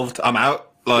involved. I'm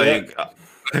out. Like. Yeah.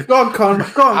 Go on, Con.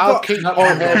 Go on. I'll keep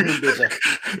on busy.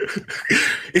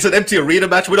 It's an empty arena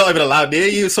match. We're not even allowed near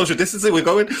you. Social distancing. We're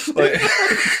going. Like...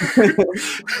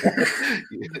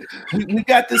 we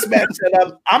got this match set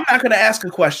up. I'm not going to ask a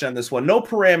question on this one. No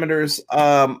parameters.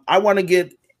 I want to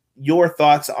get your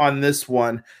thoughts on this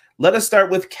one. Let us start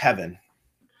with Kevin.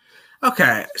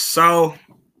 Okay, so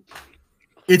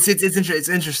it's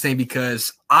interesting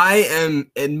because I am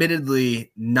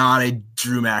admittedly not a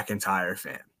Drew McIntyre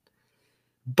fan.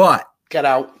 But get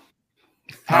out.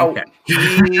 Okay.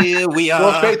 Here we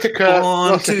are.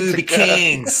 Born to be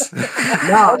kings.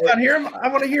 No, I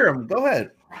want to hear him. Go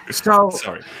ahead. So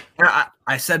sorry.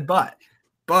 I said but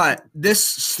this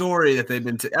story that they've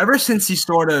been ever since he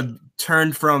sort of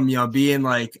turned from being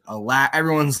like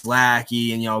everyone's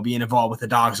lackey and being involved with the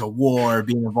Dogs of War,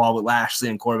 being involved with Lashley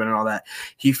and Corbin and all that,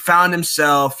 he found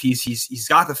himself. He's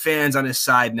got the fans on his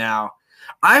side now.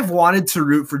 I've wanted to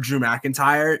root for Drew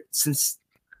McIntyre since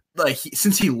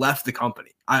he left the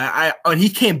company. When he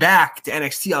came back to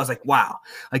NXT, I was like, wow,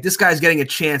 like this guy's getting a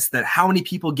chance that how many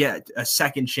people get a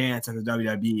second chance at the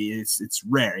WWE? It's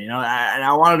rare, and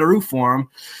I wanted to root for him,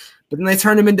 but then they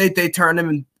turned him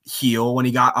in heel when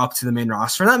he got up to the main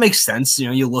roster, and that makes sense.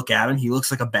 You look at him, he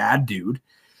looks like a bad dude,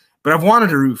 but I've wanted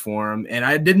to root for him, and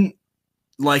I didn't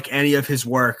like any of his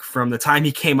work from the time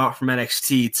he came up from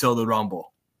NXT till the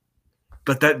Rumble.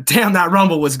 but that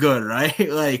Rumble was good, right?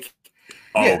 Like,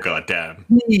 God damn.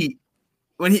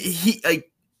 When he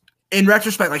like, in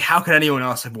retrospect, like, how could anyone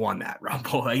else have won that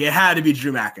Rumble? Like, it had to be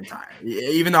Drew McIntyre.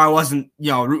 Even though I wasn't,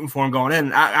 rooting for him going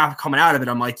in, coming out of it,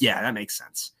 I'm like, yeah, that makes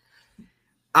sense.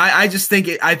 I just think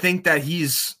I think that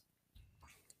he's,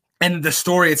 and the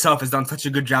story itself has done such a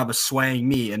good job of swaying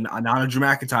me, and I'm not a Drew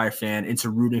McIntyre fan, into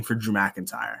rooting for Drew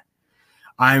McIntyre.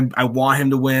 I want him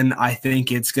to win. I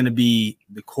think it's going to be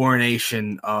the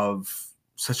coronation of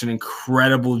such an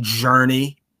incredible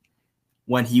journey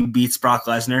when he beats Brock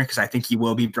Lesnar, because I think he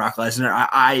will beat Brock Lesnar.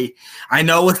 I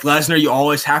know with Lesnar, you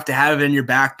always have to have it in your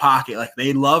back pocket. Like,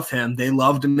 they love him. They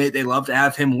love to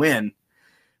have him win.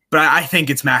 But I think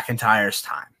it's McIntyre's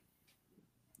time.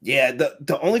 Yeah,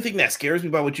 the only thing that scares me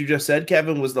about what you just said,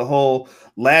 Kevin, was the whole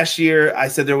last year I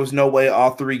said there was no way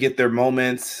all three get their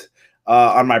moments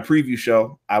on my preview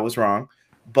show. I was wrong.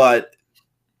 But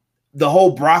the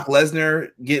whole Brock Lesnar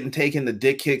getting taken to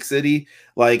Dick Kick City,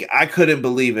 like, I couldn't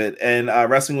believe it. And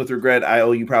Wrestling with Regret, I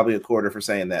owe you probably a quarter for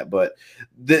saying that. But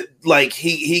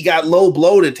he got low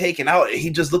blowed and taken out. He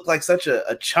just looked like such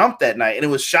a chump that night. And it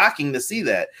was shocking to see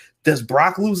that. Does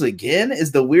Brock lose again?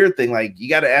 Is the weird thing. Like, you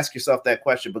got to ask yourself that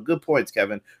question. But good points,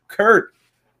 Kevin. Kurt,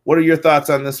 what are your thoughts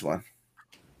on this one?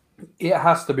 It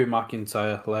has to be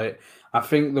McIntyre. Like, I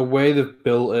think the way they've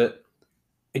built it,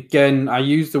 again, I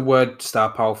use the word star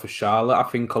power for Charlotte. I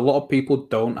think a lot of people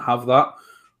don't have that.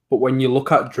 But when you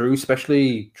look at Drew,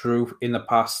 especially Drew in the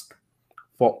past,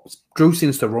 Drew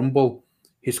since the Rumble,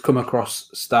 he's come across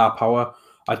star power.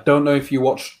 I don't know if you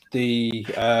watched the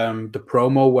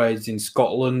promo where he's in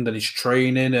Scotland and he's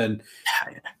training, and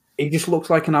he just looks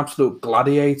like an absolute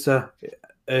gladiator.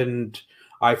 And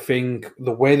I think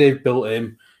the way they've built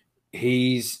him,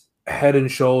 he's head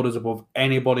and shoulders above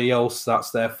anybody else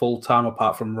that's there full time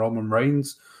apart from Roman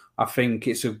Reigns. I think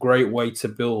it's a great way to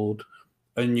build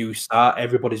a new start.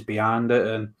 Everybody's behind it.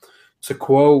 And to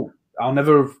quote, I'll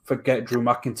never forget Drew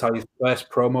McIntyre's first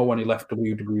promo when he left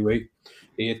WWE.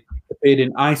 He appeared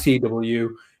in ICW.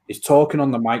 He's talking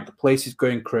on the mic. The place is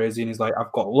going crazy. And he's like,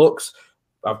 I've got looks.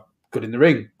 I've got in the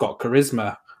ring, got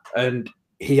charisma. And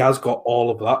he has got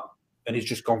all of that. And he's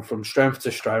just gone from strength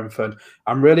to strength. And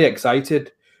I'm really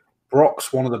excited.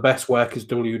 Brock's one of the best workers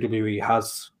WWE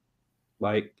has.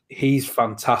 Like, he's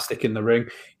fantastic in the ring.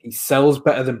 He sells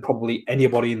better than probably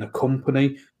anybody in the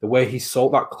company. The way he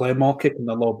sold that Claymore kick in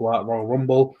the low block Royal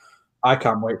Rumble, I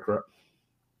can't wait for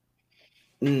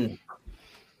it.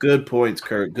 Good points,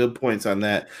 Kurt. Good points on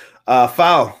that.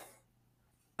 Foul.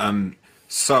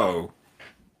 So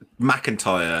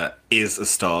McIntyre is a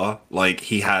star. Like,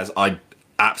 he has. I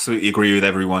absolutely agree with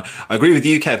everyone. I agree with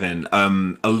you, Kevin.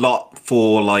 A lot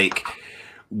for, like,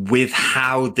 with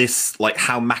how this, like,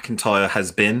 how McIntyre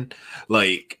has been.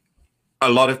 Like, a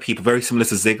lot of people, very similar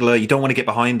to Ziggler, you don't want to get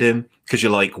behind him because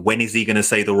you're like, when is he going to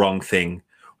say the wrong thing?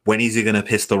 When is he going to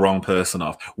piss the wrong person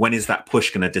off? When is that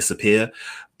push going to disappear?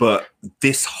 But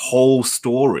this whole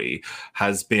story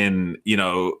has been,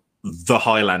 the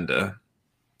Highlander,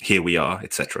 here we are,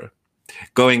 etc.,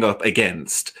 going up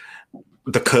against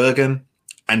the Kurgan.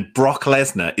 And Brock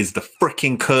Lesnar is the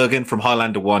freaking Kurgan from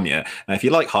Highlander 1, yeah? Now, if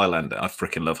you like Highlander, I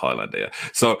freaking love Highlander, yeah?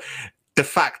 So the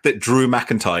fact that Drew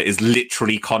McIntyre is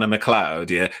literally Conor McLeod,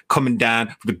 yeah? Coming down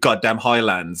from the goddamn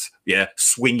Highlands, yeah?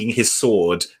 Swinging his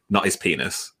sword, not his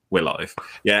penis. We're live.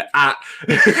 Yeah.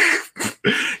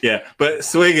 Yeah. But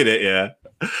swinging it, yeah,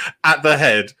 at the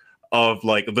head of,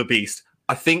 like, the beast.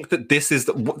 I think that this is,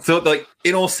 so, like,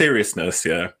 in all seriousness,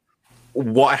 yeah,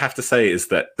 what I have to say is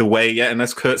that the way, yeah, and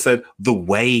as Kurt said, the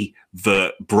way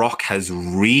that Brock has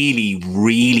really,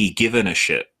 really given a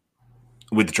shit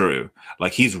with Drew,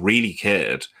 like, he's really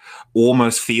cared,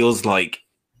 almost feels like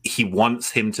he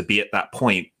wants him to be at that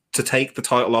point to take the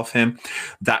title off him.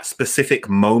 That specific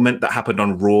moment that happened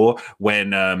on Raw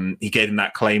when he gave him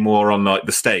that Claymore on, like,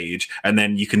 the stage, and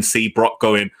then you can see Brock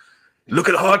going, look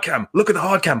at the hard cam, look at the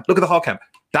hard cam, look at the hard cam.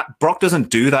 That Brock doesn't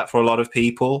do that for a lot of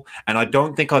people, and I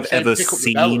don't think I've ever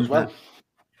seen. Well.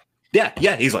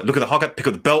 Yeah, he's like, look at the hard cam, pick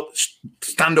up the belt,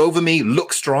 stand over me,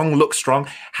 look strong, look strong.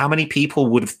 How many people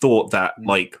would have thought that,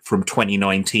 like, from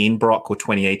 2019 Brock or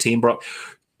 2018 Brock?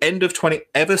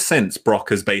 Ever since Brock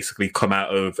has basically come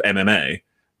out of MMA,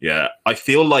 yeah, I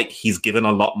feel like he's given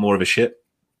a lot more of a shit.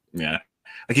 Yeah,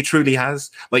 like, he truly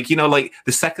has. Like, like,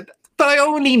 the second. But I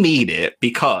only mean it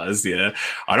because, yeah,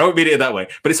 I don't mean it that way.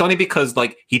 But it's only because,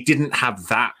 like, he didn't have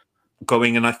that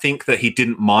going, and I think that he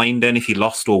didn't mind then if he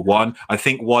lost or won. I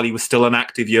think while he was still an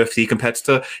active UFC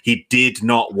competitor, he did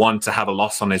not want to have a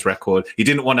loss on his record. He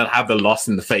didn't want to have the loss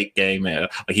in the fake game. Yeah.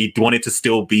 Like, he wanted to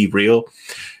still be real.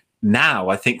 Now,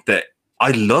 I think that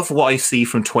I love what I see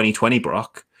from 2020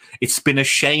 Brock, it's been a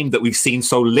shame that we've seen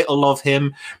so little of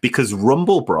him, because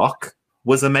Rumble Brock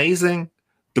was amazing.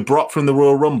 The Brock from the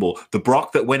Royal Rumble, the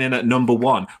Brock that went in at number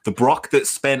 1, the Brock that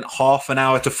spent half an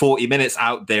hour to 40 minutes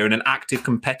out there in an active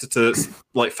competitor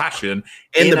like fashion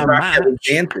And in the a Brock match. that was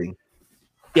dancing.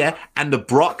 Yeah, and the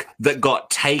Brock that got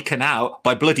taken out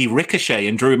by bloody Ricochet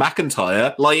and Drew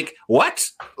McIntyre. Like, what?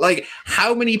 Like,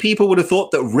 how many people would have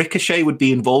thought that Ricochet would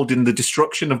be involved in the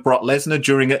destruction of Brock Lesnar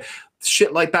during it?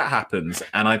 Shit like that happens.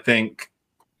 And I think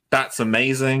that's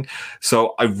amazing.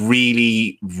 So I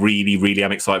really, really, really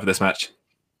am excited for this match.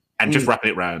 And just wrapping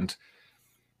it round,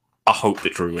 I hope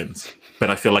that Drew wins,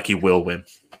 but I feel like he will win.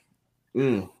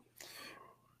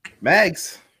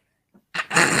 Mags.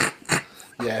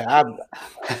 Yeah, I'm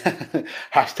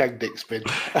hashtag dick spin.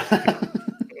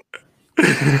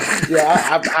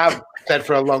 Yeah, I've said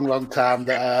for a long time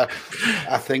that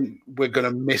I think we're going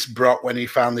to miss Brock when he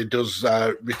finally does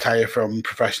retire from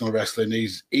professional wrestling.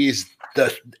 He's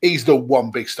the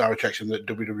one big star attraction that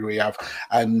WWE have,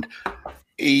 and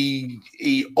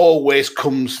he always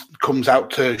comes out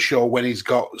to show when he's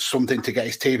got something to get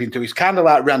his teeth into. He's kind of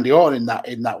like Randy Orton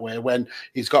in that way, when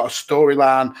he's got a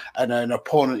storyline and an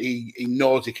opponent he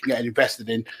knows he can get invested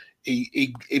in.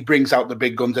 He brings out the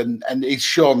big guns, and he's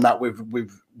shown that with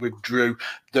Drew.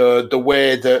 The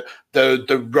way that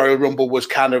the Royal Rumble was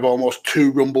kind of almost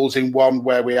 2 Rumbles in one,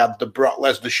 where we had the Brock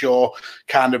Lesnar show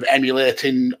kind of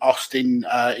emulating Austin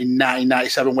in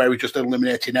 1997, where we just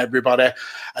eliminating everybody,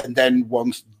 and then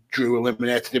once Drew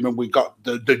eliminated him, and we got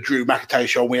the Drew McIntyre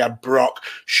show, and we had Brock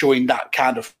showing that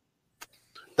kind of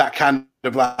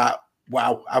like,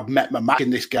 wow, I've met my match in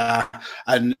this guy.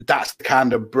 And that's the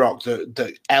kind of Brock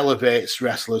that elevates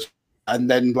wrestlers. And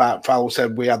then, like Fowler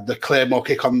said, we had the Claymore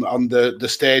kick on the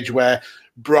stage where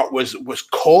Brock was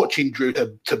coaching Drew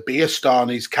to be a star,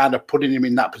 and he's kind of putting him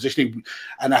in that position.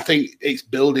 And I think it's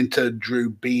building to Drew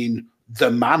being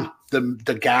the man,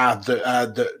 the guy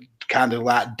that kind of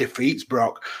like defeats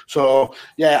Brock. So,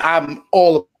 yeah, I'm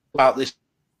all about this,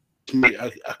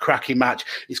 a cracking match.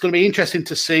 It's going to be interesting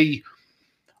to see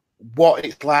what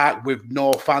it's like with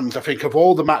no fans. I think of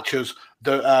all the matches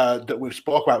that we've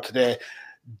spoke about today,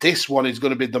 this one is going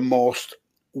to be the most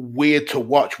weird to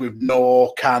watch, with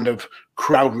no kind of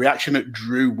crowd reaction at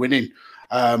Drew winning.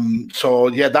 So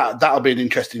yeah, that'll be an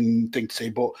interesting thing to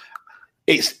see. But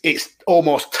it's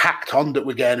almost tacked on that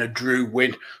we're getting a Drew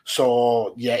win.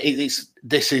 So yeah,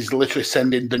 this is literally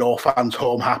sending the no fans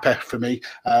home happy for me.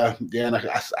 Yeah, and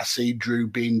I see Drew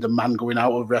being the man going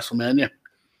out of WrestleMania.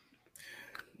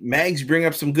 Mags, bring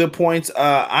up some good points.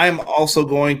 I'm also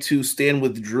going to stand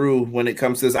with Drew when it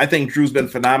comes to this. I think Drew's been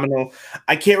phenomenal.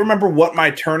 I can't remember what my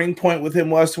turning point with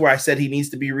him was to where I said he needs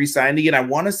to be re-signed again. I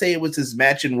want to say it was his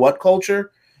match in What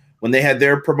Culture when they had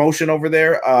their promotion over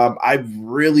there. I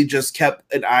really just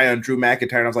kept an eye on Drew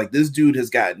McIntyre, and I was like, this dude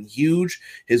has gotten huge.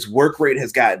 His work rate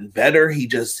has gotten better. He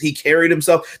carried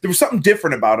himself. There was something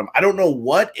different about him. I don't know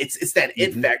what. It's that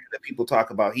it factor that people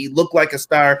talk about. He looked like a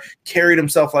star, carried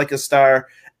himself like a star.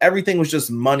 Everything was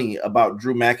just money about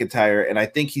Drew McIntyre, and I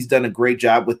think he's done a great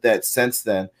job with that since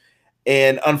then.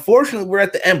 And unfortunately, we're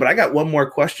at the end, but I got one more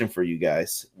question for you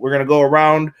guys. We're going to go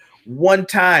around one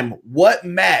time. What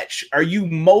match are you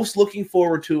most looking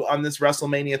forward to on this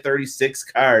WrestleMania 36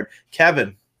 card?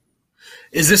 Kevin.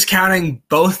 Is this counting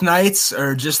both nights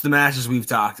or just the matches we've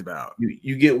talked about?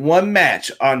 You get one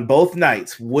match on both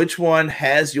nights. Which one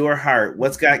has your heart?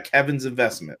 What's got Kevin's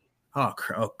investment? Oh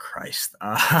Christ.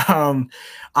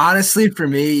 Honestly, for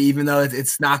me, even though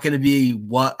it's not going to be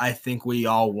what I think we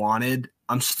all wanted,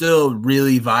 I'm still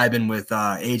really vibing with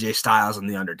AJ Styles and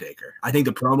The Undertaker. I think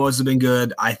the promos have been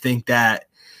good. I think that,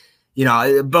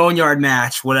 a boneyard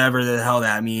match, whatever the hell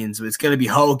that means, it's going to be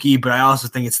hokey, but I also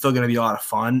think it's still going to be a lot of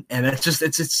fun. And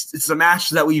it's a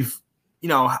match that we've,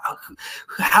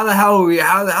 how the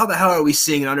hell are we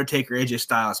seeing an Undertaker AJ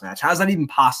Styles match? How's that even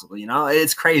possible?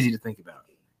 It's crazy to think about.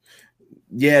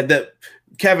 Yeah,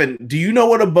 Kevin, do you know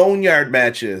what a boneyard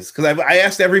match is? Because I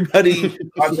asked everybody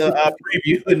on the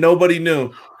preview and nobody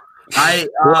knew. And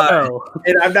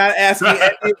I'm not asking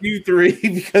any of you three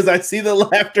because I see the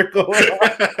laughter going on.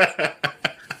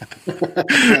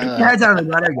 Guys are the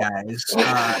better guys.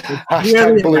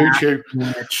 Hashtag Blue Chew.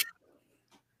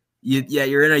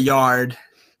 You're in a yard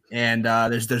and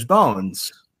there's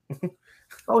bones.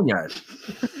 Boneyard.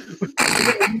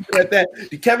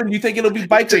 Kevin, do you think it'll be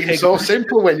biker? It's so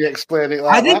simple when you explain it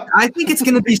like that. I think it's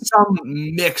going to be some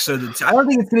mix of the two. I don't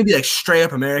think it's going to be like straight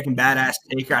up American Badass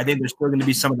Taker. I think there's still going to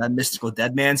be some of that mystical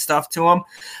dead man stuff to him,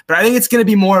 but I think it's going to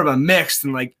be more of a mix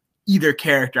than like either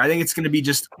character. I think it's going to be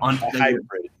just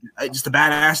just a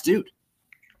badass dude.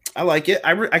 I like it.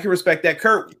 I can respect that.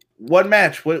 Kurt, One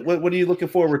match. What are you looking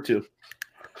forward to?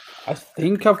 I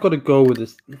think I've got to go with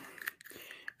this.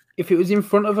 If it was in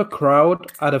front of a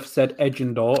crowd, I'd have said Edge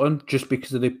and Orton just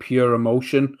because of the pure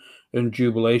emotion and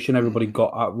jubilation everybody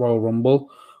got at Royal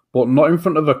Rumble, but not in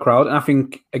front of a crowd. And I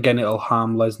think, again, it'll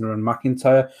harm Lesnar and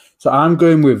McIntyre. So I'm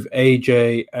going with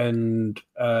AJ and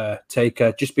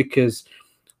Taker just because,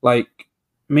 like,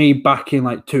 me back in,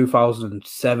 like,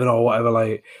 2007 or whatever,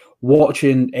 like,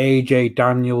 watching AJ,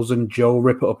 Daniels, and Joe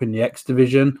rip it up in the X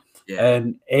Division,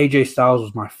 and AJ Styles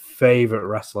was my favorite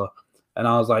wrestler. And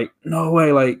I was like, no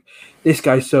way, like, this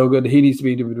guy's so good. He needs to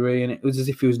be WWE. And it was as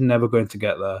if he was never going to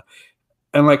get there.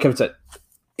 And like Kevin said,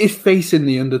 he's facing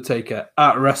The Undertaker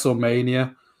at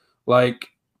WrestleMania. Like,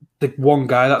 the one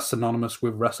guy that's synonymous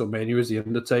with WrestleMania is The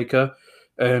Undertaker.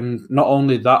 And not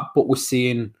only that, but we're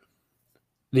seeing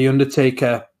The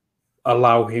Undertaker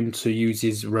allow him to use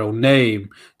his real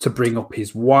name to bring up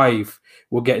his wife.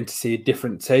 We're getting to see a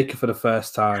different Taker for the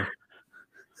first time.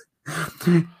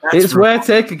 It's where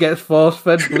Taker gets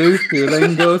force-fed blue to,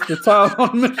 then goes to town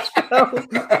on Michelle.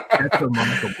 That's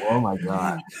remarkable. Oh my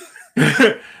god.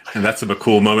 And that's a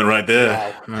cool moment right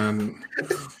there.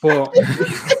 But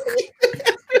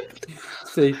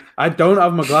see, I don't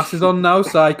have my glasses on now,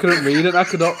 so I couldn't read it. I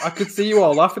could see you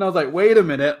all laughing. I was like, wait a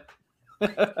minute.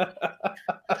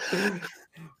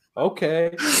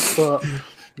 Okay, but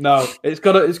no, it's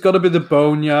gotta be the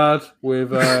Boneyard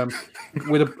with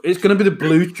it's gonna be the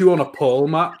Blue Chew on a pole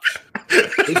match.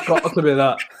 It's got to be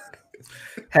that.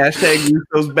 Hashtag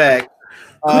Usos back.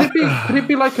 Could it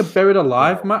be like a Buried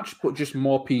Alive match, but just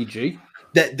more PG?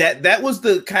 That was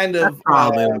the kind of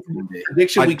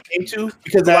prediction we came to,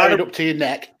 because a lot of up to your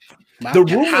neck. The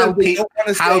rumor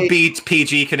how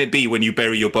PG can it be when you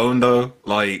bury your bone though?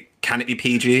 Like, can it be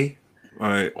PG?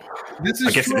 Right. This is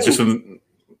I guess true. it's just from.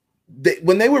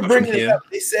 When they were bringing it up,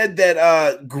 they said that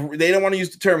they don't want to use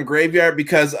the term graveyard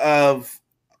because of.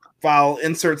 I'll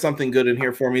insert something good in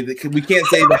here for me. We can't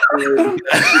say that.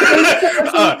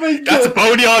 That's a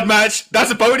boneyard match. That's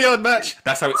a boneyard match.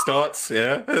 That's how it starts.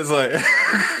 Yeah, it's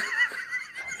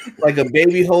like a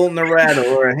baby holding a rattle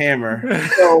or a hammer.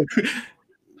 So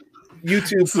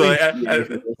YouTube. So,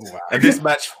 and this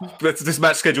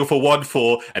match scheduled for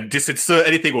 1-4, and just insert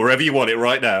anything wherever you want it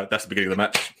right now. That's the beginning of the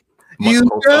match. You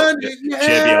done it,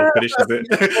 JBL finishes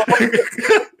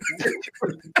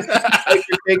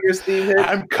it.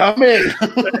 I'm coming.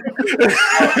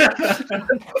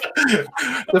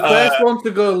 The first one to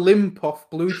go limp off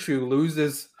Blue Chew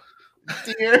loses.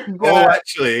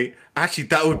 Actually,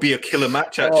 that would be a killer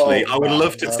match. Actually, I would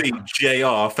love to see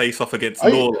JR face off against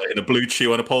Lawler in a Blue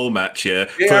Chew on a pole match. Yeah,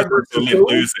 first limp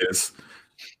loses.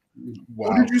 Wow.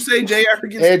 What did you say, JR?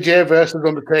 AJ versus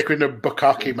Undertaker in a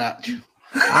Bukkake match.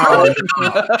 All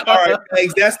right,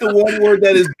 thanks. That's the one word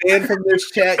that is banned from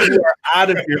this chat. You are out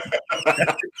of here.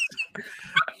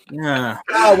 Yeah.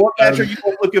 What match are you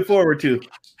looking forward to?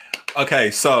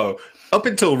 Okay, so up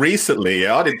until recently,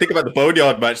 I didn't think about the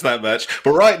Boneyard match that much,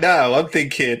 but right now I'm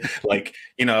thinking, like,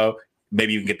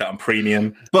 maybe you can get that on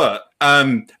premium. But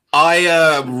I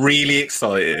am really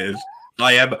excited.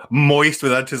 I am moist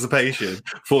with anticipation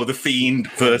for The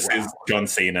Fiend versus John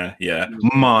Cena. Yeah,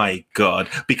 my God,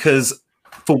 because.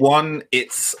 For one,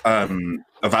 it's a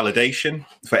validation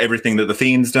for everything that The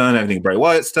Fiend's done, everything Bray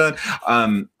Wyatt's done.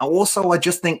 Also, I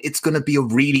just think it's going to be a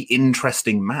really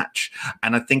interesting match.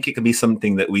 And I think it can be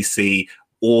something that we see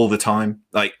all the time.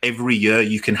 Like, every year,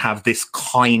 you can have this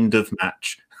kind of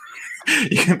match.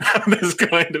 You can have this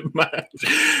kind of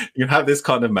match. You have this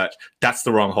kind of match. That's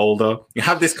the wrong holder. You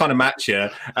have this kind of match here.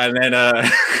 And then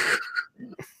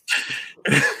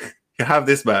you have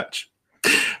this match.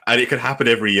 And it could happen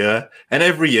every year. And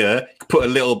every year, put a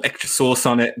little extra sauce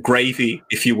on it, gravy,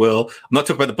 if you will. I'm not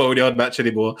talking about the Boneyard match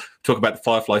anymore. Talk about the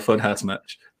Firefly Funhouse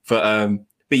match.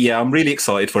 But yeah, I'm really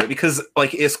excited for it because,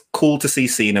 like, it's cool to see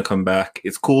Cena come back.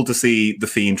 It's cool to see The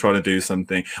Fiend trying to do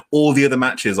something. All the other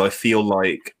matches, I feel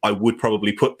like I would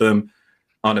probably put them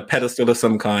on a pedestal of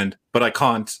some kind, but I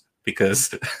can't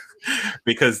because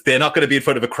they're not going to be in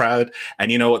front of a crowd.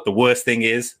 And you know what the worst thing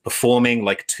is? Performing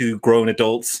like two grown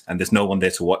adults and there's no one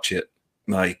there to watch it.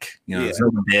 Like, there's no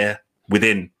one there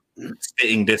within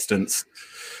spitting distance.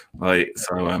 Like,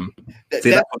 so I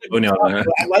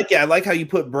like it. I like how you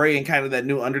put Bray in kind of that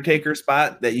new Undertaker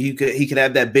spot that he could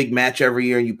have that big match every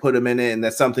year and you put him in it, and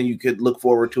that's something you could look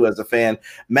forward to as a fan.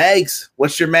 Mags,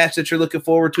 what's your match that you're looking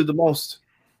forward to the most?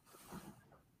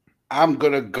 I'm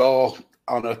gonna go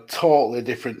on a totally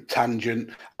different tangent.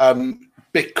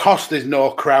 because there's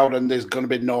no crowd and there's going to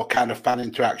be no kind of fan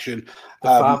interaction. The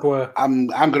Fab I'm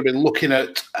going to be looking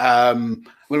at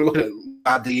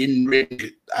the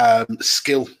in-ring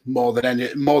skill more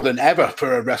than ever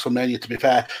for a WrestleMania. To be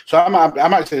fair, so I'm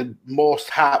actually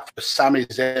most happy for Sami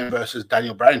Zayn versus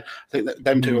Daniel Bryan. I think that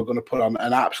them two are going to put on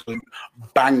an absolute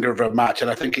banger of a match,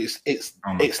 and I think it's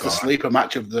the sleeper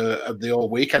match of the whole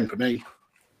weekend for me.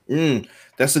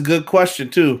 That's a good question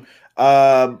too.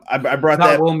 I brought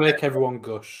that will make everyone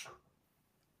gush.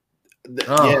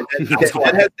 That's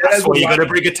why you got to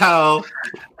bring a towel.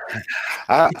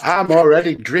 I'm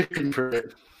already dripping for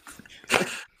it.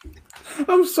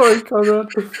 I'm sorry,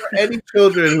 Conrad. For any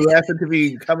children who happen to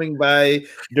be coming by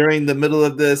during the middle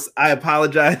of this, I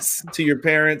apologize to your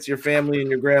parents, your family, and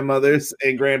your grandmothers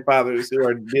and grandfathers who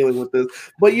are dealing with this.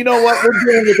 But you know what? We're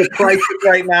dealing with a crisis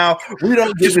right now. We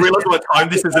don't just realize what time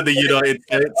this is in the United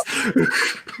States. This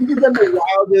has been the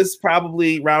wildest,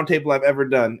 probably roundtable I've ever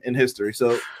done in history.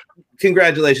 So,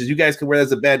 congratulations. You guys can wear that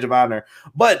as a badge of honor.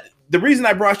 But the reason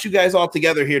I brought you guys all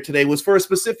together here today was for a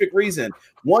specific reason.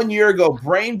 1 year ago,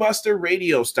 Brainbuster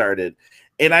Radio started.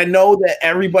 And I know that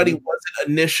everybody wasn't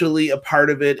initially a part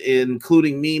of it,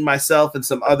 including me, myself, and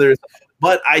some others.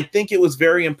 But I think it was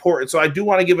very important. So I do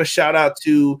want to give a shout out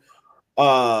to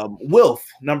Wilf,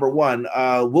 number one.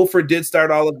 Wilford did start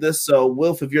all of this. So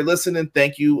Wilf, if you're listening,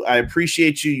 thank you. I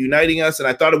appreciate you uniting us. And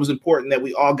I thought it was important that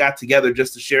we all got together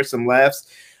just to share some laughs.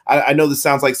 I know this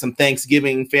sounds like some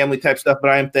Thanksgiving family type stuff,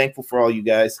 but I am thankful for all you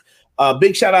guys.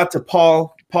 Big shout out to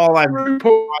Paul. Paul, I've been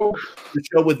on the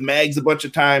show with Mags a bunch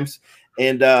of times,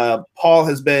 and Paul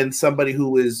has been somebody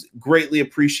who is greatly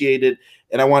appreciated,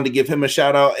 and I wanted to give him a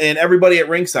shout out, and everybody at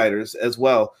Ringsiders as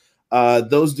well.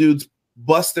 Those dudes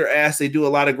bust their ass. They do a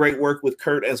lot of great work with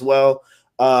Kurt as well.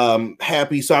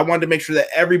 Happy. So I wanted to make sure that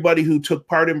everybody who took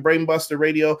part in Brainbuster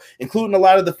Radio, including a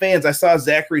lot of the fans, I saw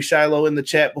Zachary Shiloh in the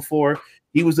chat before.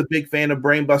 He was a big fan of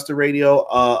Brainbuster Radio.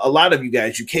 A lot of you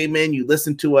guys, you came in, you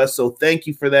listened to us. So thank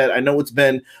you for that. I know it's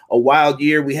been a wild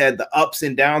year. We had the ups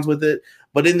and downs with it.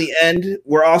 But in the end,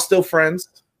 we're all still friends.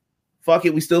 Fuck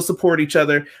it. We still support each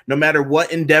other no matter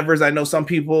what endeavors. I know some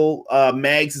people,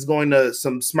 Mags is going to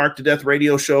some Smart to Death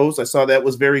radio shows. I saw that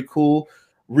was very cool.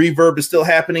 Reverb is still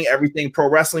happening. Everything Pro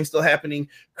Wrestling still happening.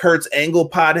 Kurt's Angle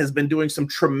Pod has been doing some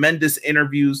tremendous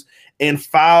interviews. And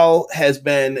Foul has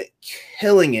been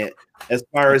killing it. As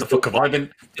far as the fuck have I been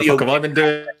doing?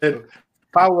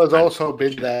 Foul has also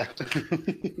been there.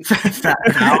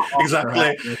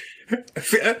 Exactly.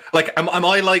 Like, am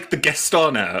I like the guest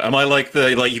star now? Am I like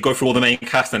you go through all the main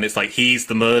cast and it's like he's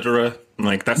the murderer?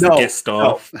 Like that's the guest star.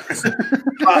 No.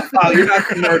 You're not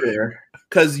the murderer.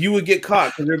 Because you would get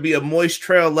caught because there'd be a moist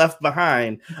trail left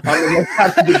behind.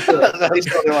 A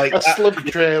slug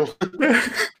trail.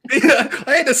 Yeah,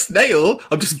 I had a snail.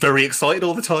 I'm just very excited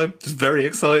all the time. Just very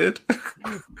excited.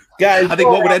 Guys, I think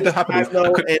what would end up happening is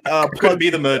I couldn't be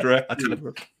the murderer. I tell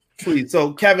you. Please.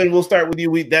 So, Kevin, we'll start with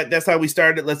you. That's how we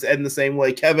started. Let's end the same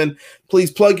way. Kevin, please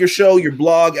plug your show, your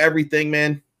blog, everything,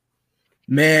 man.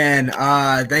 Man,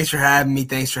 thanks for having me.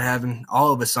 Thanks for having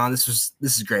all of us on. This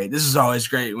is great. This is always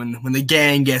great when the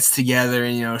gang gets together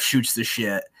and shoots the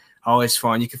shit. Always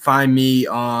fun. You can find me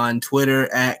on Twitter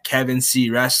at Kevin C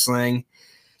Wrestling.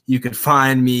 You can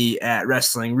find me at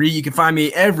Wrestling You can find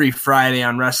me every Friday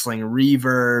on Wrestling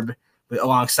Reverb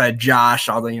alongside Josh.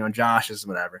 Although Josh is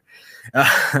whatever.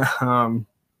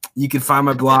 You can find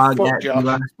my blog at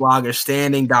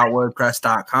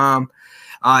bloggerstanding.wordpress.com.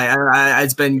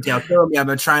 It's been killing me. I've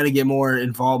been trying to get more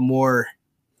involved, more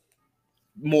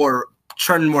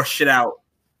churning more shit out,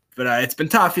 but it's been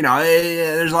tough.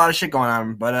 There's a lot of shit going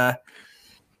on, but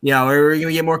we're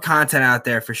gonna get more content out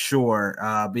there for sure.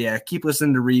 But yeah, keep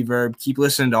listening to Reverb, keep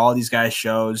listening to all these guys'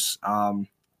 shows.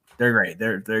 They're great.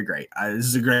 They're great. This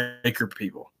is a great group of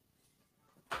people.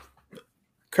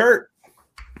 Kurt.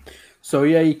 So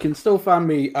yeah, you can still find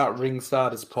me at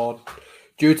Ringsiders Pod.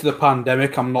 Due to the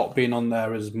pandemic, I'm not being on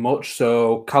there as much.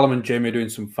 So Callum and Jamie are doing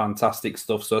some fantastic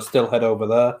stuff. So still head over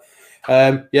there.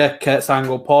 Yeah, Kurt's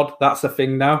Angle Pod. That's a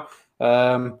thing now.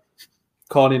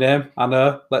 Corny name, I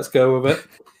know. Let's go with it.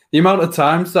 The amount of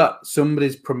times that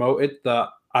somebody's promoted that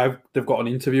they've got an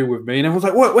interview with me and everyone's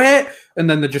like, wait. And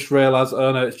then they just realise,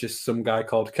 oh no, it's just some guy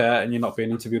called Kurt and you're not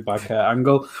being interviewed by Kurt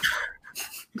Angle.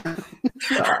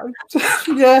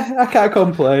 Yeah, I can't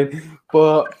complain.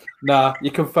 But nah,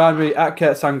 you can find me at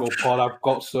Kurt's Angle Pod. I've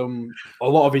got a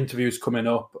lot of interviews coming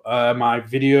up. My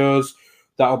videos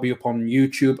that'll be up on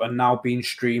YouTube and now being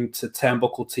streamed to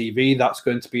Turnbuckle TV. That's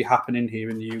going to be happening here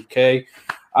in the UK.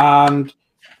 And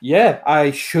yeah,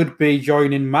 I should be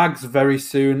joining Mags very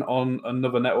soon on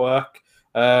another network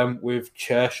with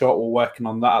Chairshot. We're working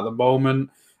on that at the moment.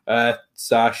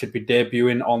 So I should be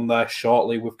debuting on there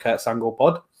shortly with Kurt's Angle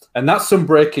Pod. And that's some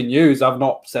breaking news. I've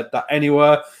not said that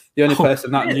anywhere. The only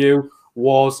person that knew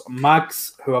was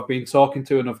Mags, who I've been talking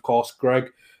to, and of course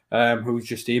Greg, who's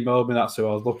just emailed me. That's who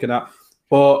I was looking at.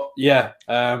 But yeah,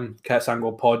 Kurt's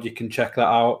Angle Pod, you can check that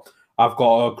out. I've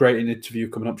got a great interview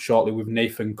coming up shortly with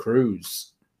Nathan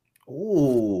Cruz.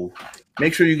 Ooh,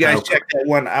 make sure you guys check that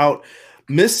one out.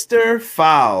 Mr.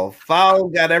 Fowl. Fowl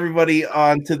got everybody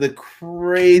onto the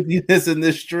craziness in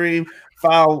this stream.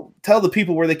 Fowl, tell the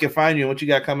people where they can find you and what you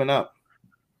got coming up.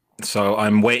 So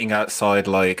I'm waiting outside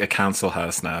like a council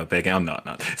house now. I'm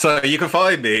not. So you can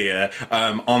find me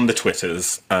on the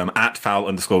Twitters at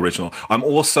foul_original. I'm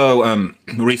also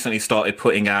recently started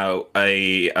putting out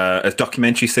a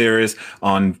documentary series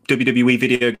on WWE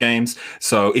video games.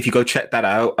 So if you go check that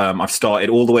out, I've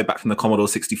started all the way back from the Commodore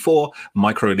 64,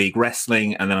 Micro League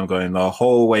Wrestling, and then I'm going the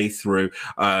whole way through,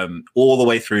 all the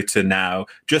way through to now.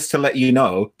 Just to let you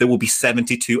know, there will be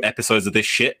 72 episodes of this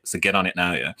shit. So get on it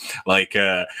now, yeah.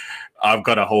 I've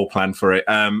got a whole plan for it.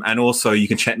 And also you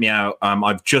can check me out.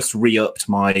 I've just re-upped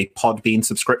my Podbean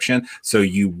subscription. So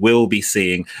you will be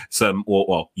seeing you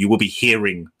will be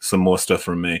hearing some more stuff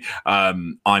from me.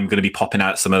 I'm going to be popping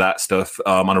out some of that stuff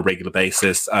on a regular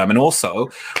basis. And also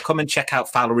come and check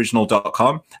out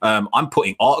fouloriginal.com. I'm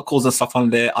putting articles and stuff on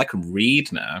there. I can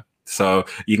read now. So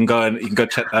you can go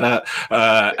check that out.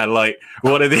 And like,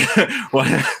 what are the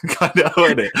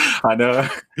I know.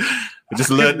 I just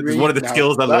learned one of the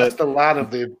skills I learned. That's the lad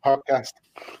of the podcast.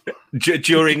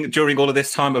 During all of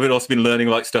this time, I've also been learning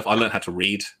like stuff. I learned how to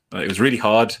read. It was really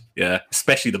hard, yeah.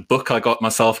 Especially the book I got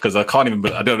myself because I don't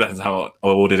know how I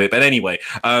ordered it. But anyway,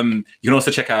 you can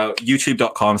also check out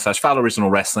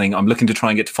youtube.com/fouloriginalwrestling. I'm looking to try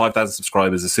and get to 5,000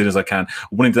 subscribers as soon as I can. I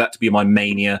wanted that to be my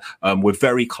mania. We're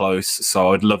very close,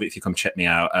 so I'd love it if you come check me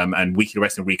out. And Weekly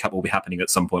Wrestling Recap will be happening at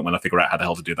some point when I figure out how the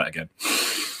hell to do that again.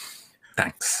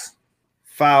 Thanks.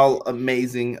 Foul,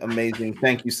 amazing.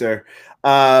 Thank you, sir.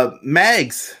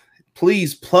 Mags,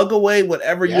 please plug away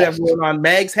whatever you have going on.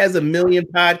 Mags has 1 million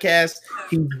podcasts.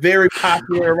 He's very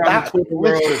popular around the Twitter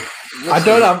world. I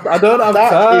don't have time.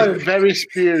 That is very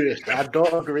spurious. I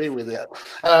don't agree with it.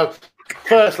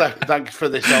 Firstly, thank you for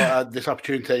this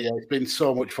opportunity. Yeah, it's been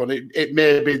so much fun. It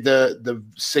may be the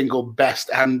single best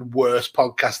and worst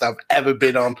podcast I've ever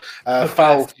been on.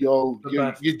 Foul,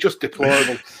 you're just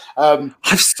deplorable. I'm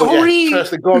sorry. Yeah,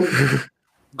 firstly,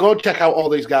 go check out all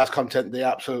these guys' content. They're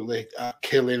absolutely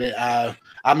killing it.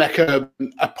 I make a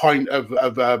point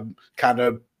of kind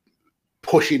of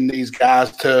pushing these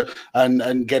guys to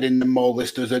and getting them more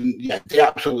listeners, and yeah, they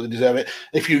absolutely deserve it.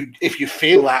 If you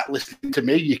feel that listening to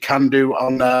me, you can do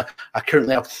on I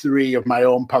currently have 3 of my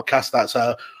own podcasts. That's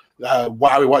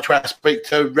Why We Watch, where I speak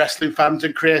to wrestling fans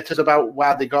and creators about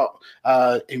why they got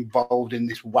involved in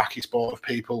this wacky sport of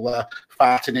people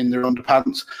fighting in their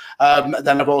underpants.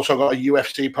 Then I've also got a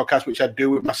UFC podcast which I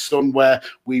do with my son where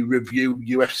we review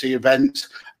UFC events.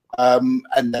 And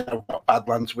then I've got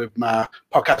Badlands with my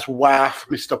podcast wife,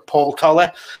 Mr. Paul Tolley,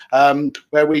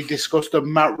 where we discuss the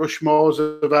Mount Rushmores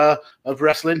of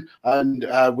wrestling, and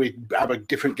we have a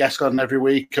different guest on every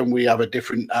week, and we have a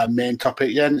different main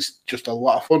topic. Yeah, and it's just a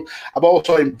lot of fun. I'm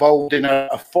also involved in a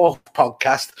 4th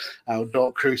podcast.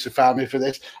 Don't crucify me for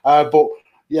this, but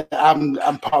yeah, I'm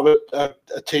part of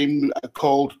a team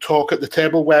called Talk at the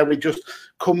Table, where we just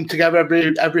come together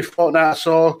every fortnight or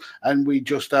so, and we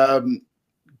just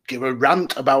give a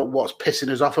rant about what's pissing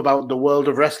us off about the world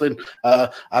of wrestling.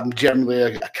 I'm generally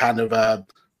a kind of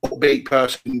upbeat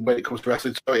person when it comes to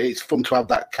wrestling, so it's fun to have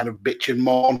that kind of bitch and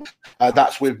mourn.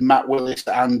 That's with Matt Willis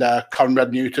and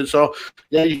Conrad Newton. So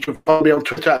yeah, you can follow me on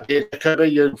Twitter at Kirby.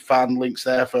 You'll find links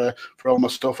there for all my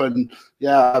stuff. And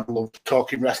yeah, I love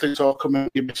talking wrestling, so come and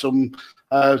give me some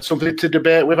something to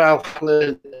debate with. I'll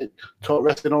talk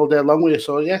wrestling all day long with you.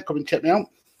 So yeah, come and check me out.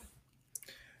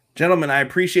 Gentlemen, I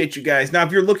appreciate you guys. Now,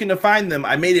 if you're looking to find them,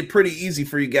 I made it pretty easy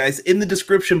for you guys. In the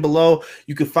description below,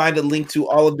 you can find a link to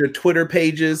all of their Twitter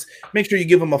pages. Make sure you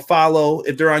give them a follow.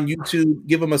 If they're on YouTube,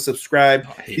 give them a subscribe.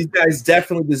 These guys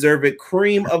definitely deserve it.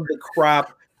 Cream of the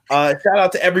crop. Shout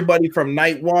out to everybody from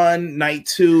night 1, night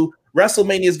 2.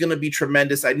 WrestleMania is going to be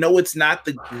tremendous. I know it's not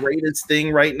the greatest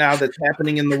thing right now that's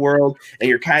happening in the world,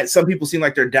 and some people seem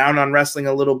like they're down on wrestling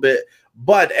a little bit.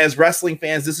 But as wrestling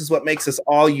fans, this is what makes us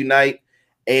all unite.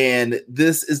 And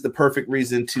this is the perfect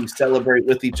reason to celebrate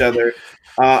with each other.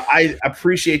 I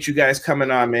appreciate you guys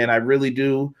coming on, man. I really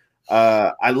do.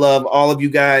 I love all of you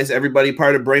guys, everybody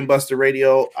part of Brainbuster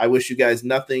Radio. I wish you guys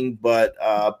nothing but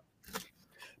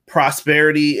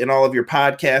prosperity in all of your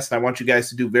podcasts. And I want you guys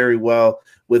to do very well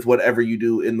with whatever you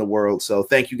do in the world. So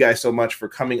thank you guys so much for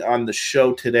coming on the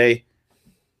show today.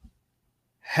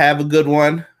 Have a good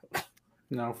one.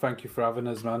 No, thank you for having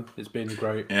us, man. It's been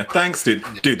great. Yeah, thanks, dude.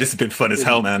 Dude, this has been fun as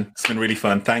hell, man. It's been really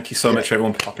fun. Thank you so much for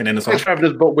everyone popping in as well. Thanks for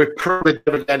having us, but we're probably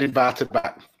never getting invited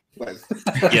back.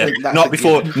 Yeah, not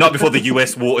before the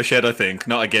US watershed, I think.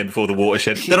 Not again before the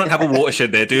watershed. They don't have a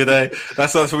watershed there, do they?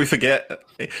 That's what we forget.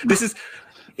 This is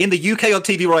in the UK on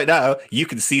TV right now. You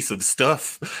can see some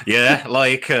stuff. Yeah,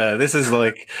 like this is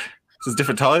a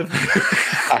different time.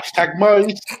 Hashtag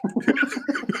moist.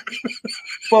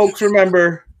 Folks,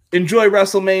 remember, enjoy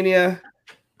WrestleMania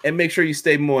and make sure you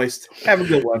stay moist. Have a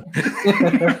good one.